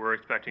we're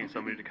expecting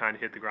somebody to kind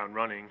of hit the ground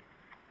running,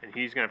 and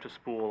he's going to have to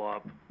spool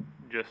up,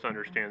 just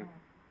understand,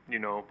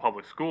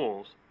 public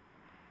schools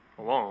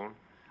alone.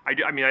 I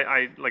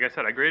like I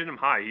said, I graded him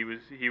high. He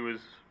was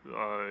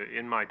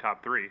in my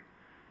top 3,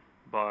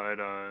 but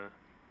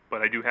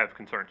I do have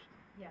concerns.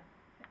 Yeah,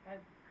 I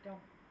don't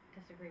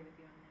disagree with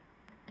you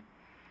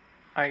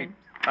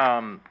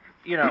on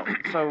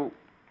that. So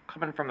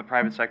coming from the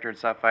private sector and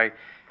stuff,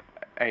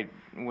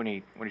 when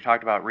he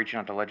talked about reaching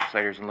out to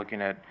legislators and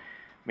looking at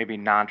maybe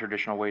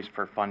non-traditional ways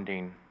for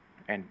funding,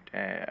 and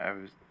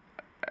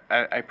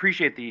I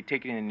appreciate the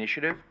taking the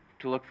initiative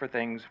to look for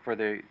things for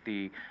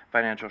the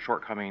financial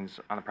shortcomings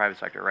on the private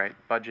sector, right?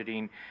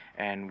 Budgeting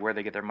and where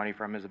they get their money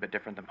from is a bit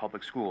different than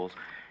public schools.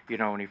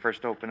 When he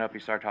first opened up, he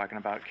started talking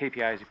about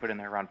KPIs he put in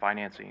there around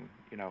financing.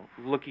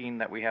 Looking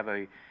that we have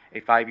a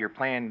 5-year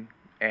plan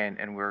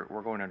and we're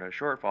going into a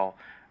shortfall.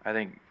 I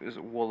think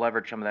we'll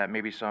leverage some of that,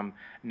 maybe some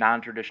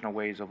non-traditional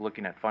ways of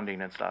looking at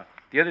funding and stuff.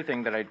 The other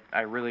thing that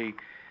I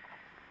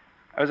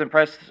was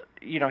impressed,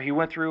 he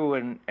went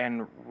through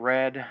and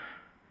read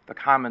the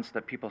comments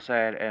that people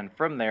said, and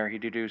from there he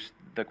deduced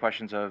the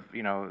questions of,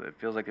 it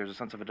feels like there's a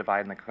sense of a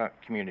divide in the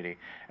community,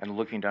 and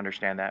looking to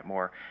understand that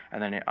more.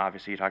 And then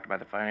obviously you talked about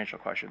the financial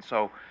questions.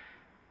 So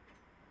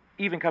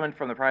even coming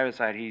from the private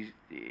side, he's,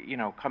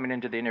 coming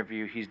into the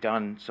interview, he's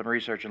done some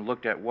research and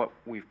looked at what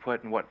we've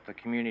put and what the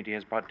community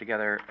has brought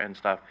together and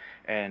stuff.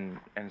 And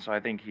so I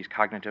think he's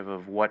cognitive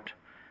of what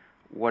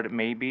it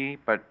may be,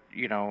 but,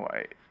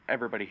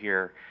 everybody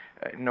here,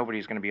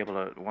 nobody's going to be able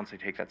to, once they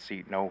take that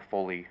seat, know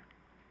fully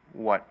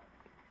what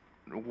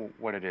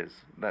it is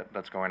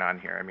that's going on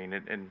here. I mean,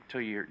 until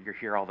you're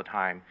here all the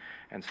time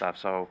and stuff.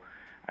 So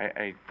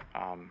I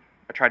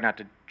tried not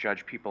to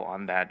judge people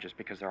on that just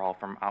because they're all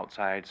from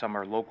outside. Some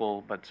are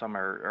local, but some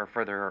are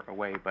further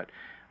away. But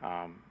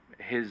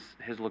his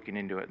looking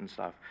into it and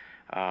stuff,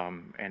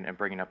 and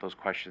bringing up those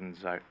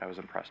questions, I was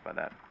impressed by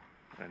that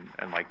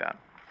and like that.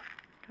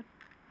 Good.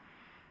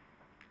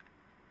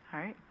 All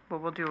right. Well,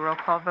 we'll do a roll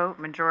call vote.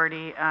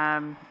 Majority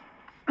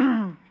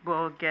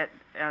will get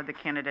the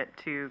candidate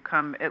to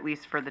come at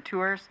least for the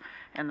tours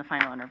and the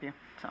final interview.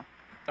 So.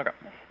 Okay.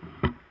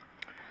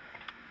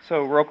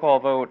 So roll call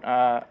vote.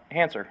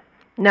 Hanser.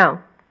 No.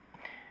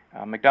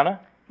 McDonough.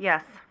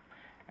 Yes.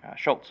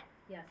 Schultz.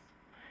 Yes.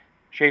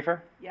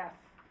 Schaefer. Yes.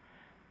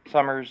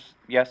 Summers.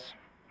 Yes.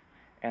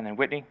 And then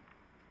Whitney.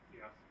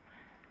 Yes.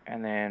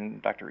 And then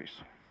Dr.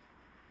 Reese.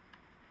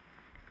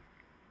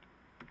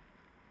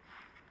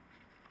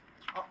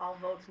 All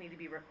votes need to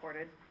be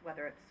recorded,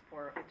 whether it's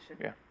for, it should,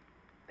 Yeah.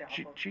 the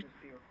She- all votes she-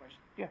 should be recorded.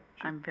 Yeah.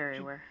 I'm very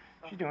aware.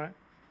 She's doing it.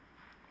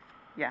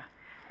 Yeah.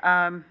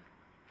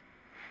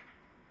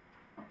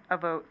 A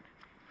vote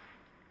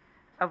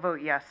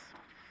yes.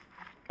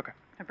 Okay.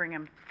 I bring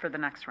him for the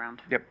next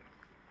round. Yep.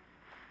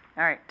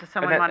 All right, does And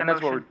someone that, want a and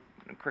that's what motion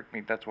correct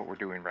me, that's what we're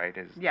doing, right?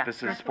 Is Yeah, this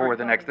is that's for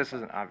the next, this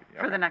isn't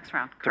for the next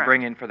round? to Correct.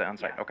 bring in for the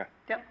onsite. Yeah. Okay.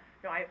 Yep.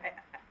 No,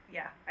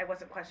 yeah, I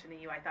wasn't questioning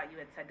you. I thought you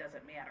had said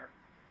doesn't matter.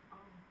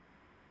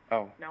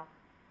 Oh, No?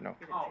 no.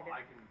 You didn't say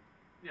that? can,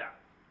 yeah.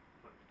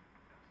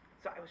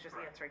 So I was just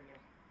answering you.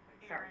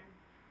 Sorry.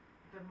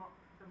 The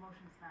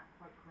motion's not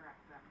quite correct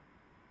then.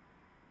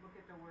 Look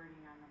at the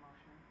wording on the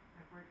motion,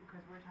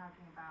 because we're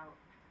talking about.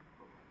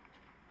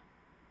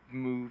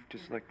 Move to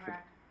select for.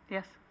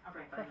 Yes.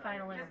 The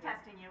final interview.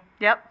 testing you.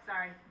 Yep.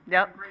 Sorry.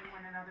 Yep. Bring you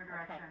in another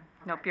direction.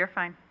 Nope, you're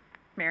fine.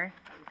 Mary?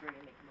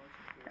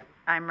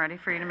 I'm ready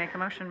for you to make a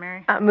motion,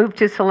 Mary. Move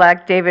to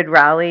select David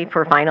Rowley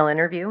for final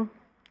interview.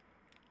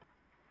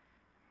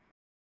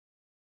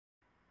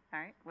 All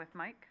right, with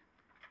Mike?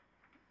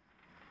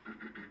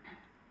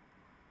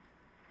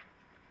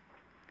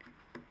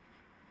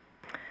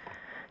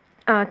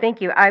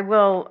 Thank you. I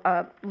will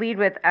lead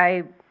with,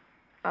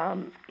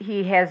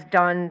 he has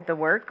done the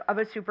work of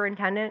a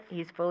superintendent.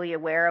 He's fully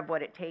aware of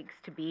what it takes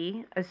to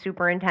be a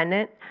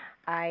superintendent.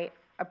 I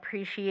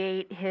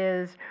appreciate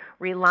his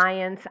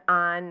reliance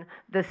on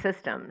the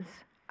systems,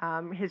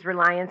 his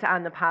reliance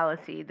on the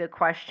policy. The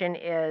question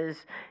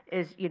is,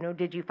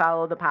 did you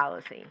follow the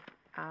policy?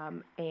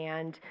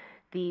 And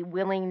the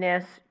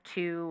willingness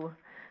to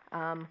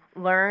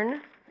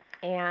learn,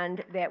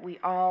 and that we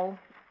all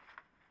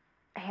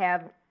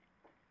have,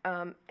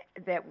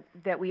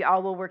 that we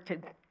all will work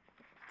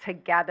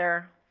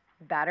together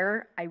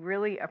better. I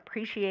really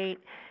appreciate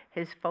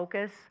his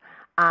focus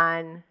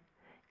on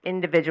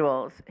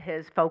individuals,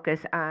 his focus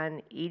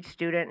on each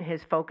student,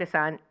 his focus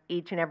on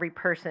each and every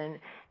person,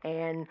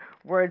 and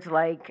words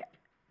like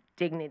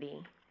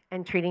dignity,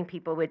 and treating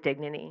people with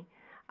dignity,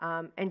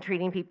 and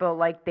treating people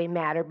like they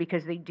matter,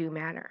 because they do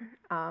matter.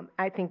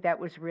 I think that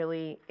was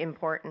really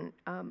important.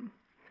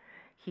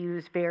 He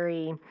was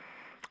very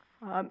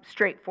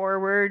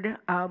straightforward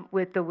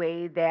with the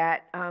way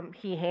that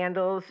he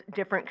handles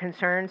different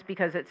concerns,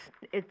 because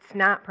it's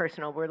not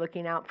personal. We're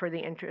looking out for the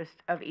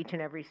interest of each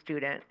and every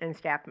student and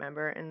staff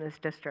member in this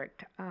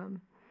district.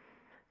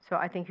 So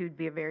I think he would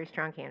be a very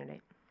strong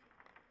candidate.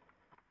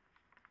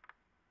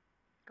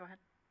 Go ahead.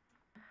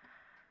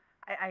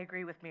 I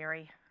agree with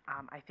Mary.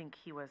 I think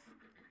he was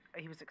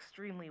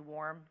extremely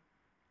warm,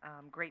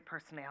 great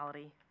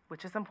personality,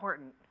 which is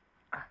important.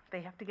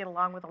 They have to get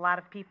along with a lot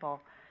of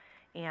people,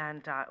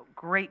 and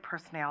great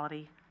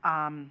personality.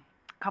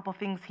 Couple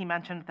things he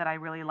mentioned that I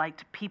really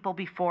liked: people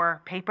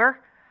before paper.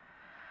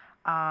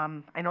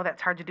 I know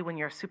that's hard to do when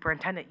you're a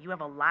superintendent. You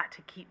have a lot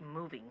to keep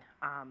moving.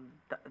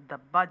 The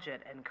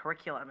budget and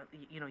curriculum,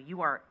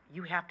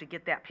 you have to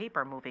get that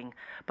paper moving,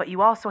 but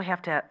you also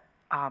have to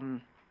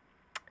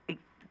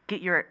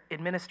get your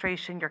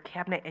administration, your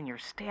cabinet, and your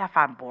staff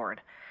on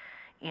board.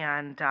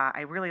 And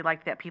I really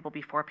liked that people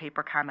before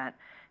paper comment.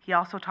 He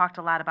also talked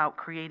a lot about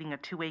creating a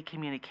two-way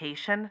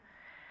communication,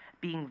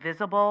 being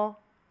visible,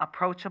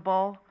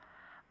 approachable,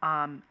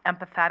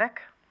 empathetic.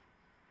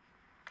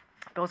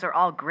 Those are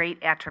all great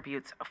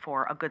attributes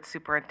for a good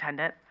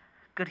superintendent,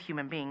 good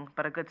human being,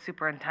 but a good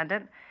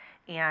superintendent.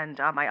 And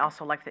I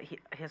also like that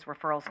his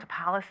referrals to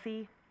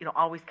policy,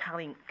 always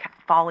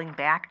falling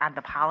back on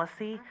the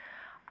policy.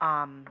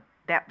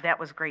 That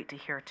was great to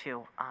hear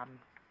too.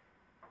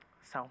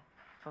 So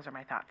those are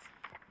my thoughts.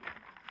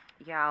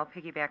 Yeah, I'll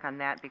piggyback on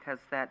that, because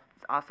that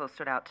also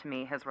stood out to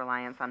me, his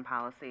reliance on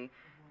policy.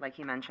 Like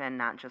he mentioned,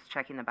 not just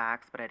checking the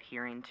box, but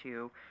adhering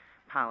to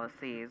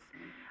policies.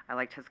 I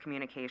liked his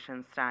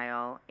communication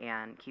style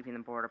and keeping the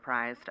board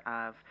apprised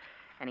of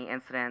any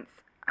incidents.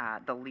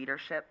 The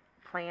leadership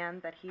plan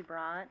that he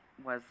brought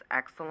was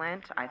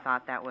excellent. I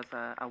thought that was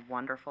a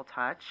wonderful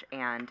touch,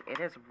 and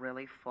it is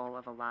really full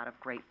of a lot of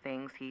great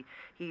things. He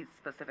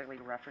specifically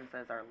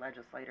references our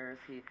legislators.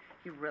 He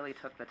really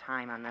took the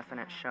time on this, and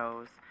it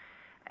shows.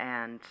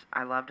 And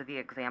I loved the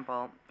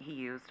example he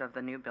used of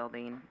the new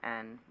building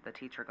and the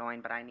teacher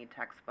going, "But I need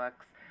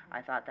textbooks."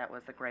 I thought that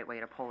was a great way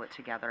to pull it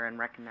together and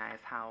recognize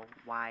how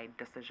wide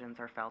decisions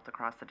are felt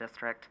across the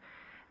district.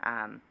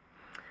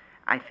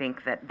 I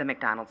think that the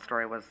McDonald's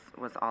story was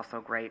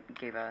also great,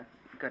 gave a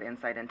good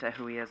insight into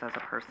who he is as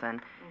a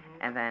person.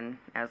 And then,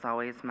 as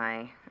always,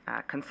 my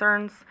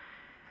concerns.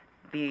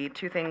 The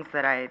two things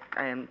that I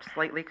am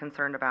slightly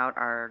concerned about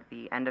are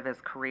the end of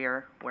his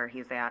career, where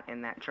he's at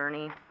in that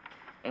journey,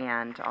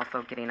 and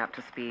also getting up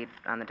to speed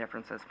on the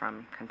differences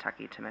from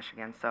Kentucky to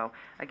Michigan. So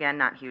again,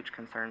 not huge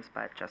concerns,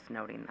 but just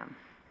noting them.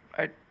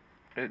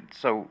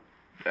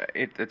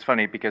 It's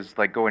funny because,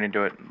 like, going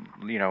into it,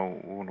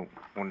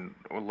 when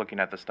we're looking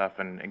at the stuff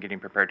and getting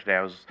prepared today,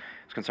 I was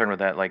concerned with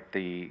that, like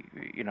the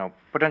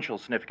potential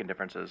significant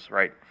differences,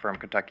 right, from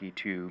Kentucky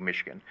to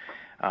Michigan,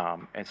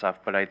 and stuff.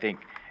 But I think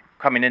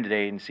coming in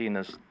today and seeing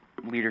this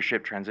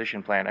leadership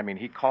transition plan, I mean,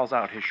 he calls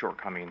out his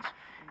shortcomings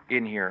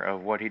in here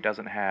of what he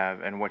doesn't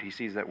have and what he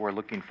sees that we're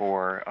looking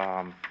for,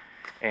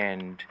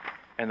 and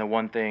the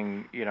one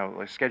thing,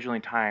 like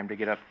scheduling time to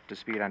get up to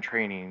speed on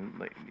training,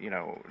 like,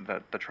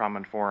 the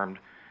trauma-informed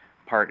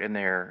part in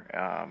there,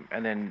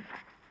 and then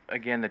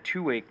again, the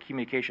two-way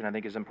communication I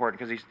think is important,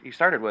 because he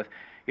started with,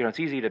 it's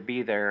easy to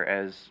be there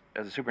as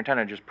a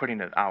superintendent just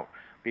putting it out,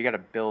 but you got to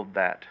build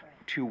that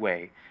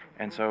two-way,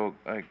 and so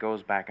it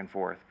goes back and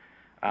forth.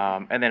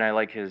 And then I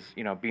like his,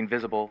 being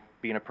visible,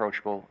 being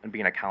approachable, and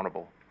being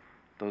accountable.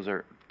 Those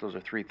are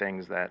three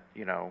things that,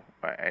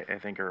 I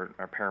think are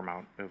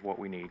paramount of what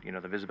we need.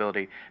 The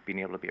visibility, being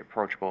able to be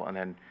approachable, and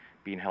then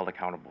being held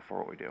accountable for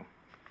what we do.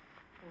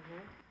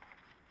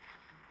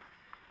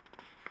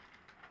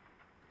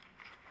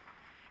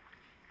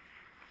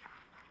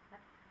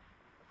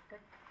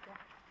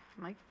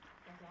 Mike?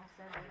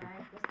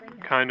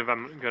 Kind of,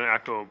 I'm going to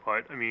echo,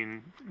 but I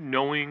mean,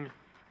 knowing,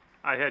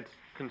 I had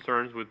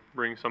concerns with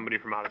bringing somebody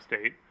from out of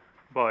state,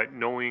 but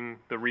knowing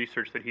the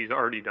research that he's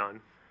already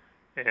done,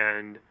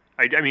 and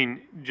I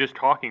mean, just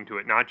talking to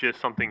it, not just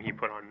something he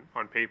put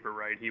on paper,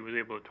 right? He was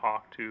able to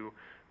talk to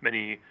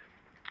many,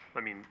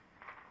 I mean,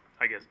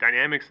 I guess,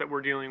 dynamics that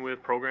we're dealing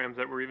with, programs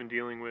that we're even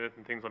dealing with,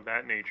 and things of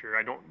that nature.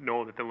 I don't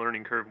know that the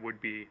learning curve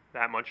would be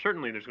that much.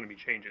 Certainly, there's going to be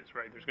changes,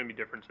 right? There's going to be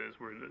differences,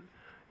 but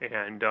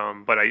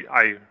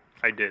I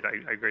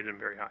graded him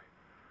very high.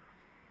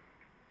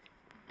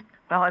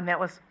 Well, and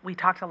we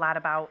talked a lot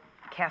about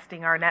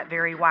casting our net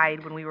very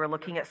wide when we were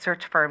looking at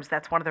search firms.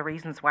 That's one of the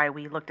reasons why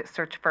we looked at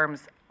search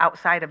firms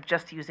outside of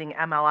just using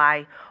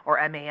MLI or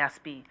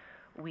MASB.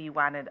 We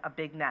wanted a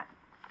big net.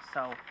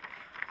 So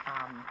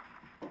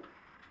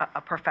a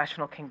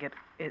professional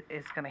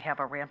is going to have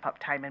a ramp up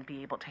time and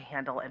be able to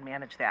handle and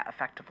manage that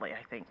effectively,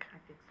 I think.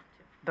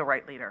 The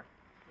right leader,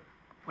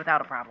 without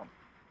a problem.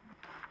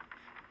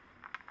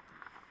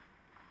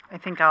 I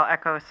think I'll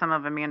echo some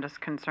of Amanda's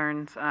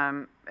concerns.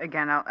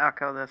 Again, I'll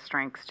echo the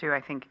strengths too. I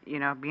think,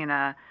 being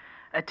a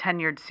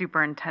tenured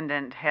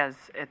superintendent has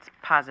its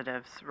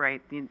positives,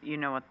 right? You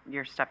know what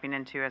you're stepping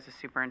into as a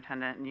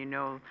superintendent, and you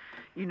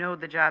know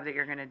the job that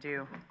you're going to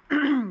do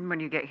when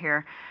you get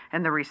here.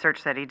 And the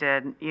research that he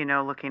did,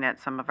 looking at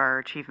some of our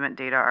achievement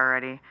data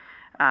already.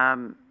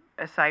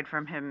 Aside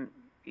from him,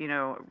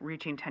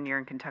 reaching tenure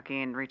in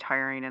Kentucky and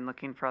retiring and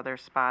looking for other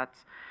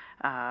spots,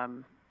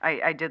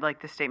 I did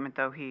like the statement,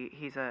 though.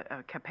 He's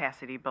a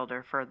capacity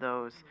builder for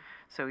those.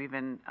 So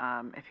even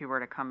if he were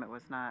to come, it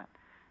was not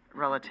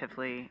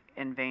relatively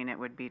in vain. It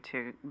would be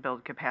to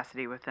build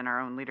capacity within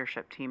our own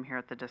leadership team here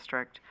at the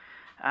district.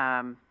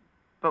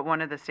 But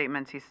one of the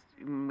statements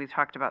we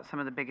talked about some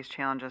of the biggest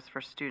challenges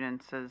for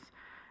students is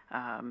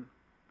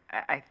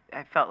I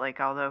felt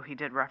like, although he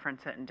did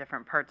reference it in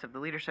different parts of the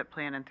leadership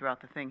plan and throughout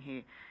the thing,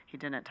 he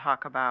didn't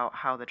talk about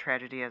how the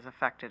tragedy has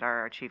affected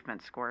our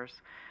achievement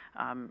scores,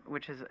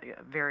 which is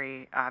a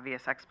very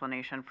obvious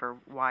explanation for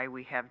why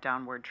we have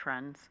downward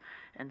trends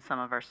in some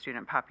of our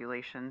student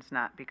populations,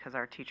 not because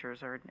our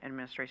teachers or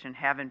administration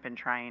haven't been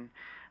trying.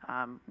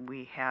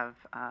 We have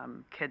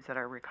kids that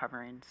are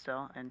recovering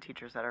still and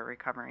teachers that are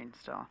recovering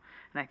still.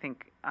 And I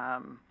think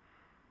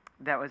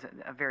that was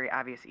a very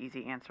obvious,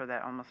 easy answer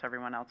that almost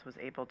everyone else was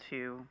able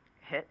to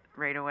hit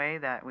right away,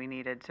 that we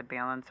needed to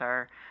balance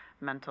our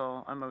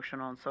mental,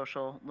 emotional, and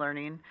social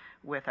learning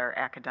with our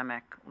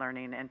academic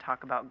learning and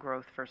talk about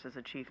growth versus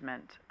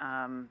achievement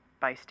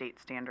by state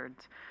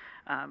standards.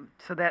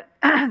 So that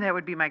that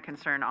would be my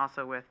concern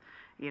also with,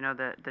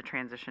 the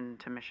transition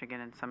to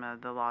Michigan and some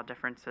of the law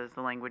differences,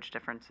 the language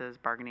differences,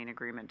 bargaining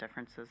agreement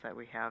differences that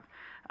we have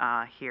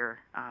here.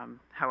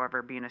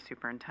 However, being a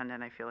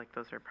superintendent, I feel like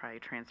those are probably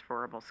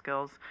transferable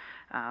skills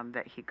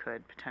that he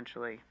could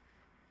potentially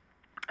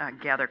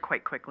gather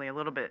quite quickly, a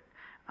little bit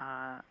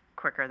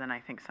quicker than I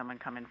think someone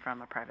coming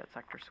from a private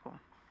sector school.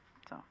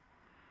 So,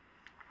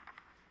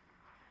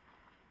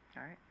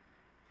 all right.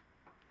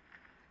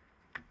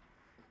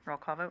 Roll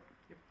call vote.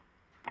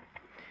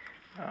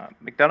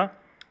 McDonough,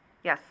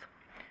 Yes.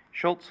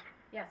 Schultz,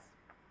 Yes.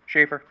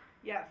 Schaefer,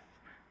 Yes.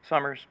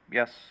 Summers,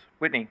 yes.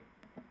 Whitney,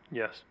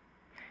 Yes.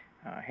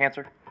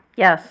 Hanser,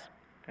 Yes.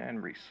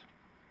 and Reese.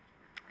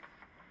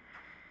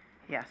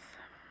 Yes.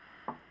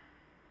 All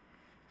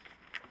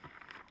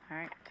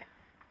right.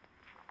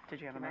 Did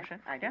you have a Can I?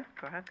 motion? I do. Yeah,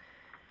 go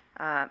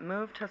ahead.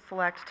 Move to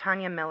select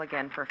Tanya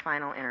Milligan for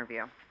final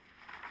interview.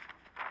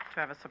 Do I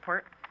have a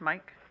support?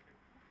 Mike?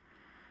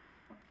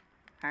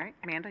 All right,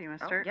 Amanda, you want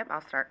to Oh, start? yep,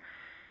 I'll start.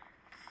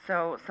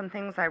 So some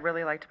things I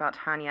really liked about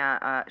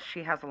Tanya,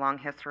 she has a long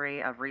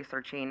history of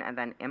researching and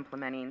then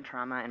implementing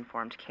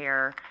trauma-informed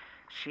care.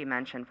 She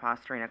mentioned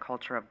fostering a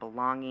culture of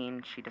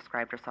belonging. She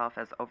described herself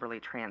as overly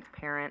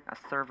transparent, a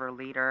servant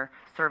leader,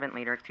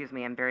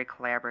 and very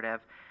collaborative.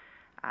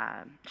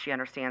 She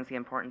understands the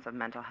importance of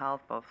mental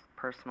health, both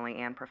personally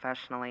and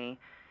professionally.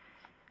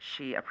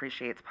 She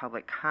appreciates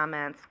public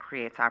comments,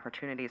 creates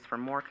opportunities for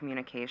more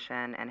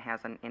communication, and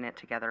has an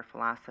in-it-together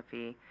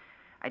philosophy.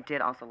 I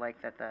did also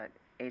like that the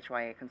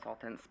HYA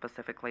consultant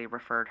specifically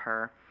referred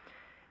her,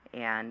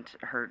 and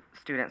her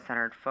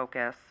student-centered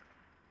focus.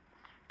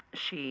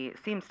 She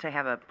seems to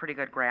have a pretty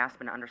good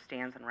grasp and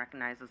understands and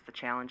recognizes the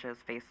challenges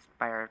faced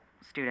by our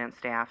students,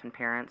 staff, and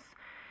parents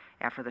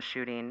after the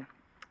shooting.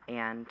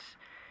 And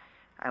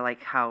I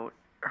like how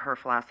her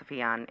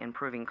philosophy on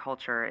improving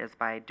culture is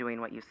by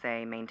doing what you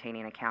say,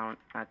 maintaining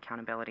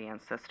accountability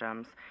and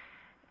systems.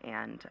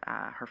 and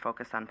her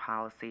focus on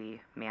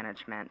policy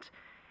management.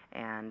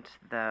 And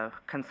the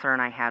concern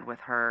I had with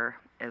her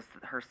is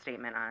her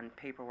statement on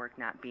paperwork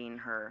not being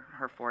her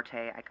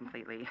forte. I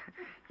completely,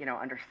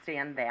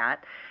 understand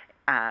that.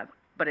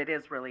 But it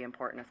is really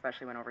important,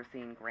 especially when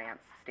overseeing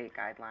grants, state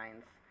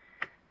guidelines,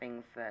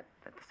 things that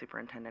the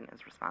superintendent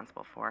is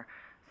responsible for.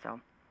 So,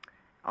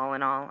 all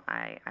in all,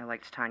 I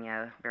liked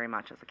Tanya very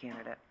much as a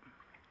candidate.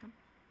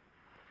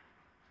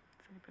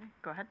 Anybody?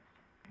 Go ahead.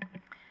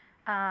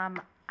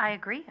 I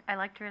agree. I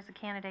liked her as a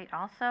candidate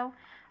also.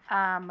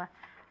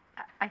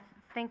 I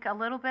think a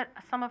little bit,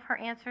 some of her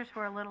answers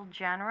were a little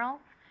general.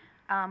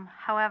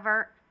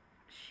 However,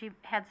 she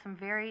had some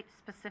very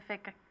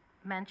specific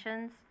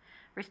mentions.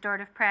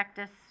 Restorative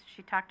practice,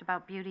 she talked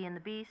about Beauty and the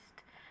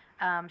Beast.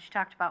 She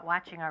talked about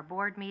watching our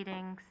board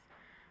meetings.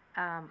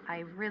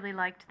 I really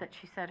liked that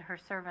she said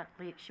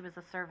she was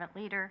a servant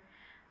leader.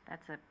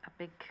 That's a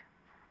big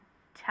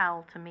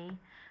tell to me.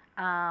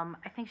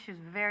 I think she was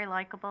very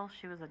likable.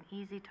 She was an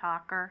easy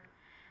talker.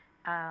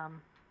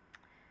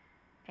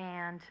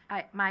 And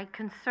my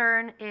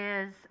concern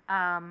is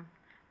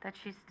that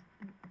she's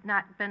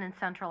not been in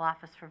central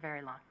office for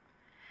very long.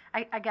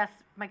 I guess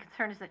my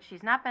concern is that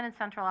she's not been in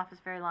central office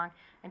very long,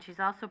 and she's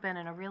also been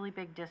in a really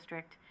big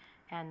district.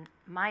 And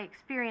my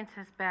experience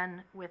has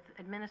been with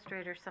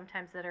administrators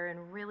sometimes that are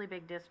in really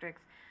big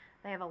districts,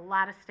 they have a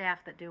lot of staff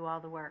that do all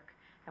the work.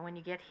 And when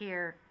you get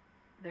here,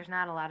 there's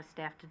not a lot of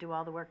staff to do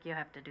all the work, you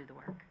have to do the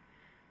work.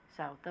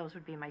 So those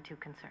would be my two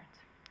concerns.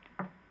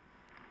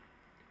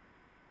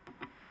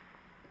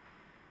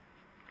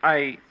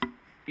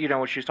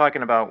 When she's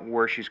talking about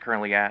where she's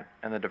currently at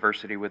and the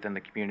diversity within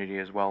the community,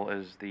 as well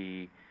as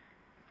the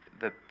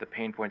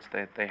pain points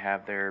that they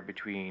have there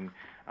between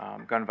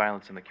gun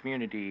violence in the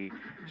community,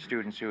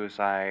 student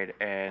suicide,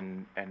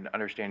 and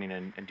understanding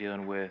and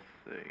dealing with,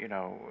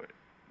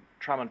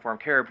 trauma-informed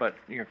care, but,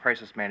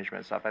 crisis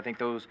management stuff. I think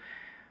those,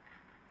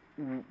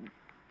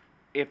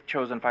 if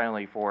chosen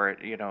finally for it,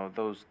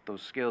 those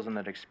skills and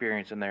that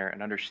experience in there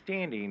and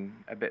understanding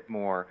a bit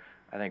more,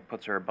 I think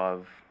puts her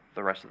above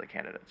the rest of the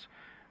candidates,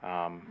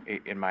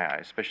 in my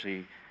eyes,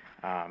 especially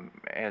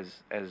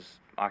as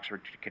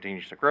Oxford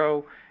continues to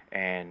grow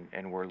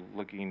and we're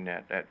looking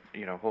at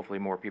hopefully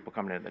more people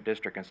coming into the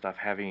district and stuff,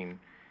 having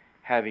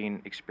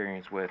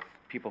experience with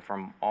people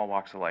from all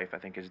walks of life, I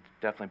think is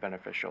definitely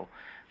beneficial.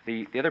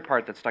 The other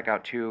part that stuck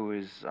out too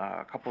is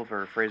a couple of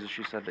her phrases.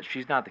 She said that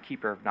she's not the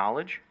keeper of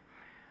knowledge,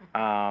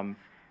 and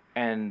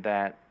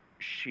that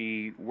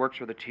she works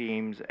with the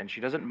teams and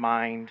she doesn't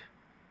mind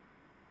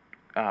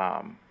she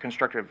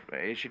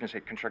didn't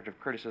say constructive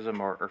criticism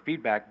or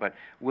feedback, but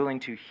willing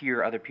to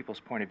hear other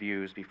people's point of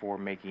views before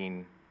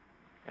making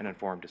an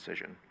informed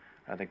decision.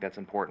 I think that's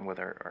important with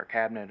our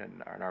cabinet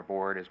and our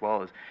board, as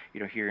well as,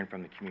 hearing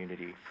from the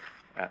community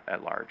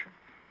at large.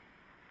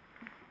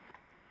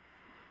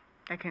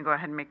 I can go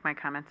ahead and make my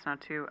comments now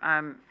too.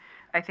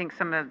 I think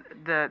some of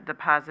the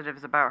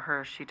positives about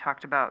her, she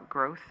talked about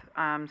growth,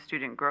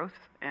 student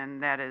growth,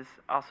 and that is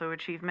also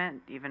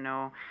achievement, even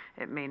though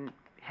it may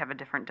have a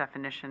different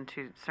definition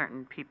to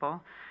certain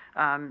people.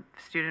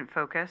 Student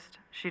focused.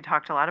 She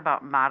talked a lot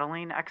about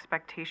modeling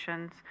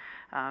expectations.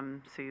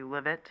 So you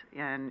live it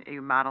and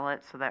you model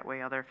it so that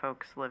way other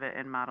folks live it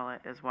and model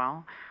it as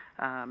well.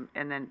 And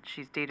then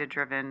she's data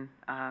driven,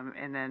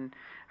 and then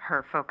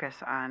her focus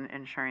on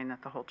ensuring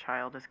that the whole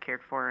child is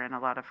cared for, and a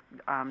lot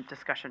of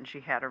discussion she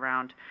had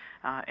around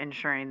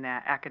ensuring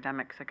that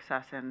academic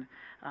success and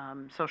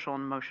social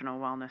and emotional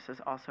wellness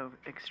is also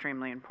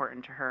extremely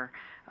important to her.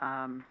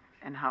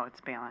 And how it's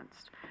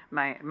balanced.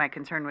 My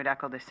concern would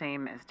echo the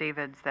same as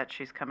David's, that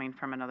she's coming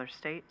from another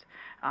state,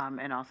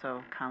 and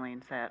also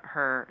Colleen's, that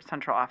her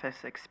central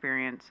office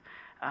experience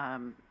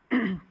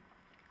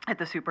at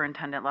the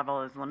superintendent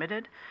level is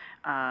limited,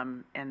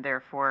 and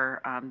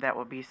therefore that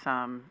will be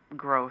some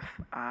growth,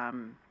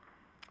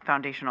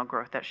 foundational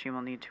growth that she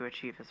will need to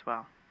achieve as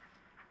well.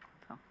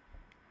 So.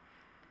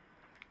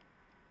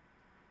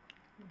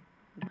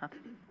 Nothing.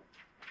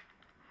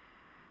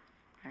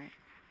 All right,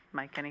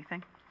 Mike,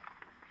 anything?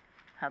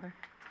 Heather?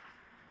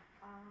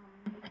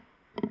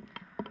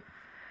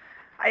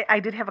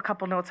 I did have a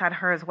couple notes on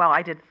her as well.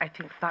 I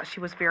thought she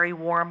was very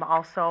warm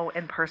also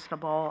and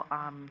personable.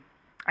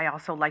 I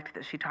also liked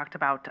that she talked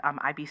about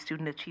IB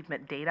student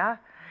achievement data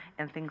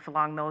and things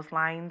along those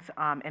lines,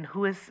 and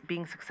who is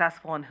being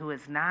successful and who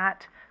is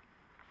not,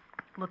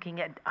 looking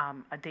at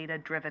a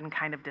data-driven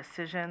kind of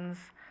decisions.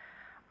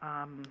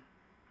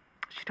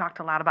 She talked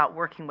a lot about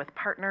working with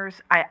partners.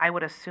 I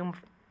would assume,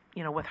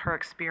 with her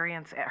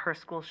experience at her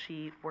school,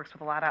 she works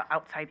with a lot of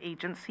outside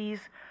agencies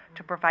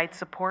to provide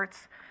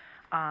supports.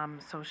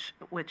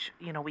 Which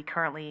we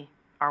currently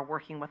are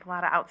working with a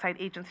lot of outside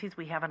agencies.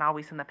 We haven't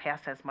always in the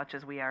past as much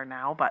as we are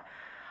now, but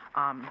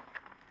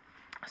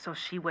so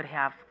she would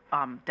have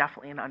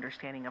definitely an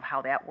understanding of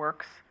how that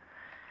works.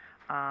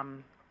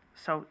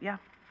 So yeah.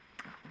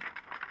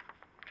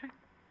 Okay.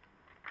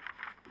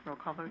 Roll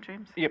call vote,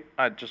 James? Yep,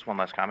 just one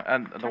last comment.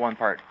 And the one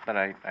part that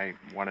I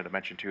wanted to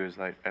mention too is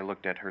that I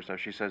looked at her stuff.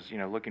 She says,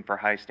 looking for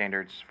high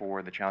standards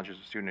for the challenges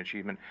of student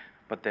achievement,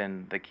 but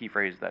then the key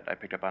phrase that I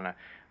picked up on,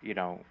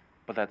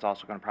 but that's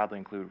also going to probably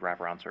include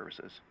wraparound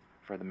services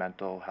for the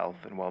mental health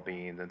and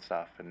well-being and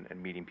stuff,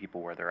 and meeting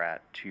people where they're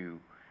at to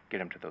get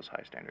them to those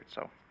high standards.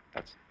 So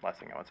that's the last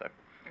thing I would say.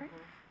 She used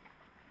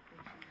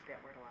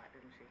that word a lot,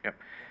 didn't she? Yep.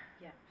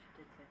 Yeah,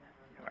 she did say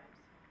that one.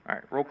 All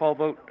right, roll call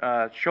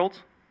vote. Schultz,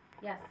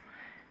 Yes.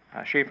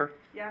 Schaefer,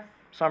 Yes.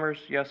 Summers,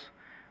 yes.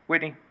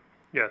 Whitney,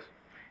 Yes.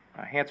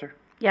 Hanser,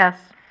 Yes.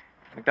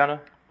 McDonough,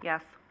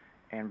 Yes.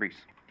 and Brees.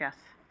 Yes.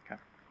 Okay.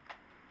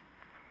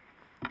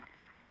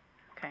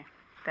 Okay.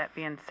 That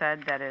being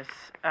said, that is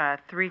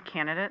 3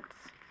 candidates.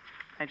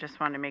 I just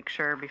wanted to make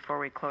sure before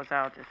we close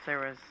out if there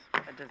was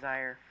a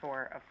desire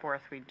for a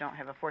fourth. We don't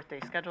have a fourth day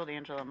scheduled.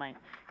 Angela might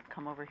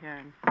come over here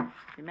and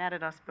be mad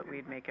at us, but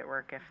we'd make it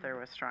work if there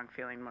was strong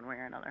feeling one way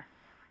or another.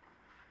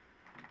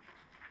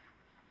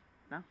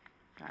 No?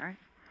 All right.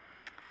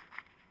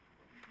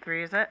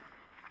 3 is it?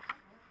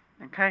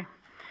 Okay.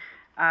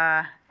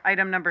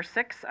 Item number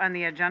 6 on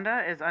the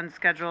agenda is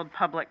unscheduled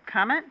public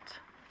comment.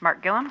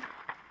 Mark Gillum.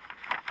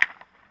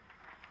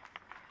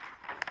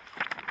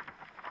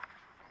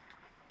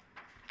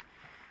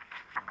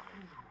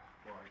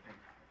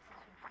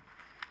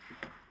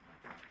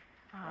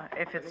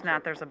 If it's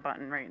not, there's a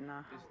button right in the.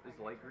 Is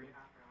the light green?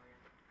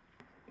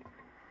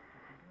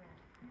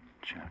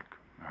 Check.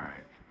 All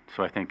right.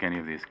 So I think any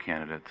of these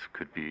candidates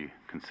could be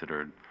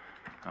considered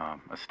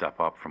a step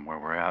up from where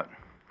we're at.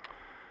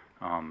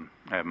 I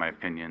have my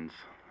opinions.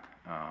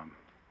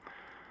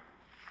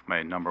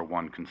 My number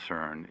one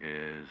concern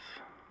is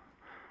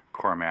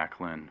Cormac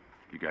Lynn.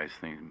 You guys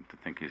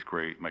think he's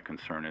great. My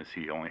concern is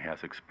he only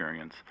has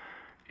experience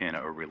in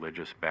a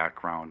religious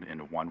background, in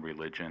one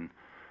religion.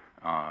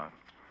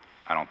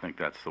 I don't think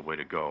that's the way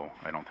to go.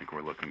 I don't think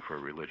we're looking for a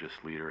religious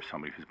leader,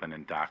 somebody who's been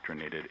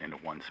indoctrinated into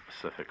one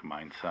specific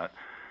mindset.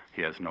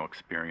 He has no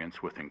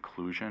experience with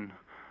inclusion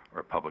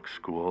or public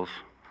schools,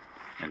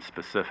 and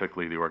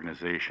specifically the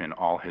organization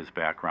all his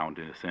background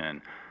is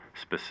in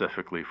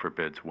specifically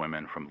forbids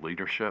women from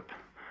leadership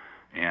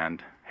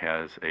and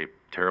has a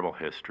terrible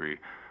history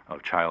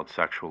of child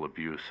sexual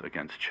abuse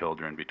against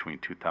children between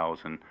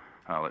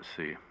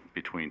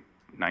between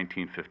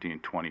 1950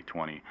 and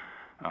 2020,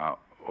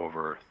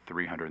 over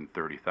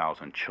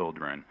 330,000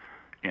 children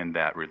in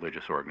that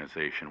religious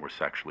organization were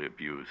sexually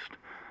abused.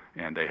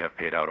 And they have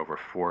paid out over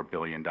 $4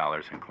 billion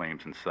in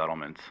claims and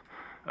settlements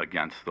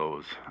against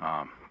those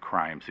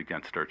crimes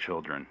against our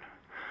children.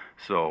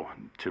 So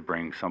to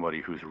bring somebody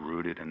who's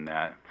rooted in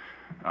that,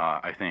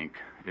 I think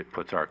it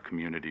puts our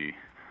community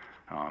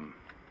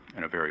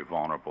in a very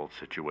vulnerable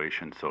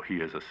situation. So he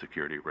is a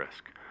security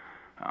risk.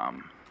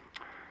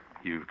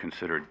 You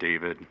considered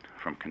David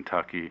from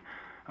Kentucky.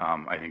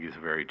 I think he's a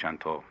very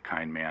gentle,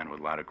 kind man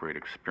with a lot of great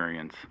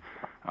experience.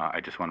 I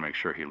just want to make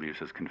sure he leaves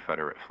his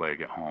Confederate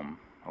flag at home,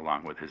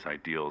 along with his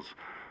ideals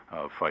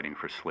of fighting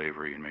for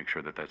slavery, and make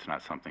sure that that's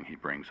not something he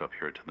brings up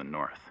here to the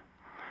north.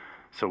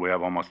 So we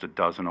have almost a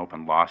dozen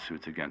open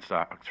lawsuits against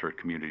Oxford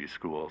Community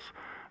Schools,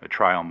 a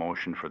trial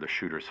motion for the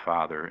shooter's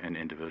father and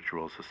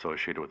individuals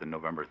associated with the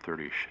November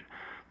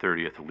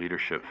 30th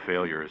leadership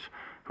failures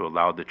who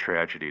allowed the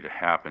tragedy to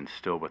happen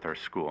still with our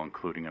school,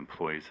 including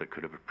employees that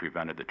could have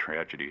prevented the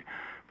tragedy,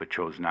 but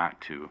chose not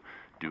to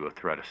do a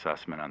threat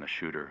assessment on the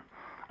shooter.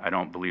 I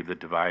don't believe the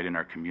divide in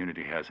our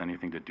community has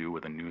anything to do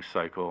with a news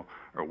cycle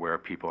or where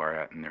people are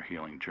at in their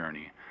healing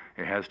journey.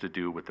 It has to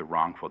do with the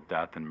wrongful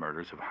death and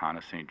murders of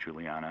Hannah St.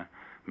 Juliana,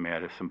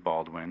 Madison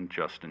Baldwin,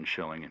 Justin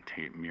Schilling, and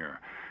Tate Muir,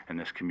 and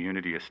this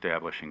community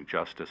establishing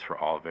justice for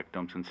all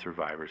victims and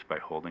survivors by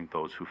holding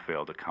those who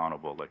failed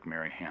accountable, like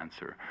Mary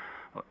Hanser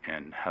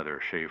and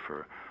Heather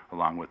Schaefer,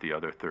 along with the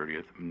other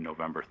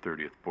November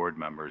 30th board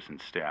members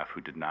and staff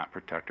who did not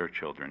protect our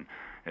children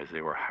as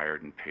they were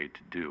hired and paid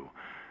to do.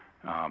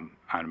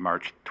 On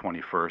March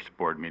 21st,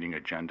 board meeting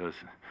agendas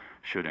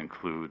should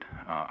include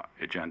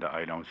agenda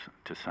items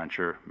to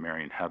censure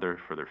Mary and Heather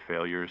for their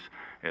failures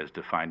as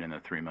defined in the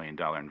 $3 million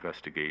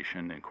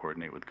investigation, and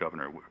coordinate with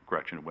Governor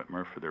Gretchen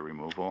Whitmer for their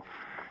removal.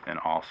 And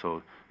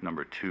also,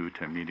 number 2,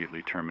 to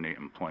immediately terminate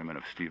employment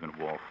of Stephen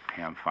Wolf,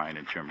 Pam Fine,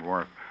 and Jim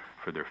Rourke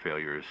for their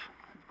failures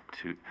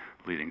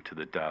leading to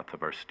the death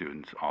of our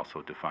students,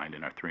 also defined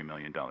in our $3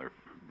 million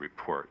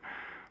report.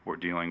 We're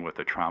dealing with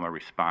a trauma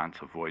response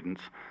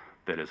avoidance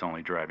that is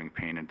only driving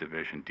pain and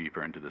division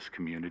deeper into this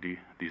community.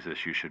 These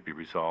issues should be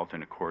resolved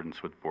in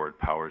accordance with board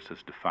powers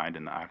as defined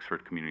in the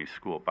Oxford Community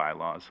School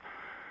Bylaws,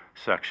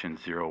 Section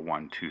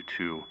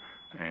 0122,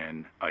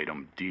 and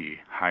Item D,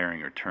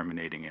 hiring or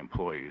terminating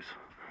employees.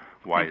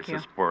 Why is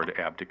this board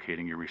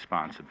abdicating your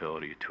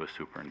responsibility to a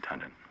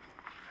superintendent?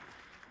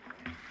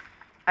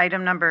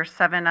 Item number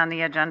 7 on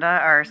the agenda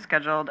are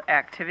scheduled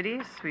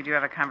activities. We do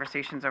have a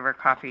conversations over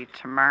coffee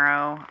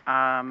tomorrow.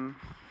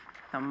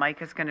 So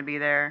Mike is going to be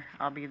there.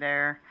 I'll be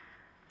there.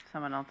 If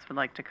someone else would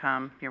like to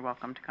come, you're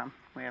welcome to come.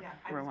 We have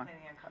room one.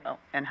 Oh,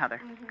 and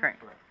Heather. Great.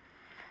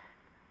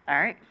 All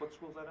right. What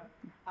school's that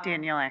at?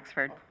 Daniel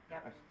Axford.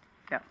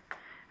 Yep.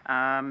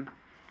 All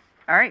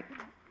right.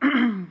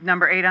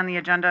 Number 8 on the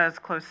agenda is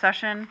closed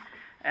session.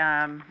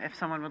 If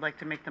someone would like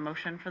to make the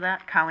motion for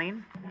that,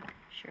 Colleen?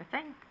 Sure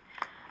thing.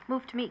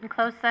 Move to meet in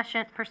closed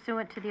session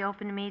pursuant to the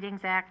Open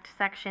Meetings Act,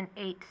 Section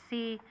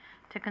 8C,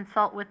 to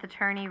consult with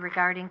attorney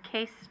regarding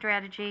case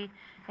strategy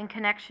in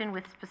connection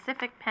with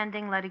specific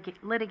pending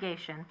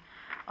litigation.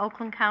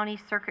 Oakland County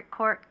Circuit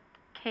Court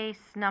case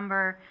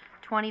number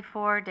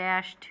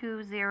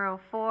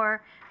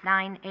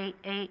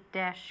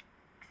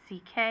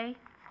 24-204988-CK.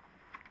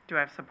 Do I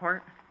have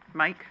support?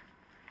 Mike?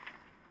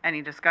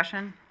 Any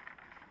discussion?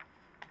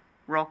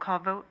 Roll call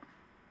vote?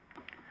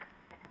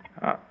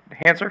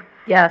 Hanser,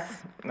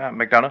 Yes.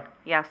 McDonough,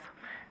 Yes.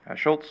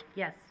 Schultz,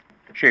 Yes.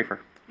 Schaefer,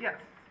 Yes.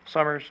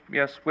 Summers,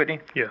 yes, Whitney,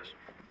 Yes.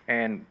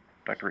 and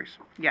Dr. Reese.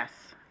 Yes.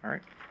 All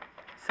right.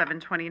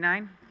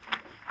 7:29,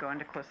 go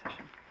into closed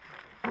session.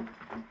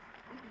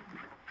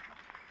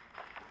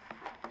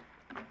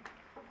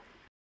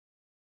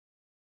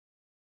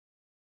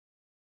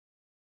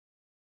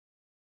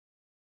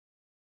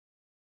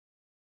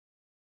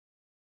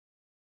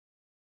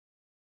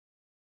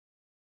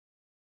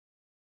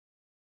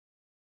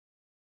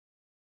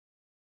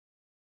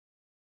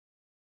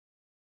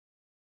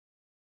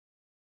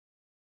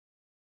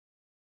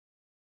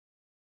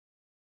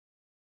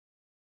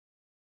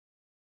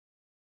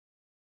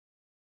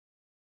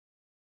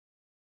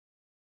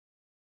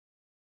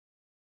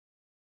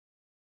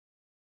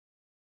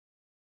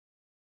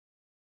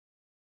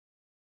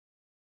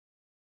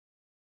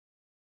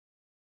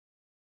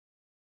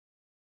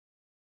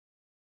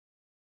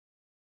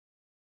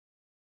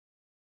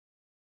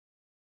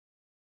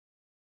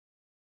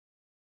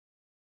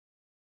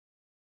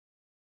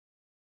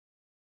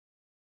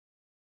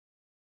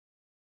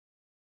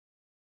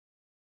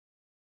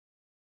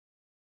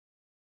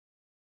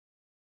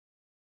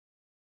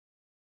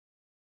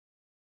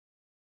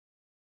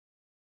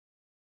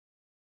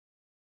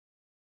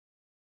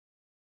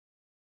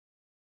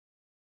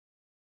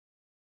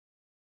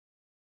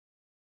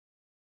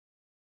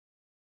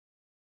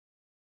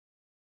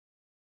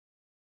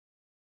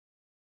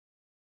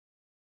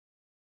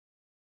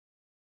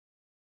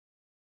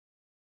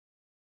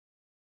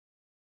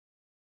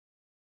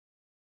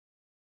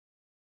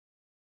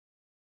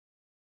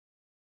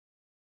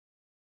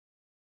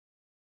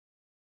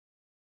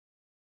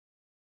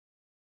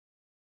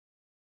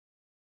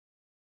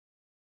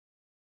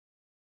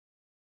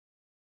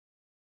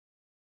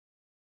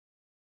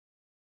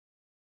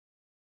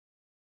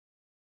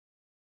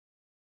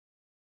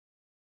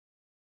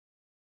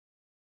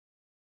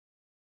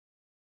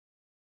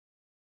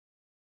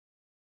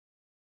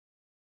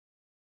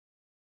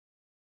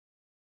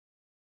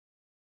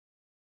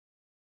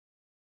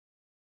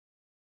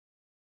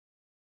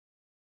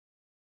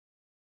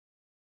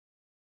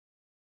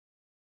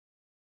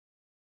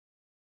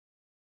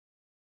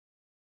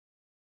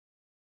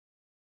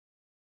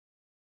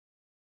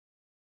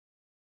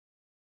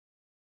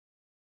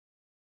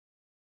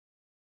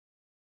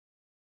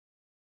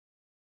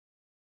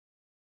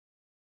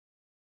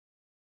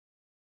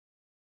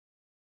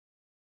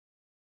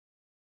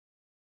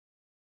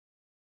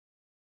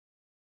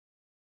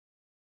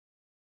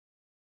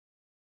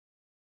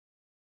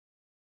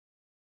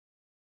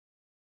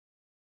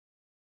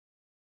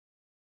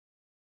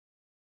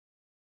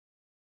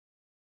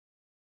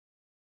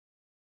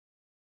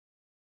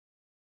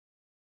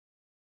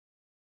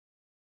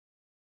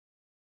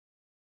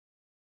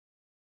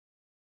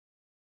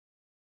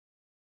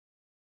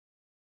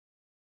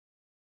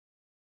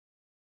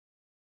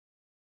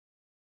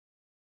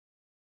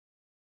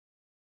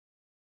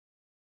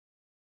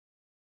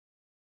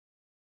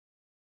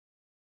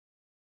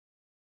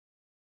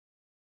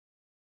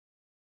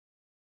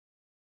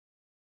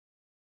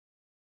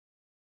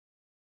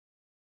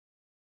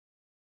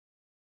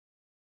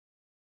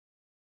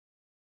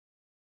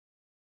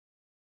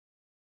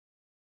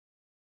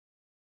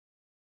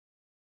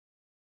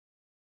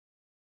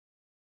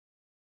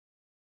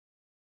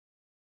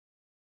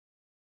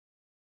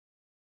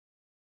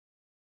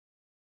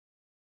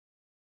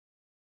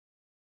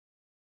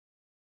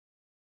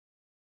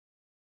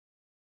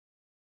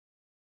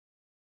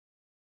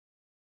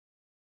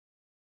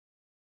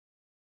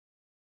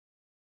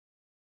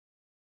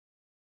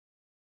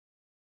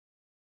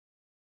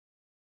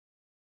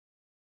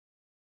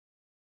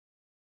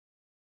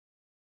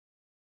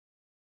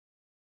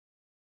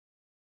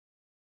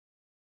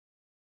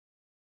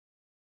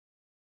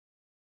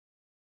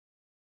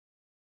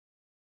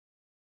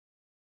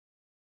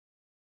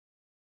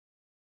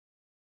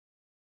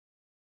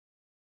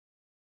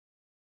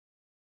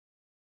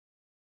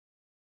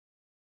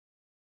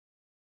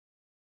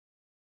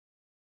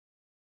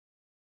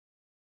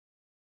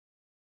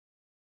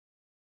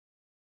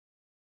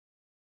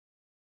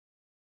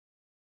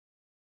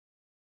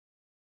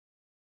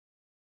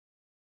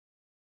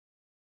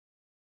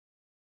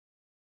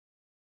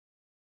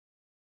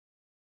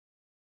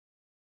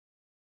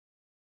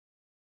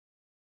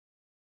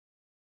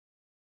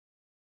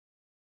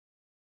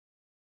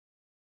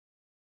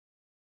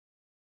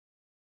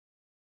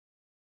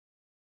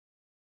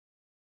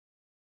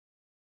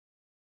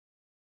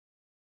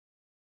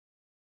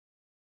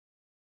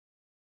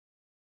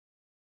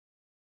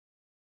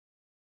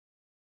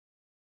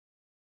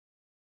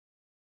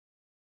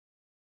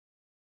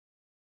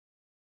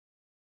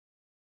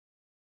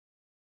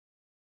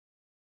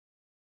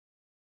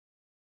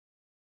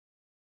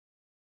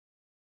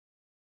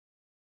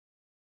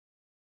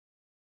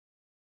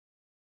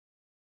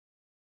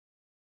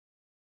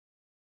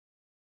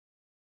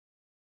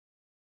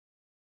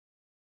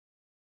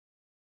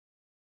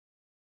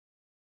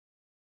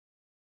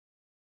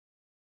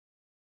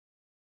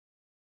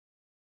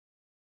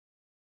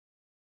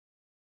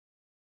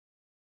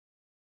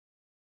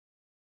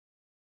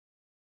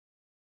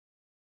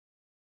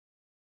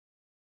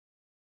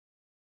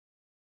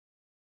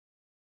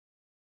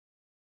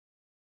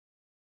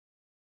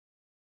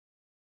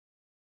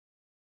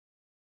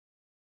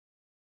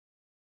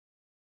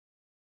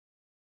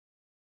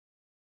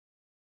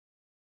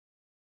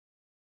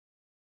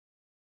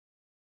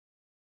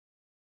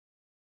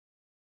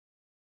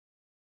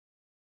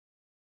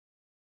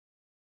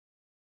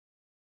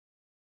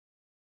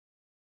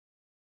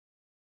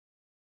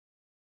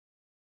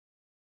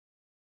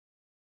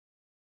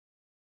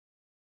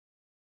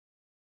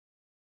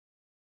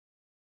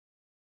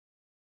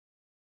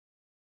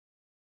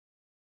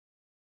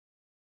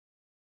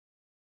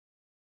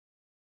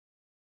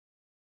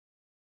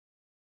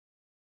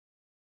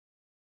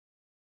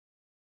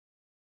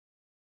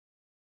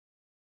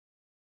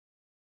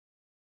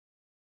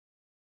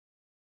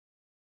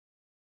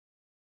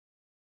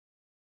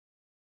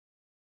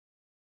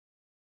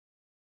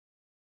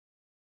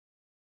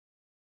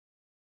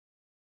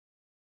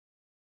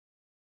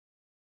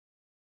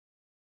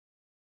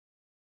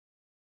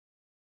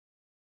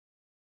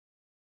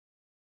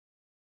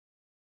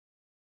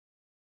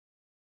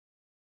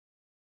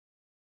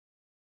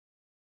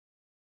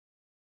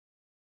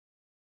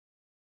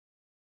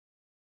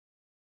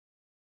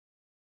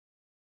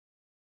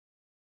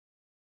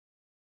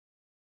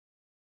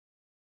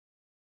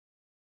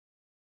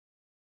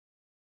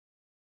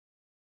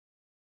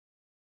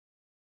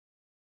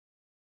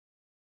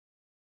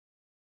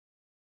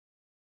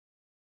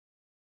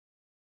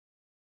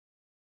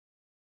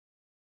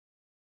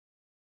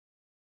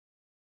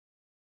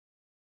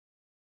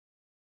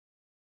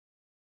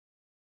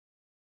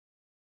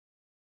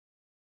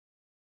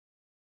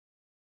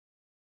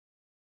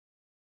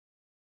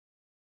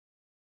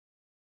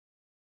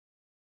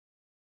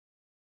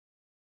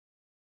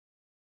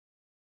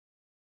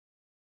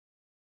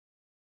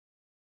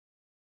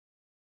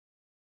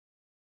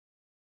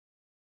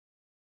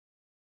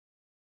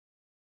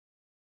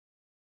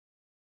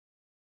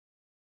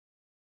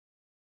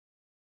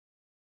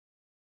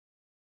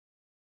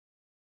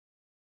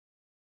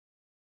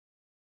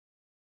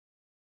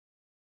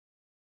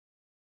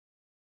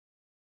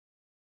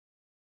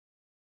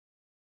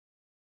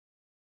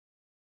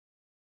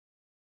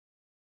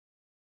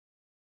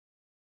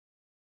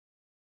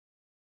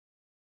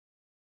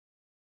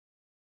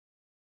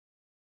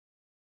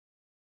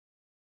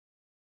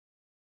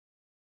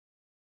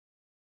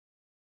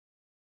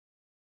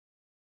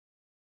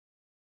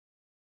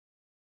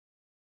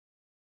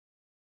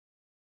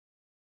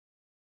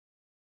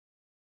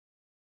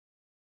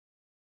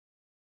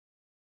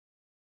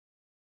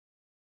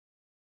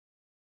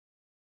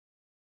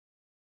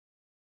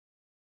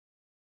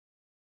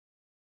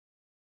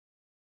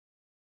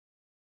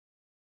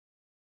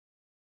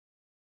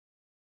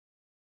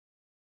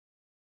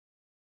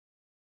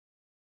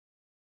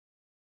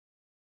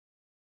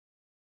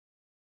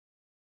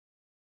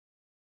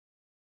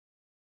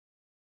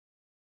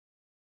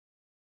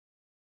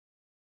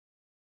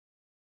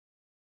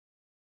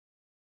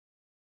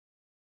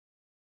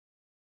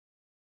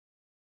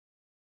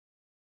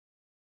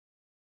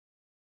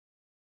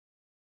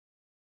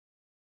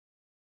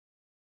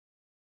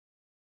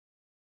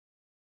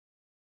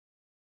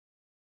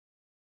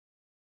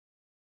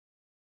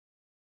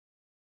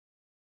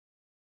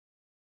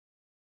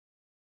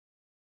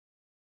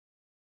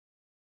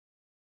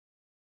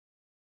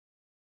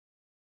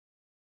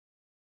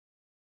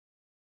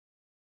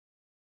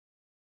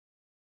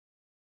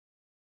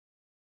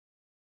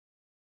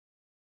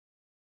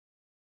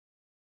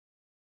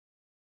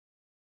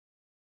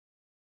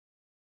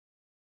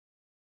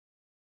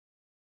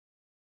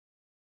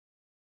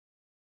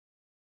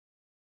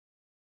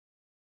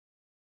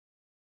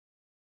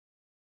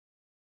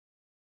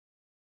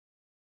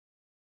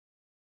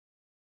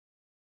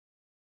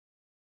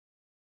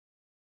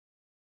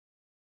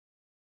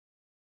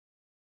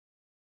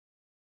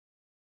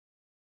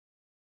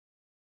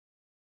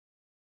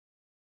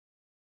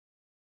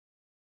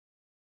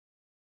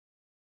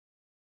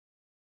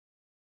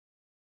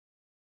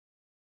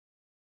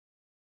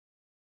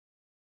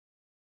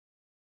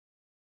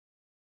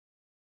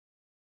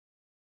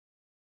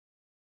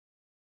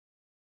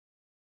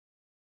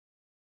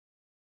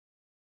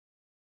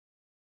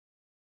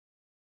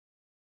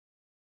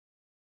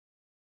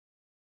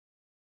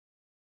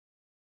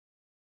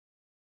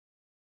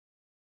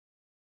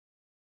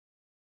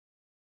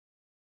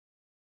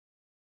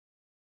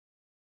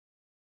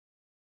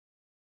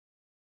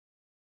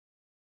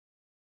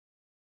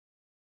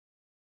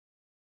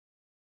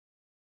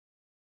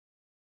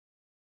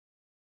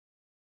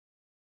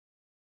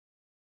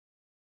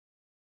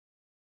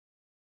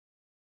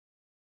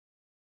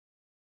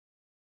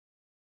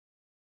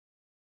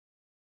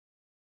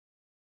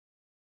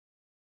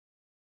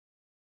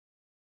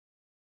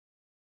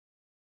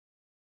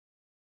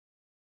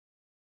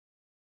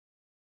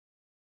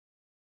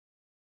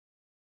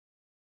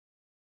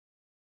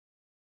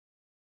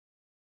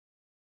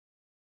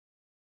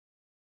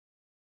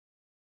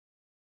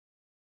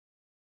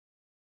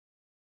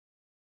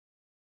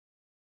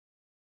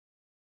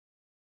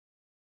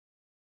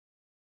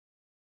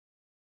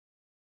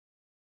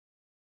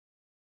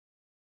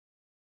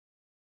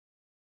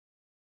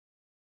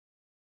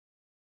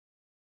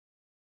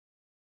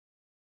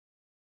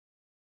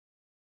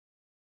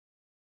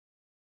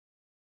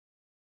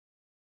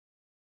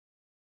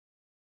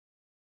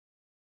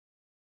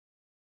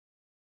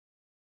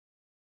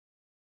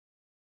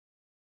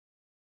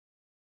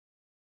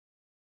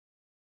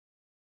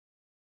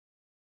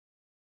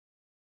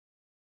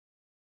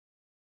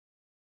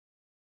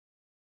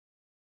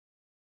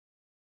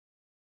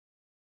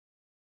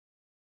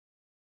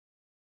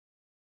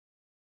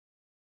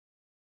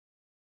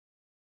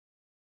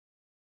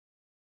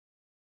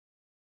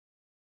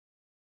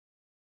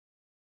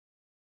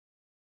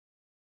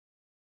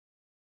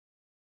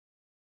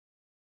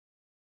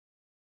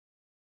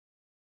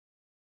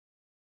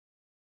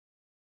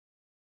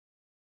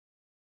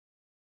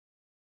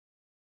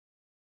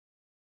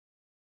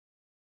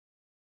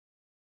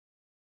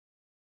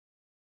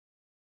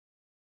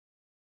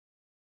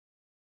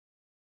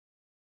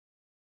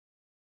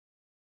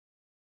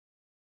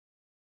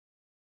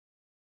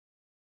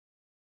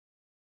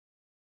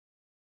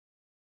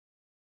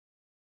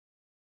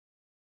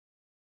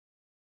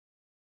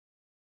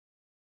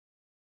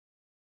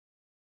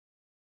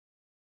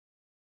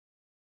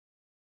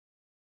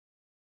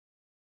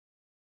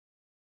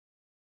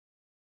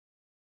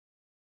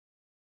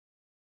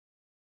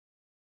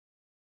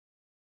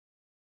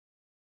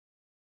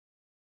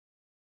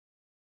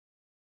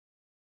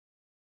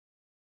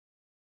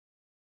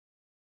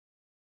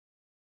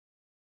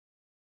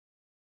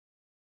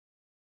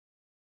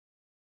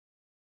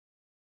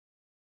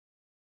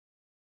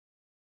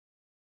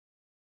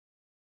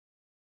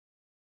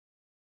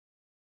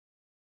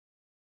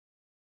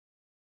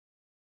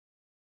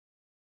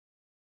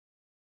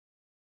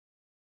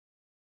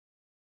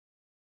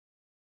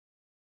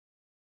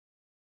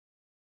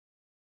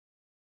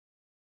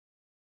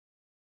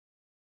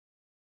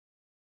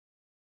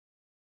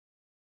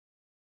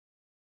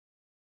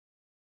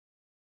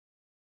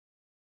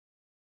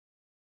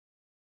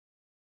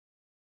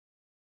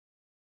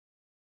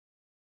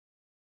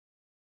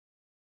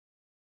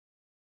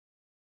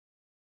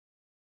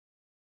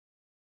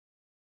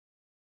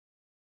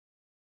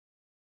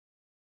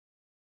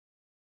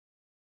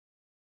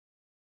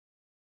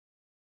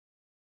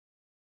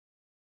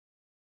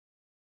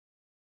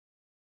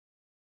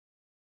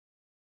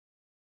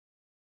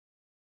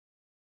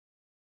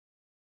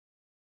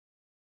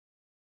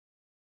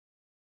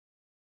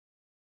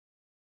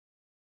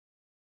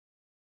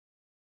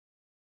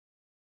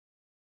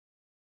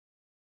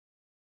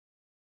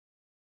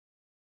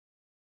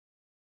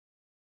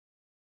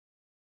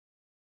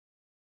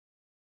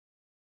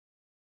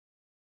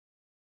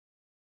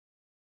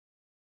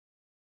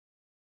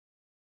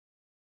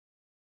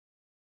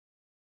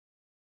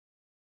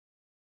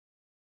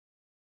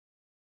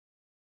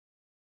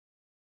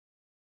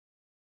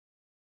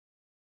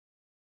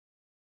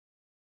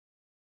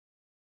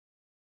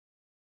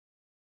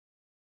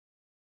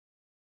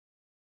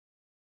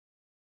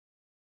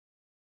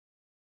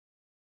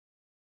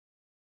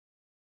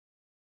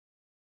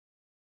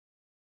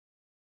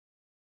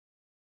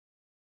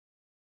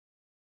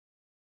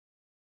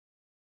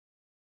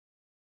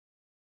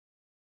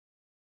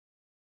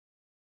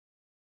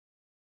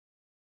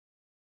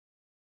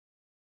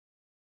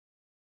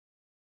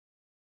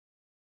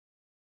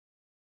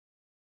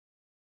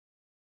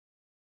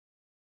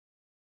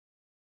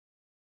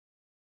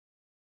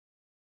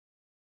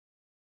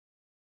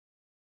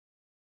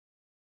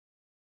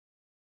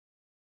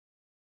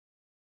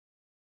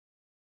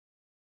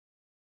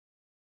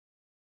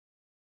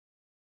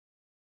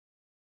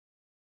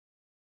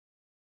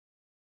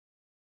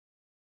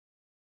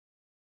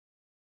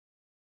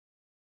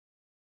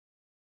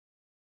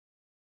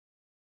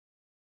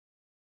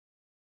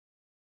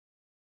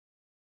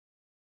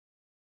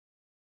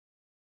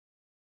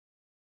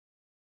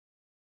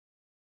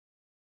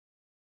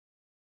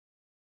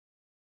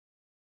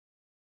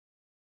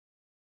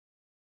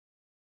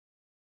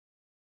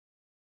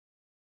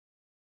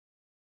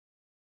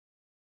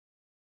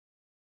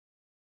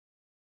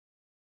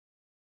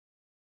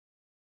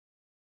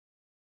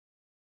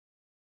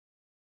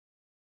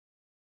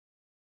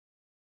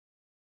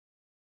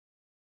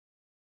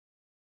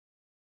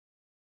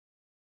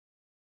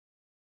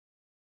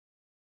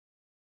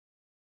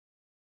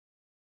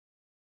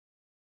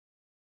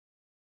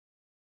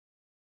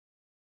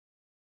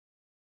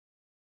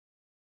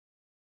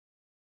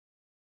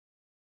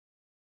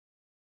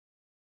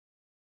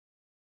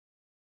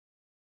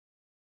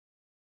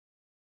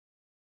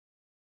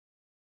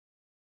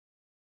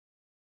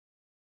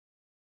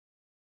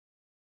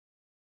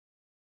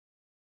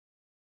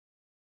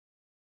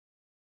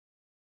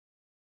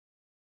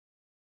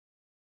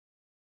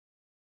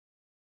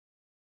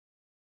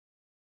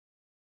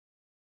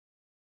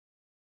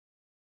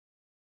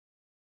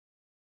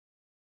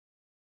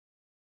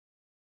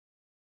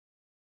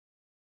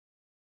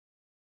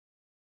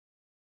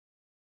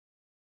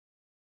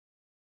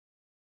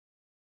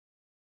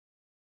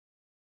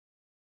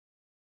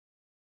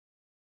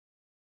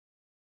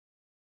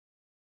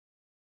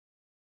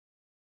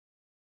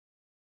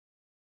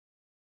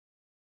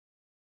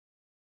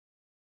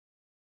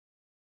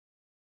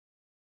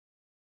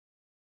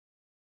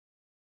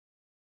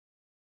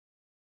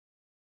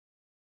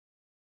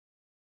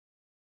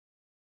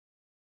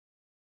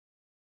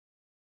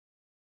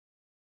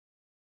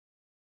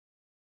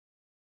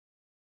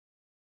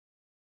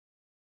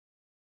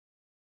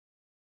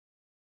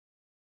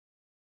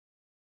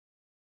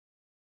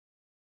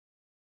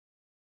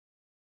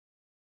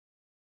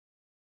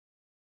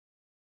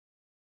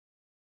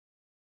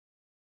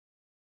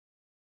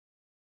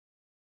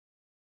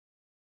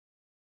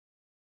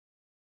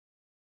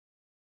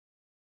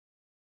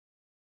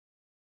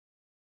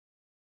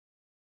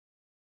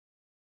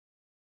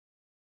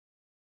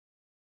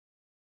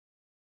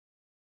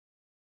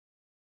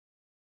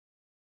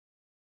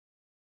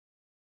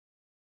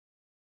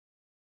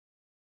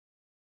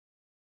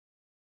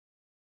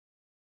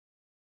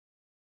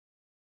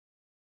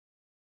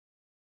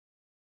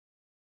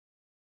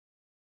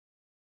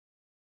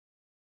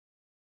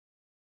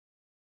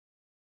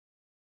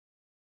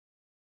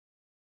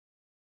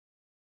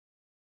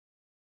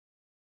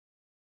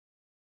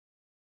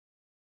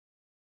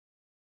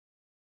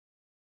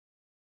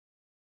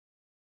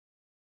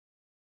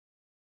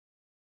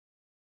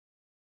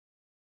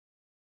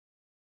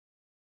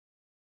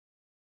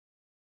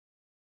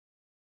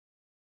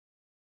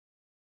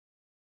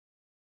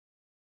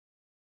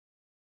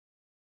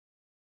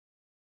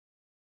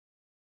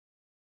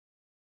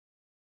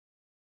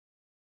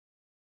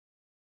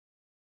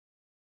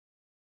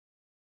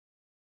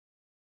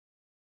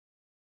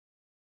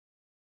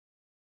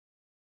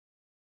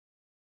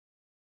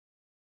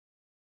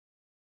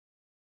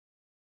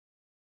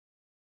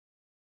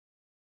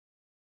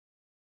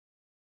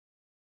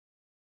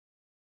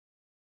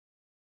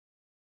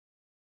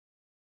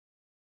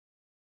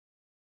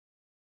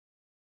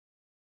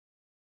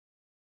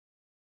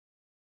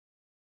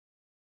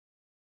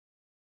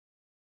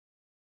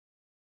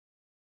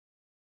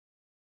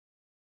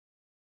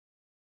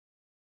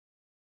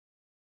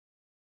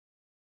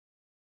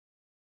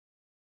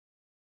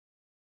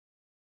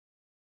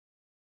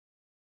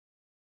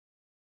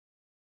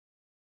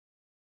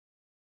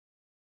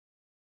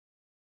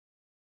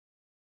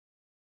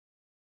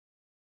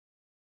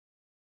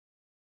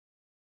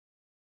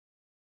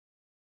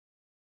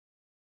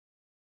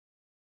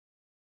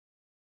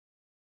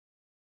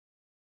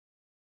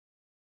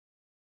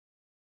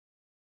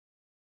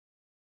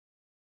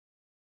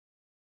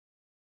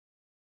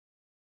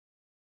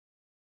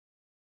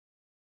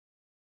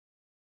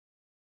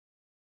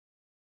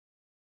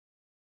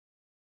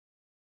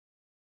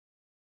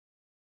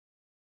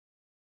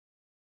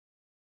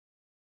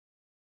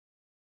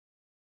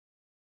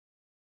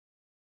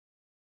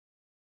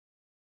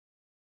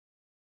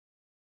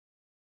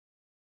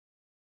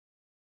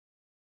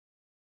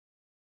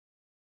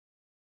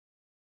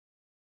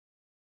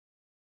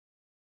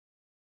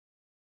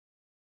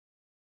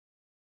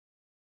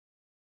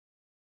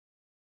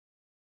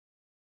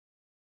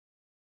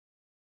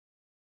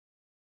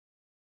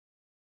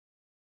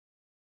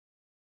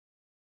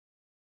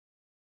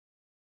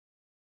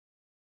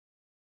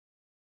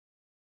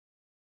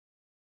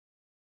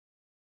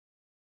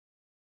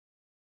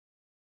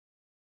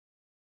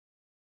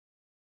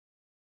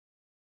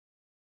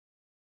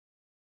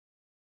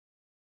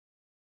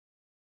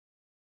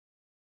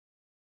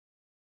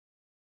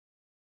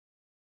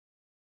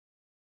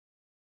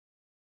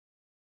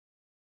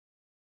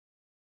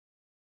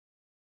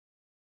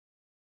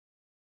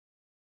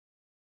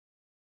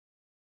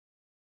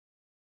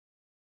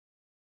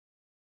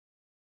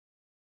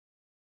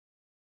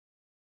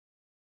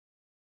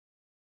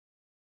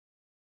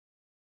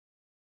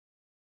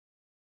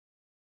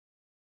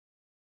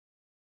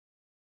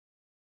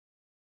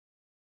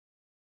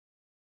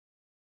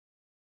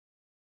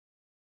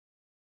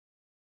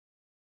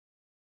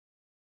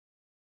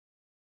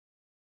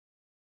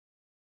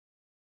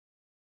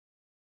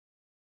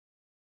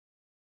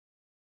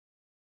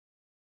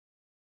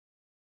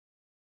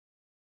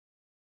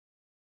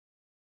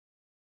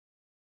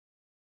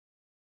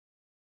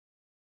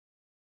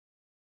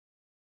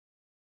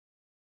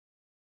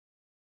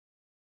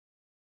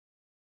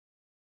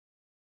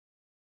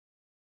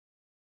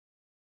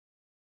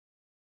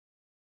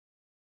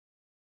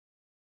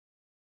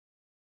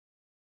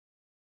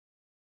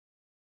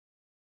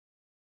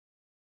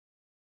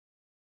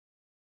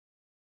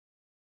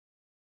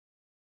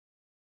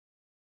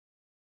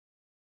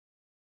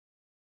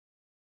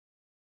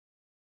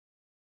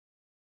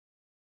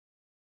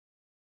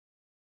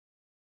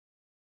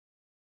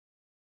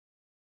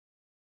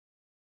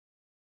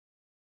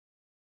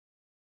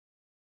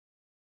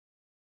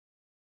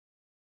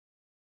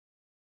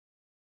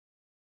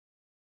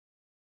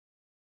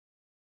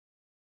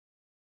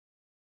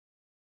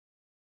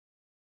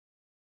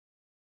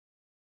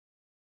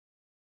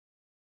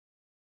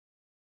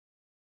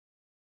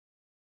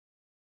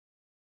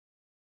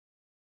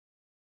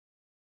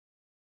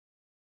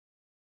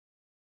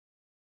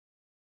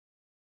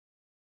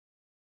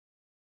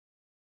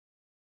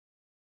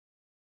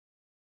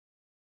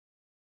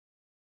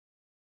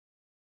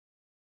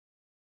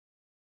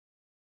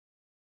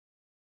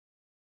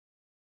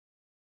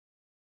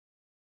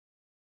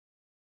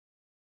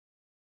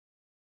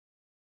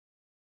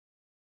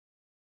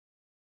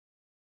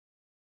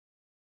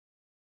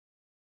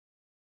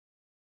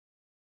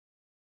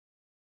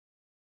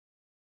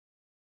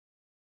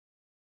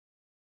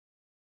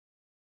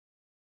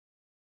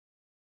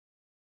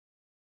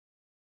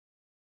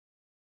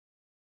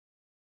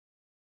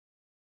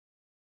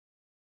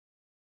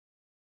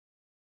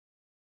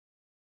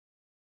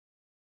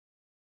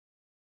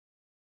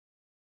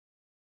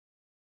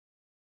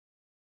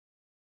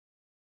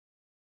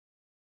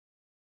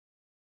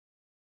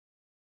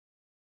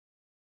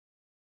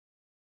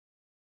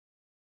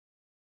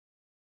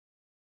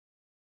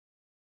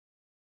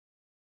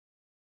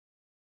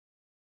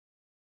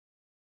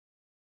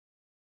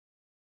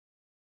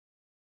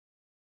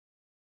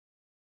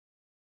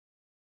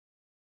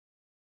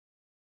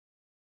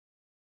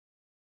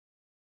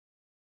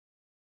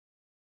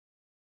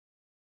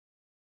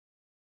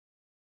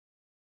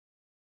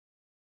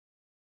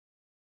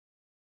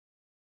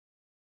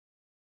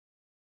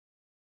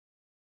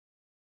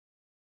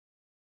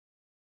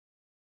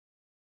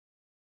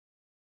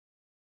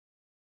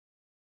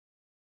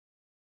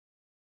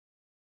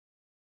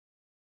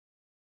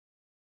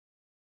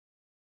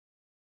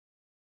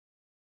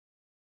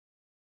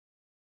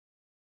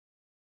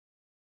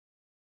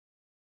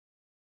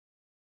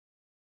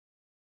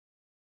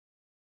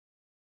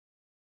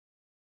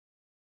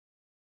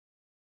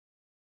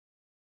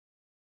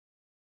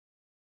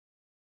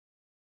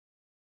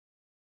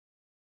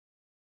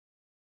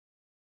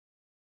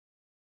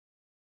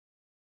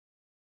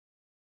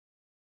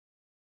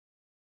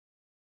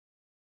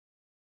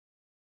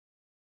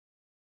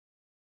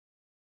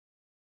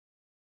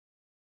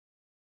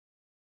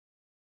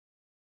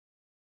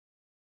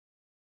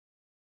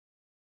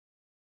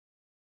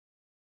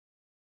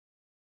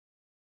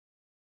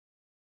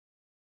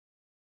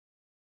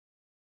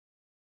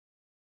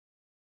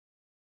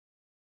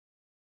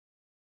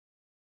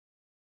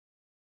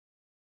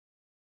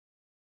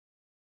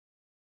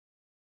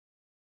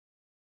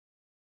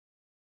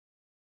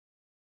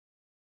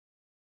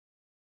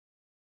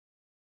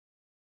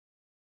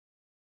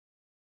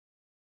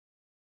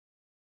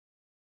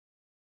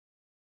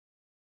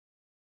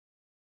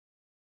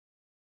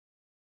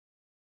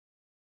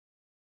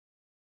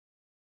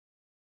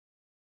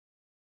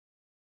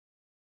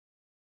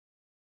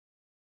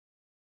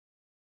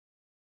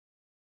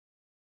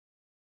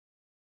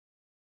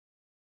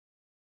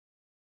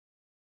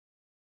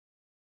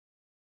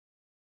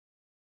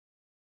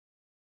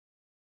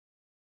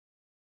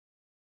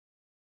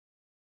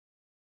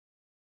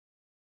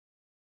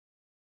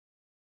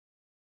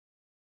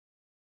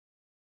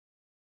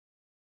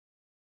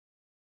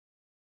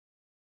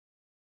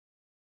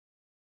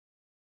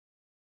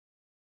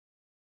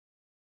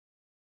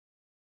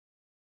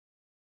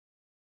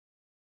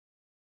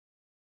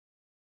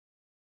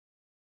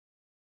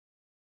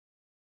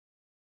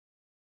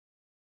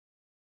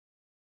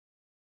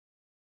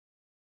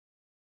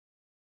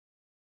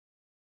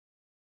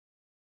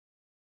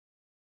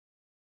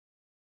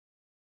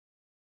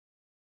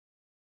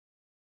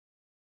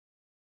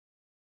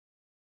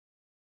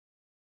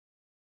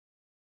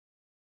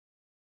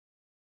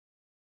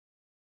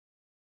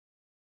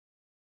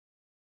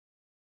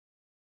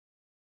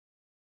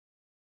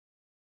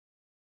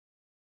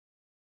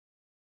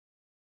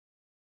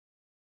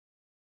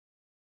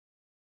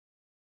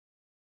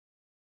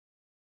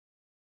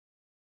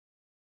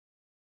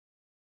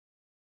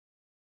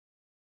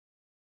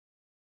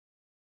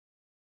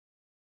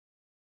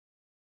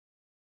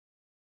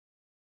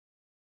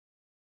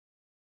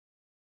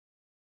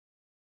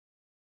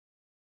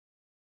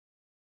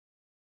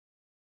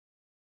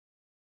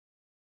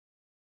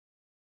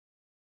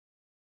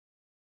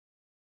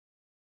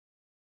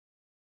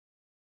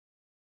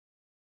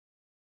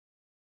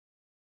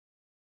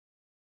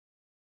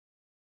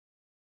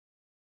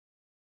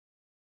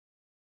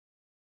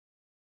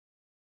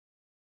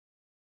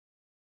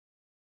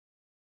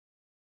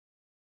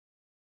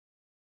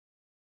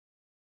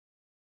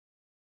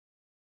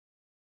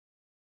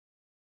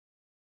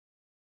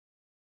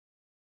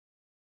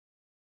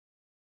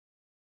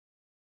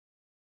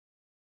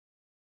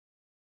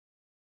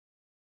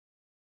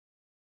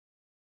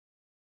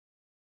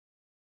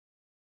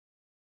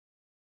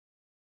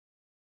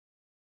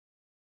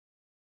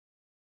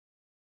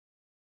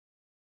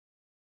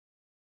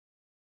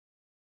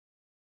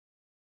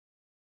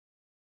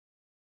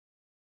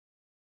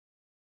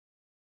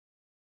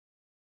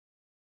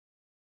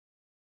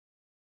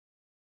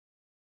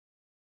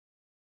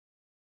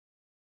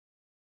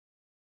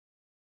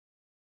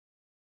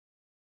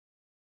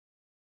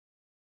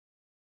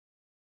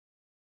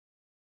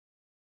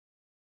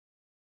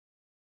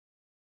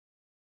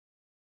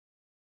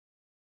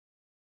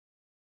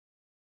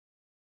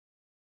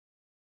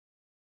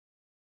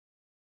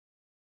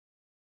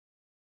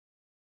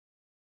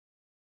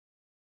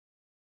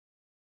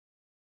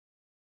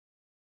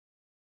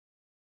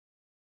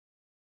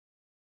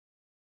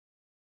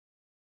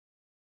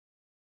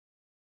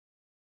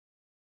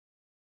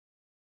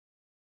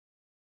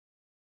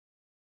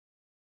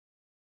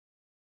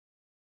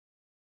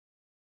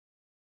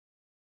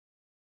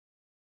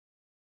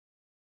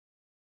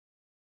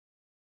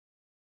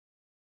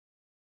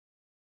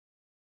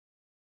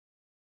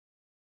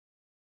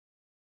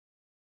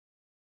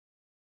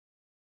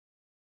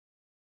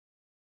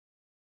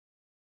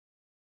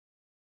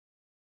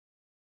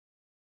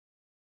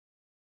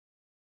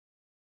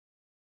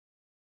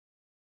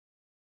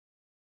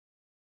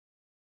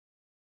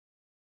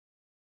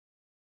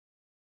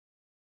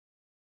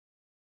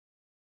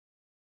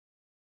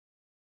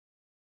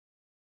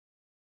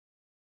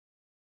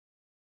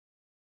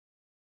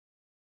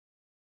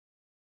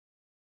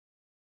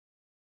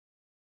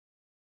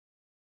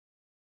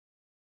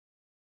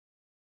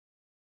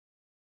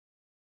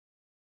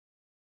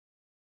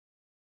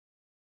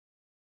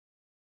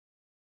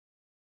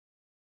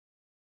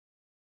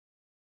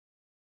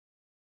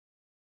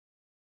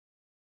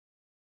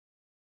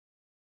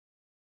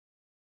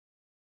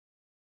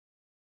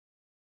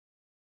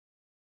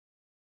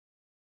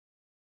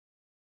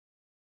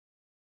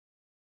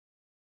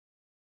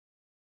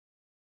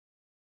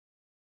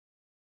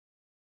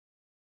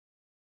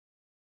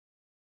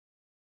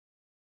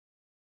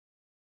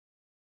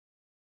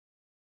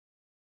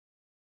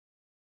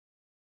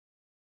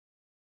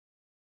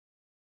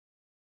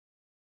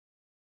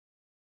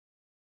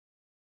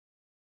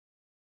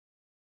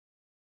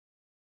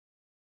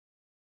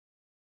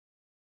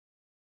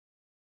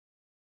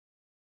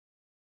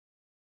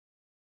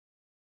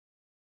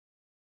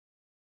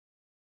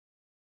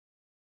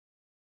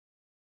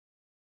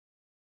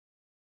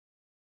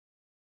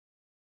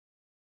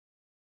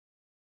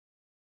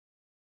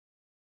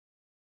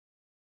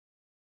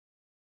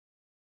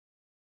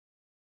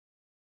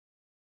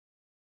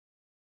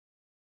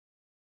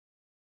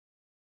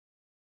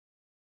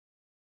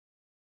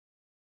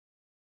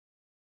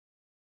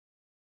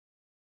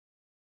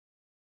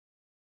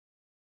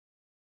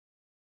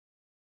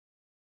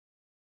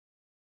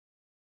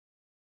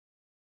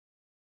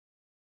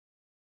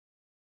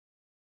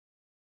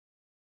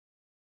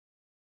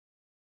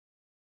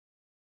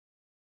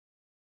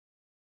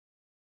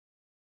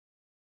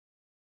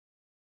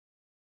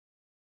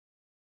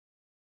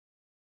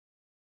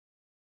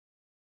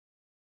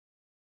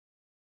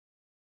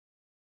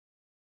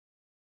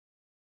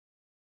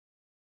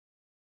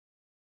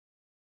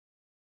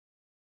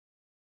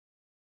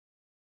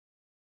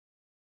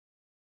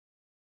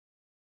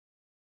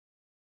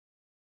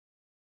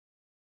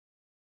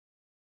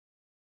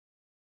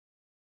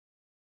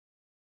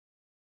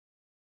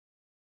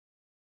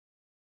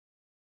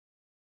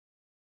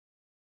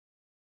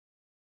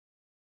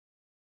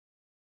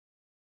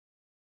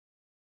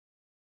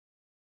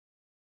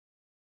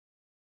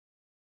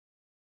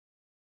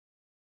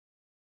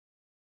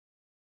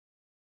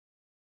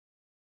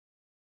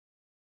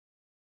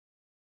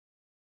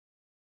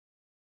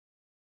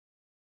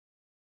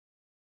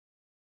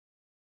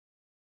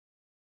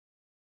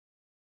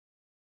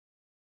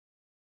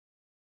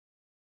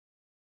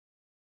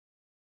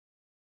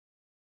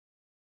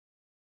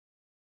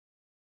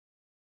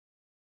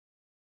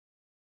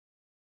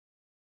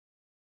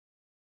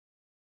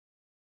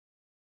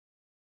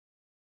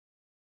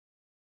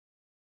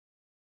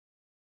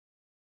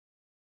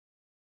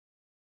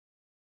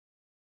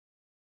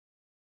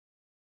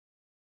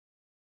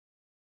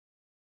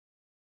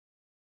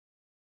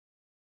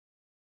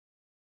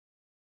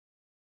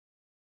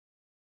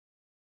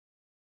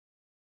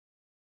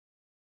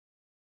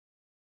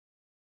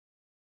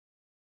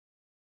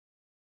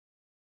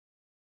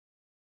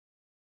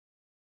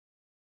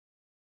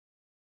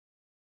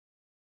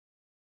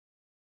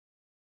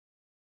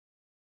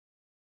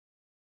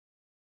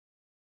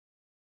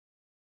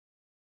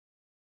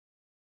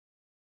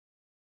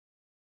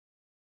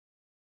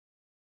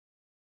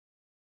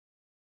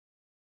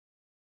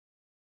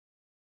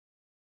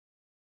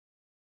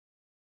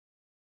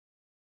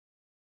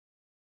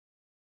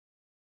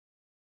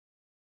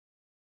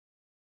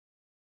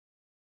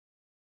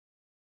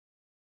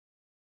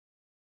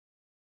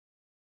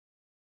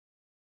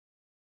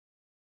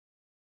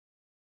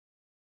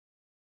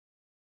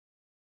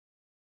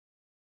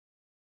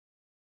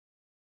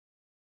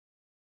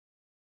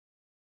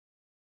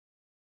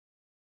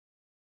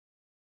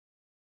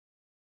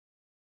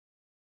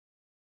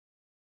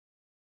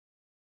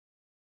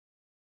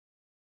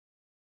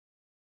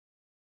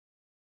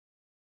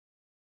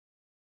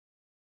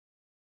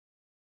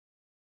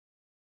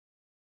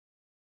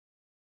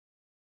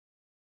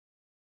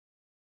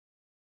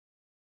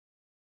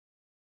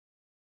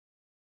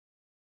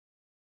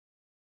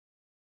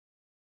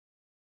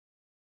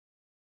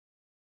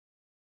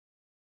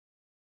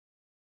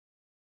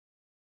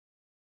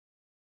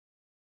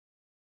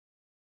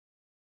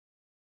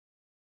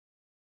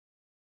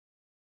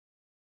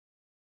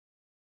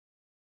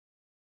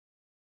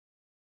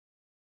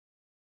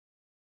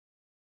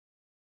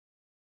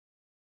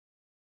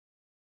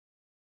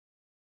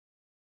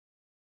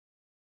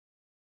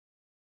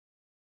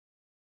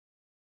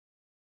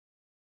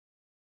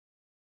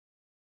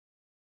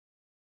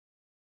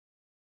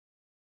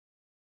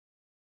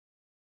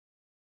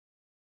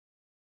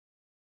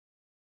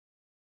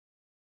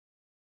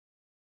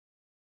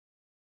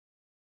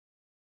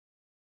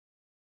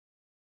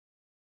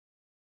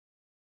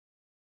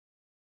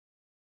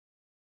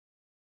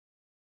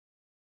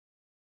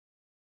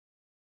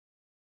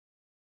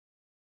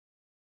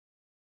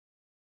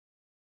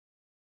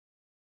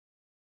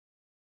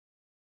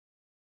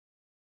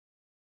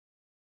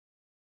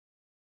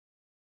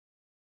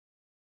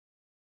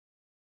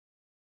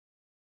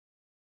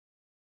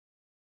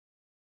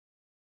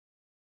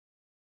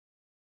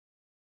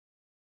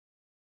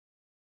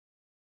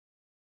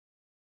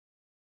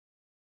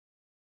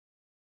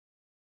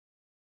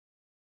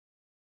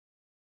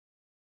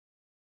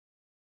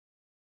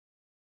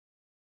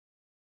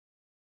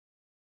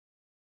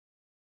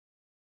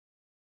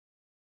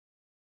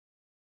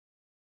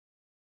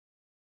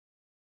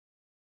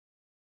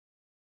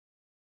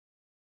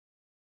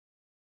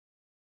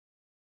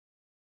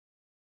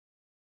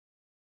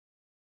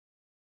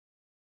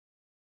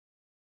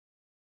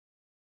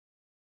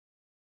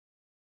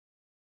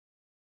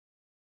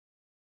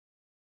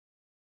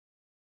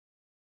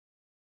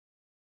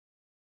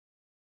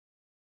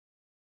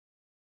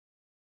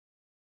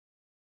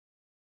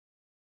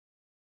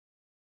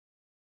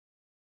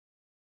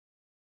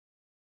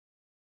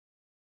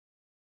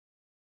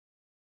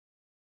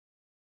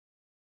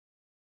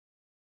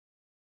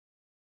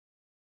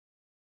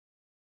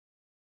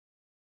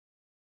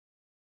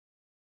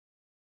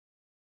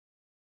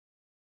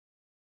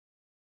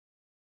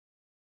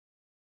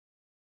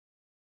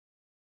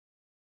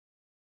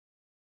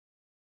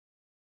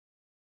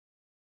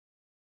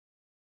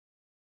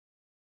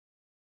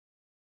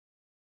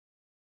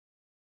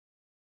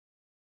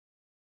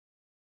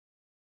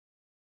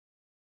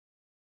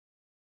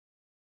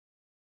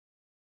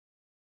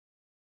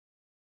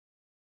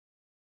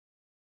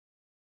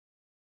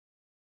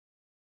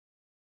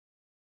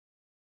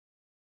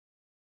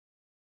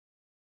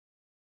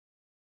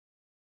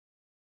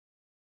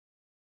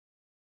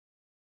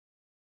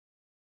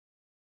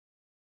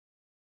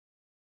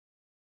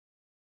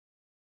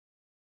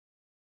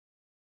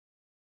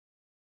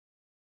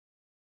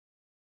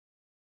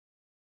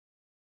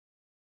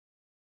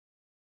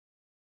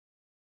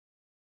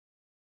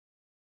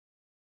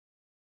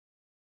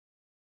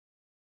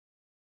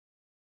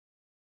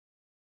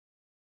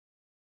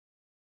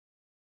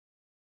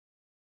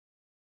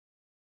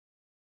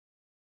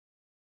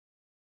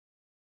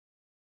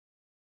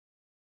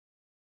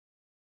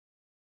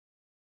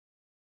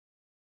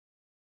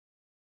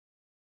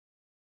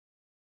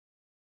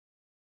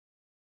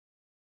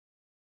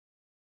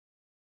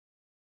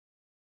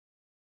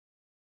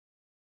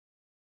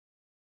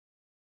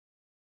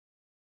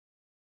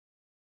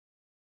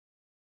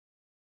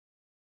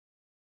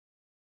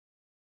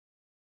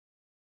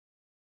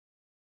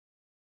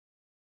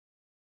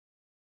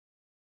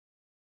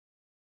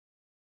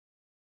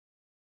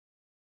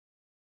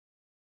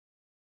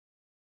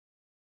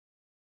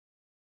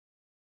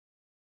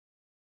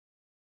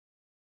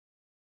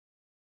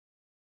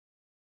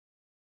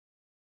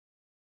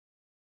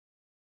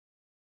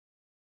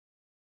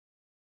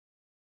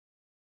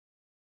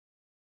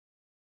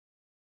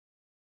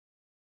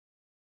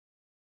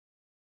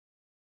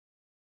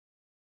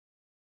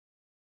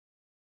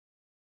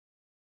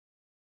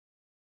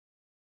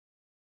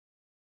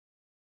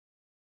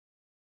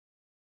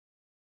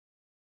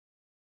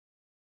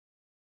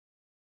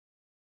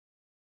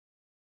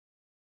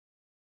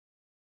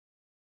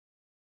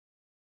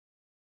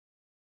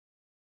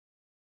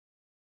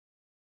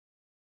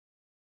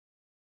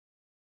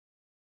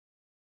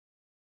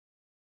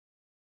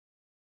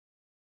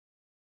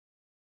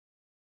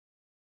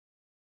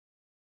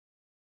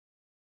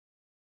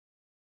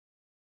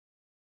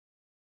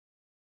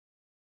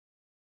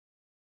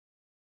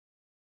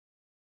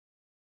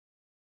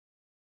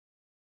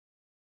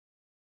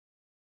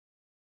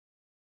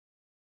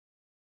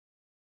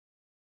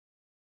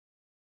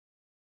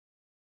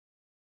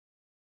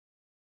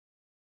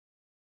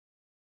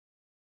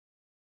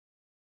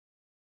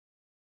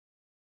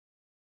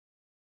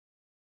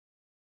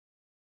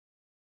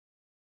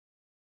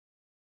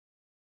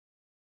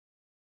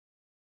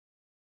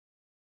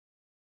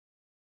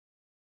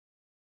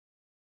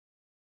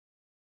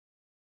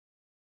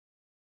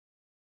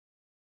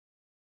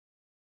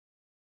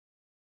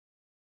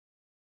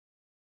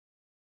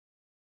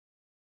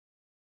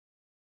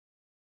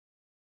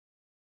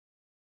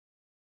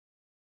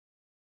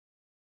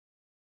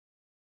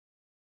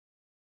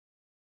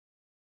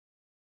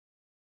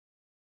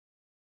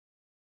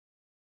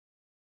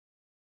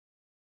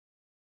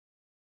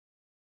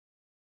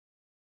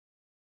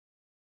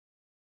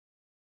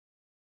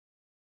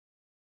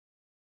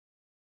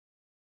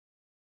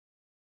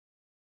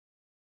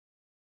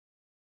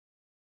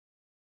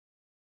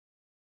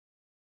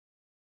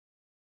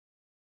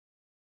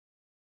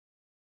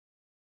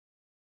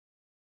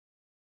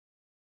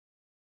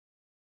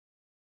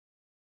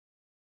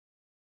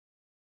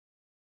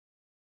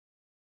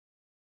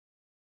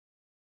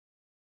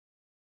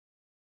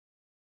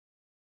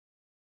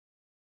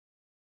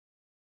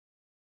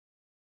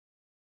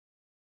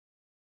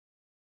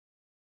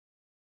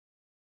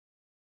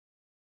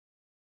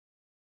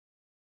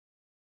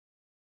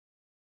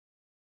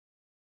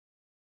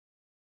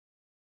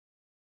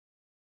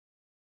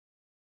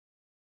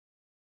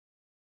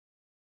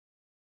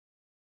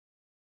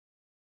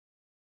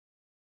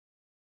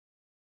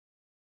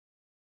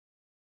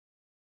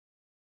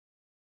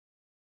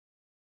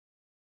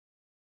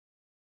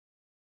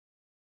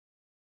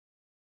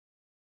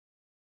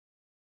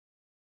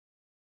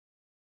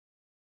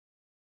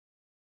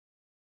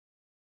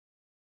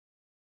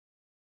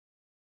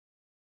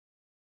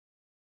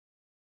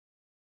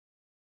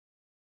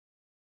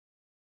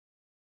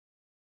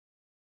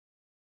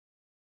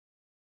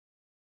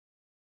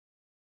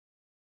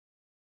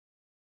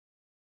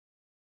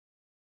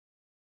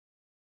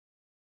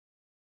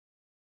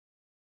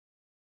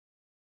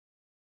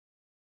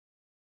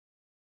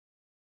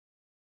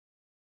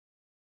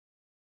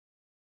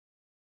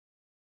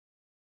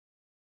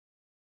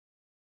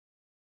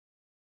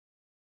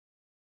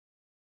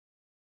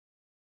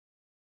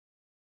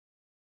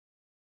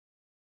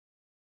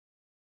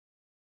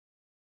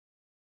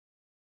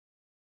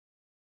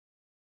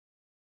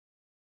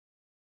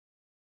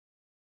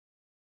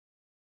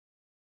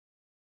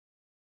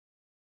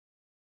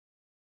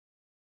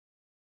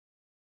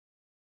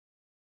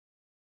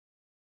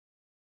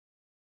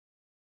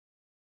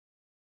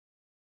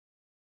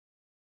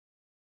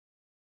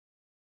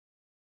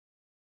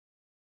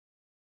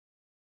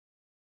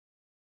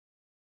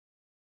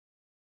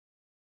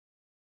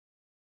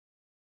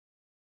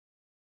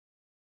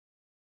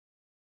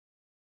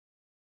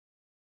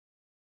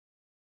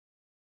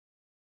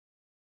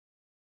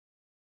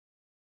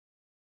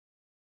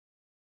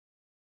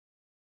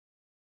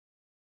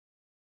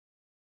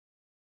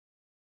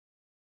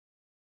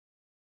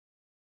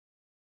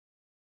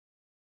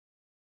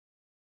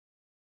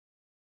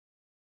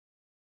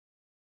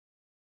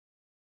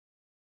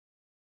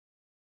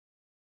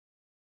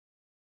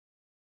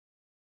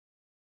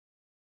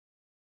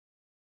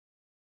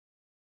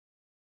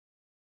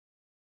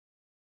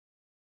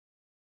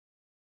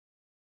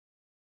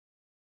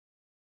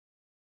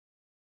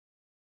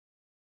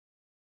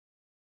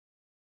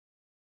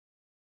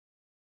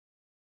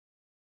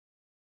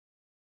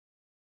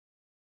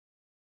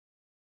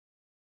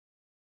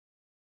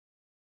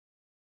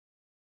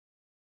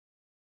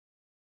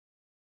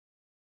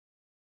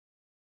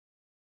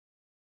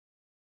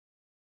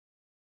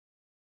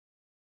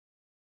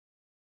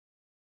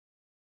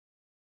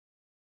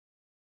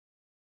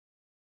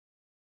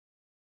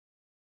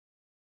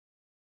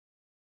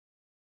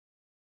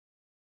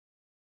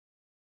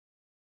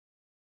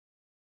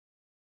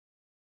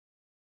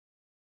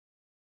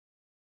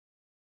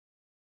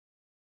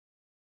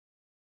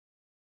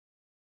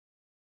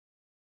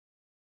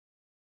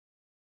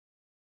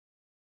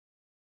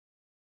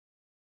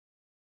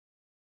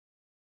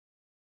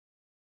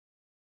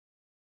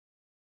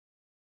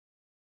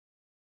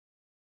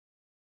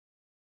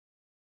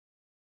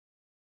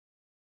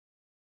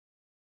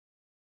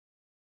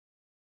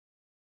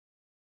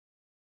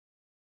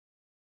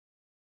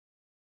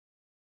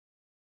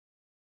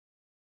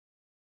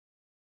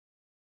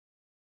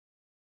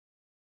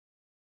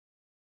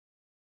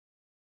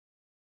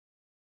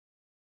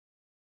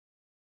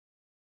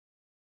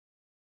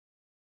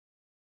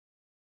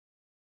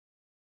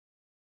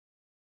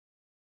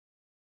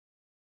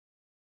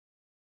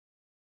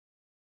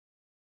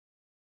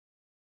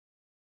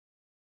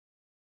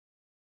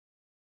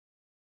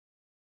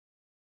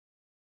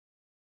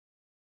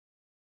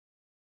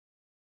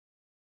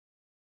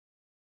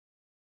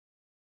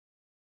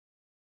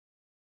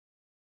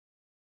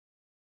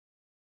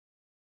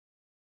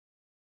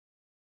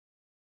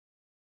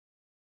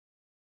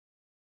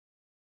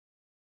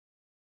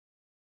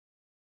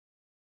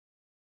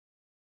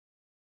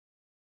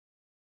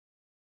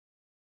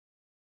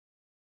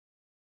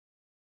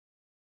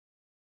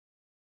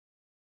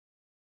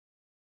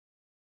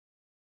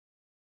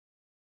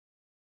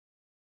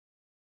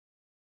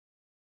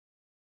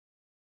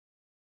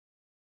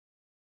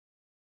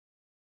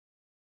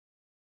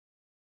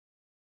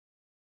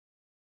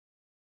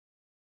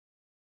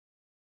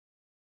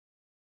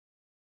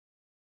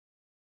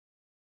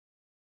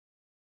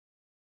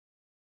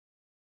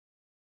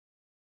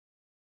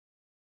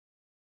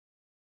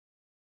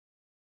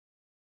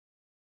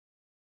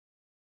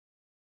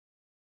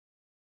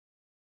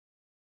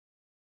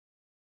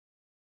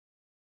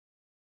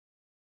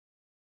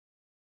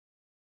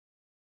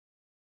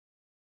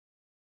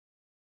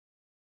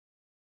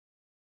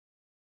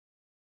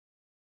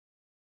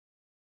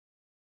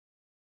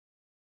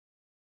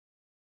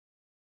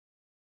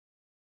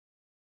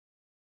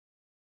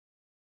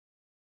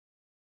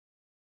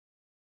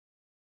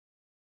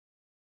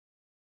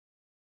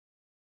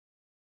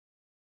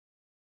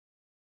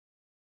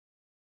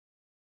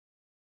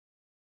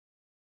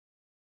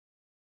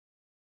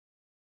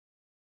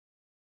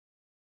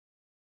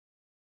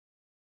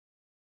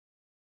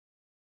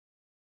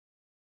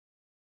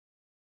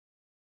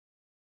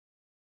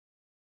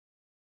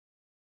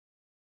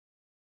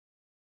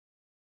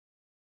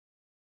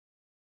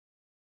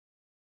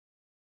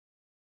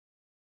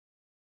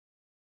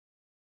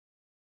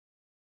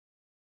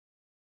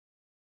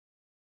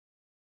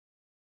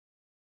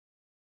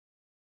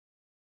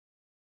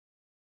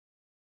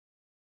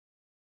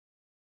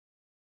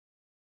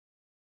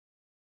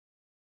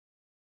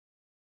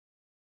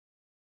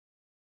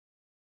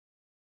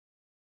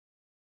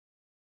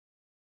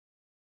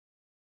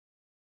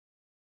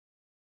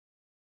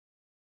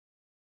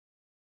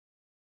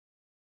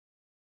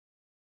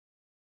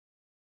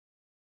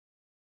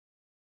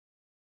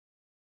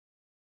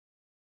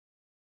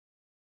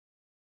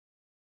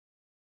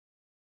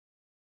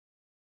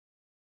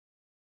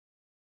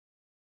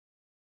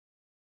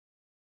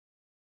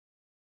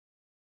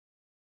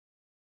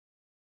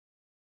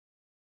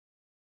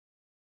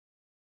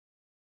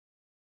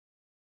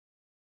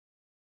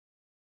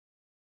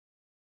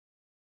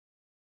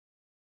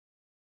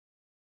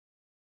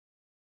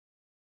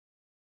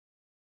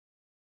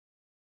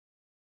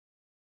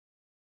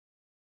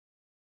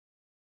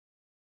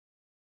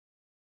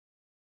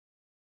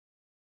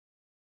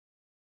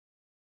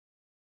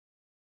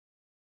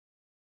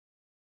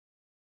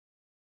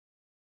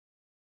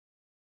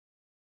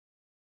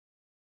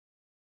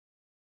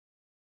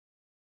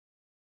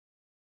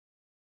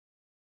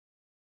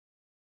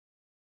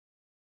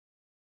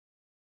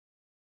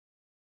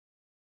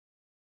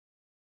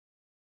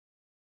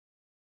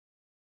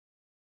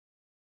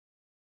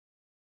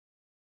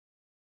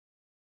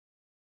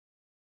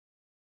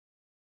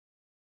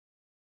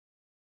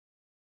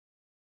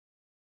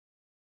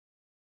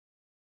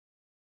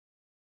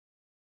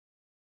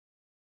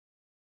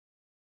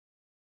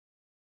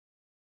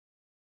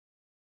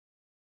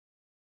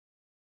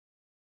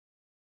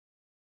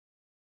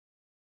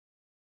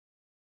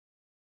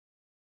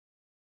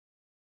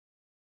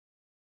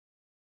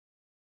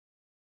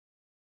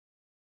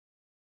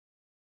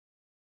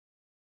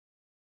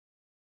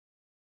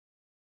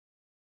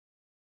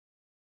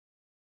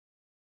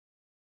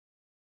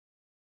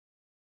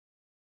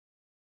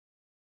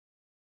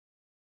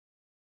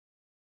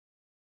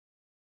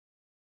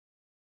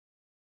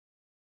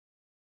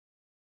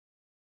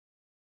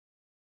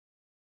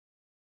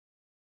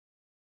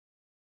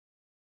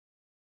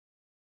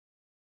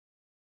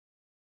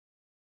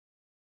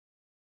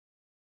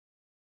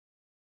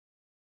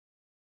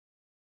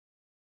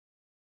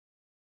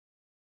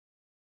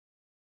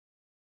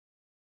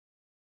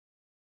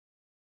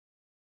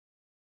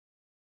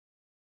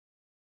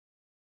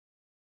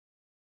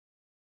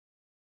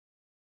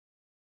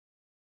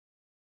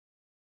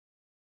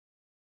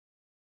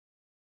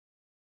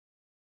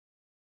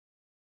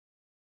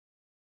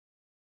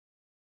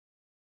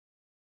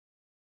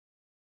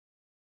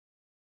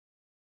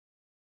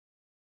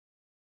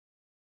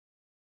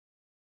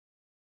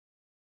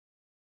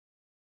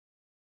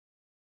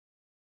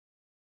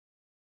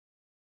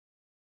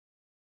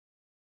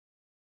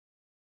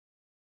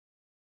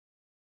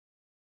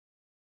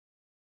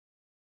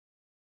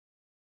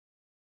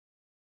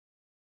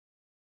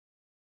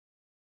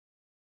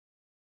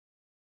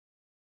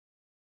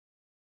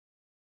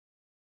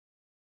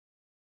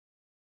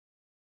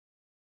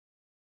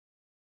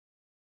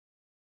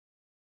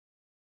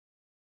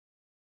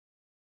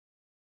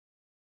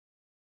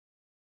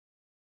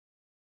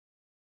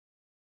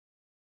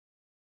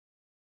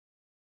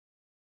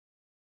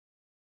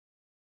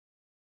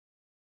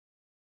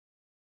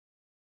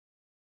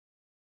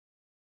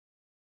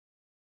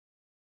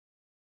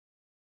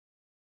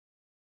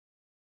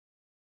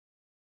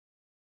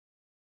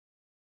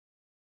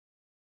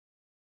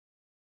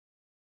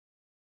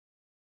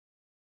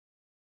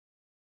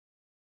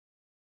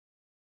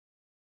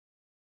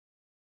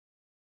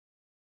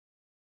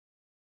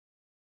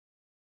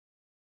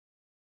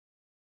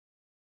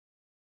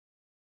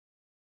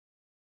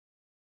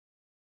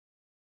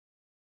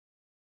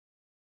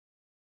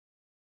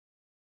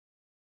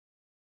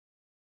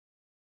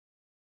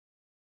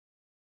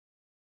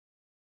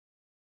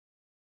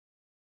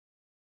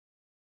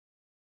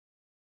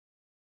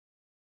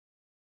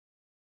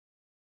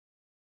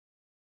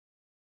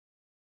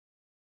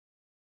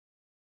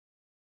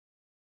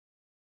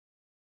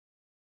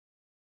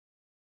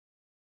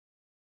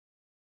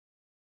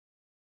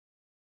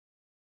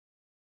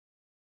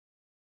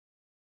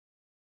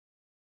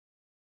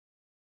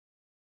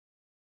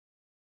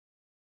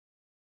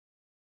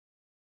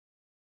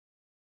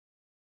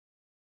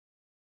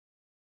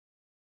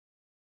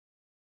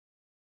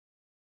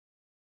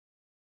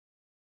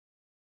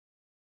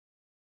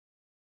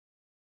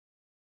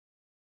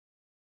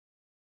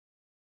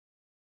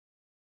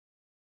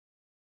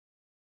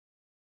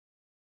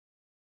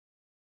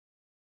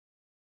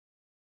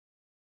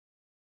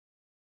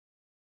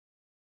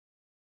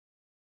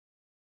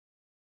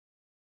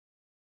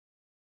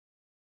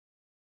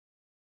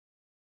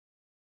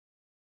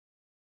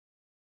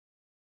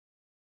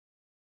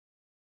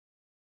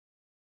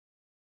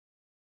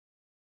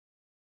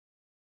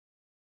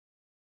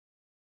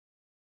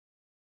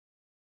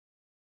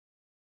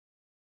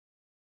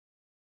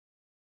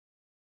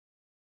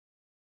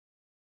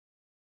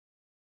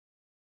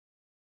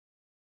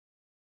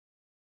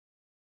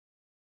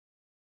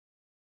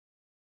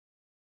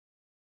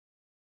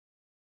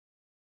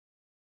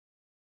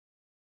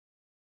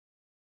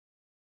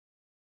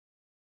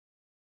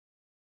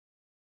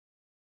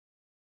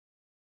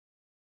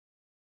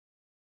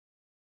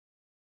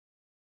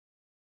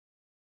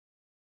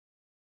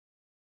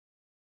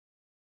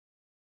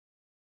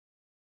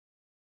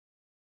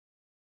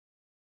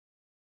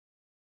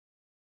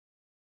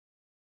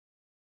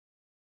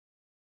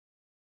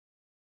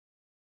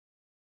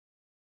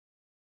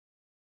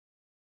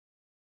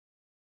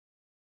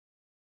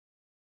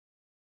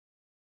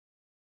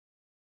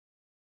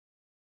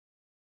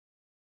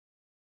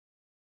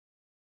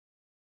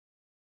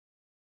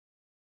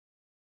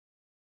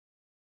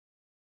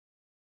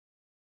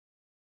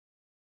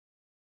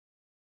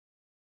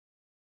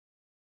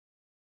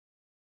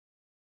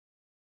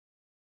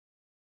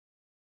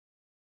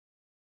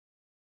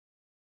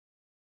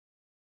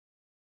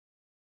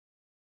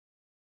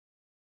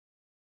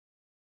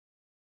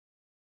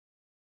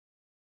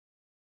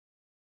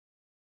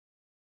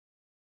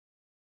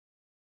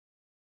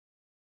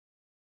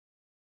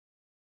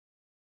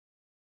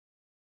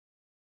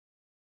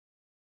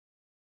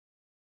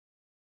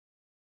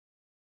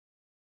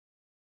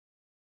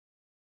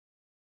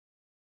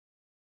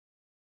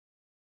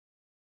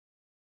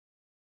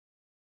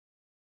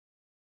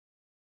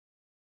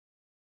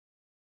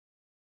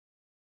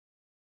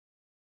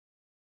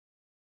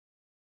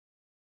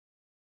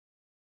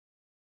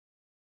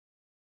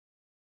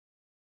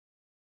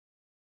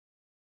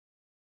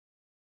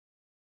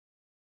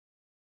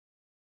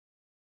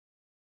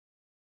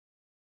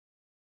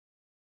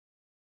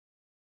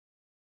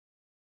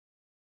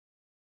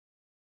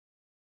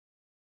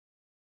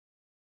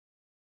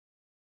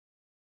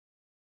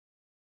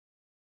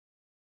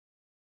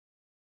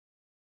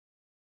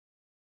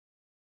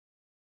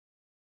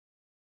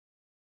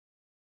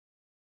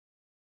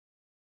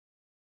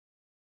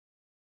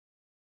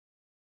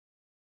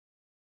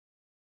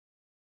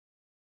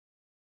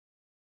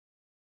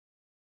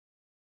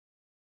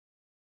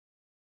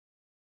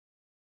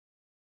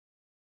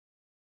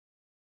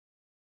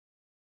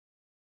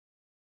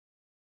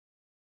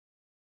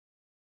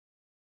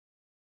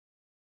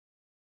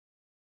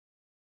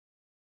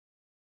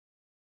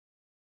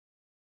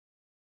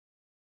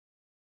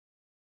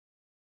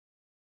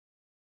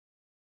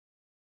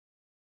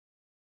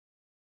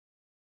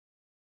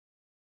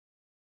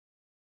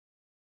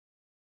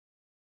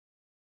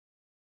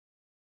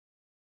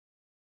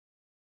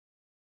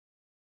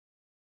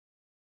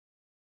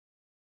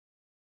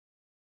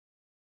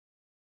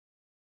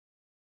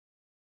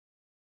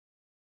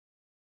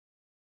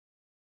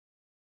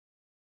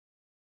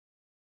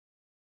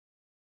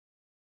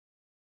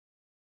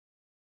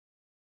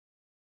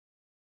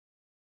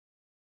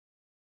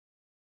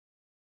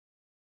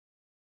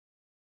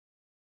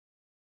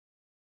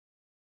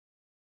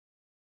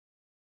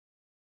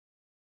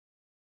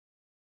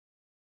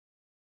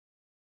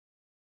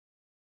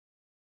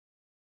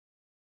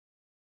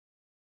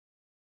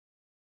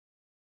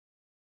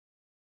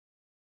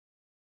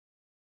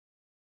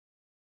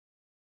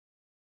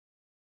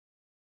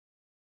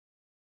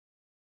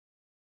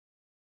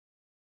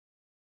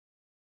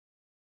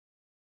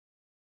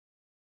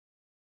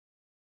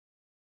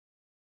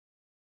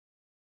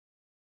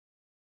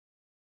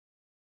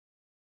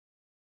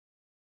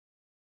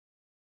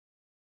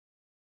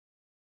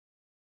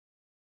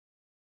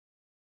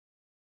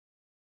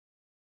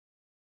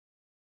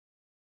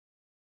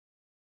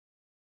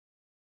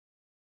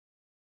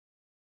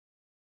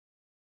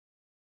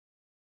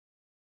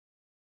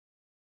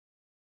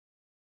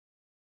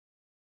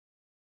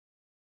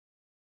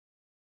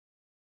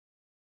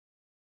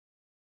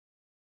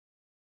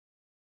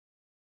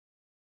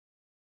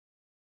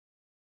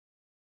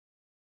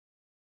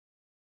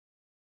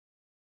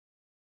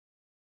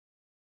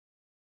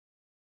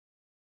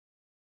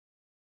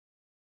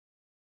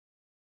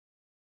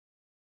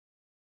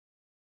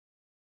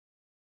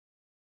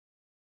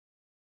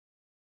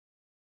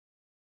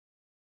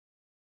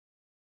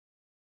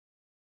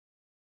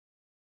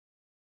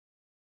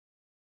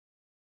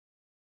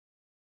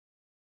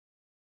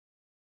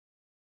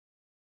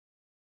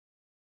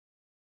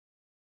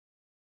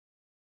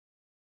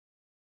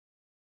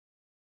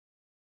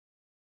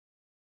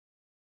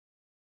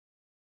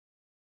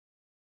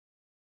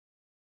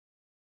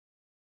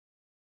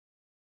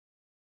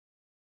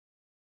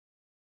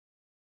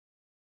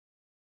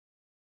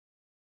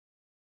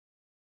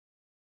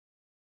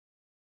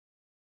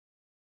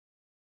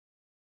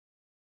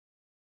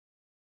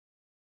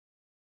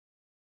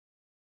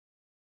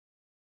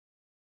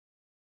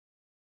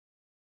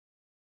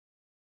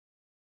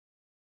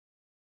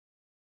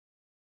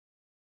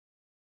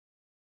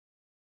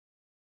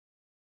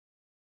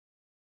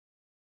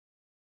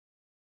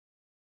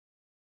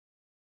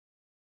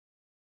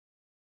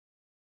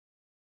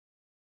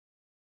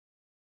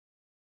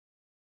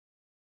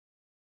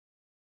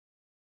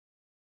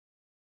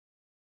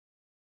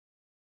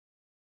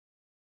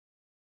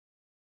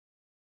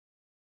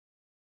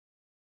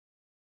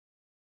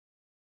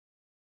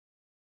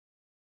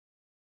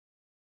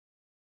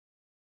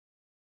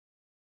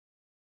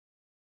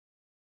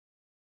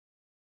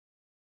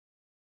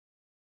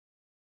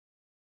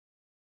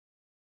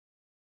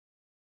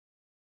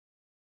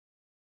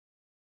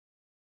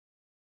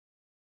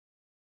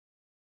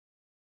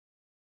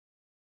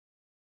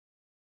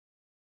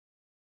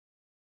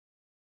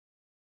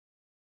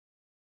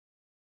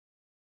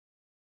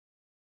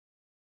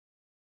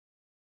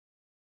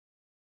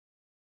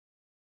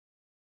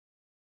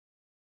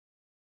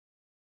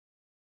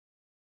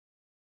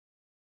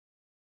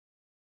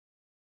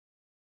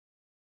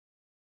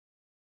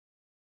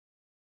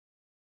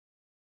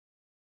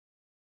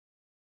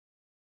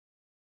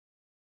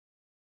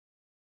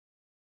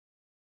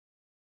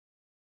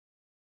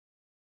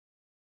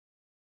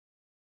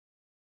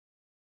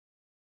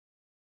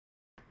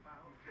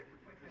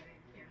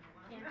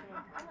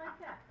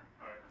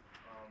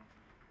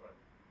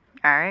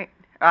 All right.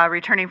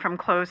 Returning from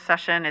closed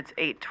session, it's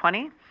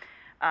 8:20.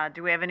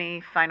 Do we have any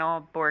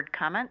final board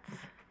comments?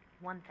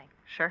 One thing.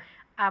 Sure.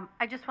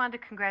 I just wanted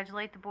to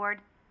congratulate the board.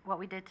 What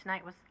we did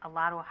tonight was a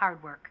lot of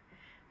hard work.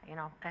 You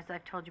know, as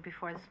I've told you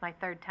before, this is my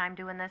third time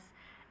doing this,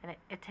 and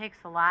it takes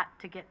a lot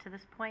to get to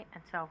this point,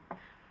 and so,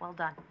 well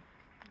done.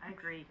 I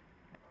agree.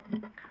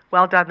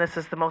 Well done. This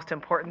is the most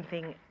important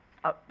thing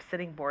a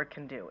sitting board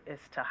can do, is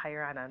to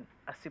hire on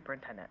a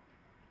superintendent.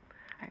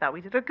 I thought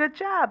we did a good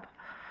job.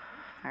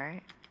 All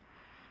right.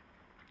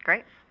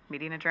 Great.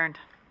 Meeting adjourned.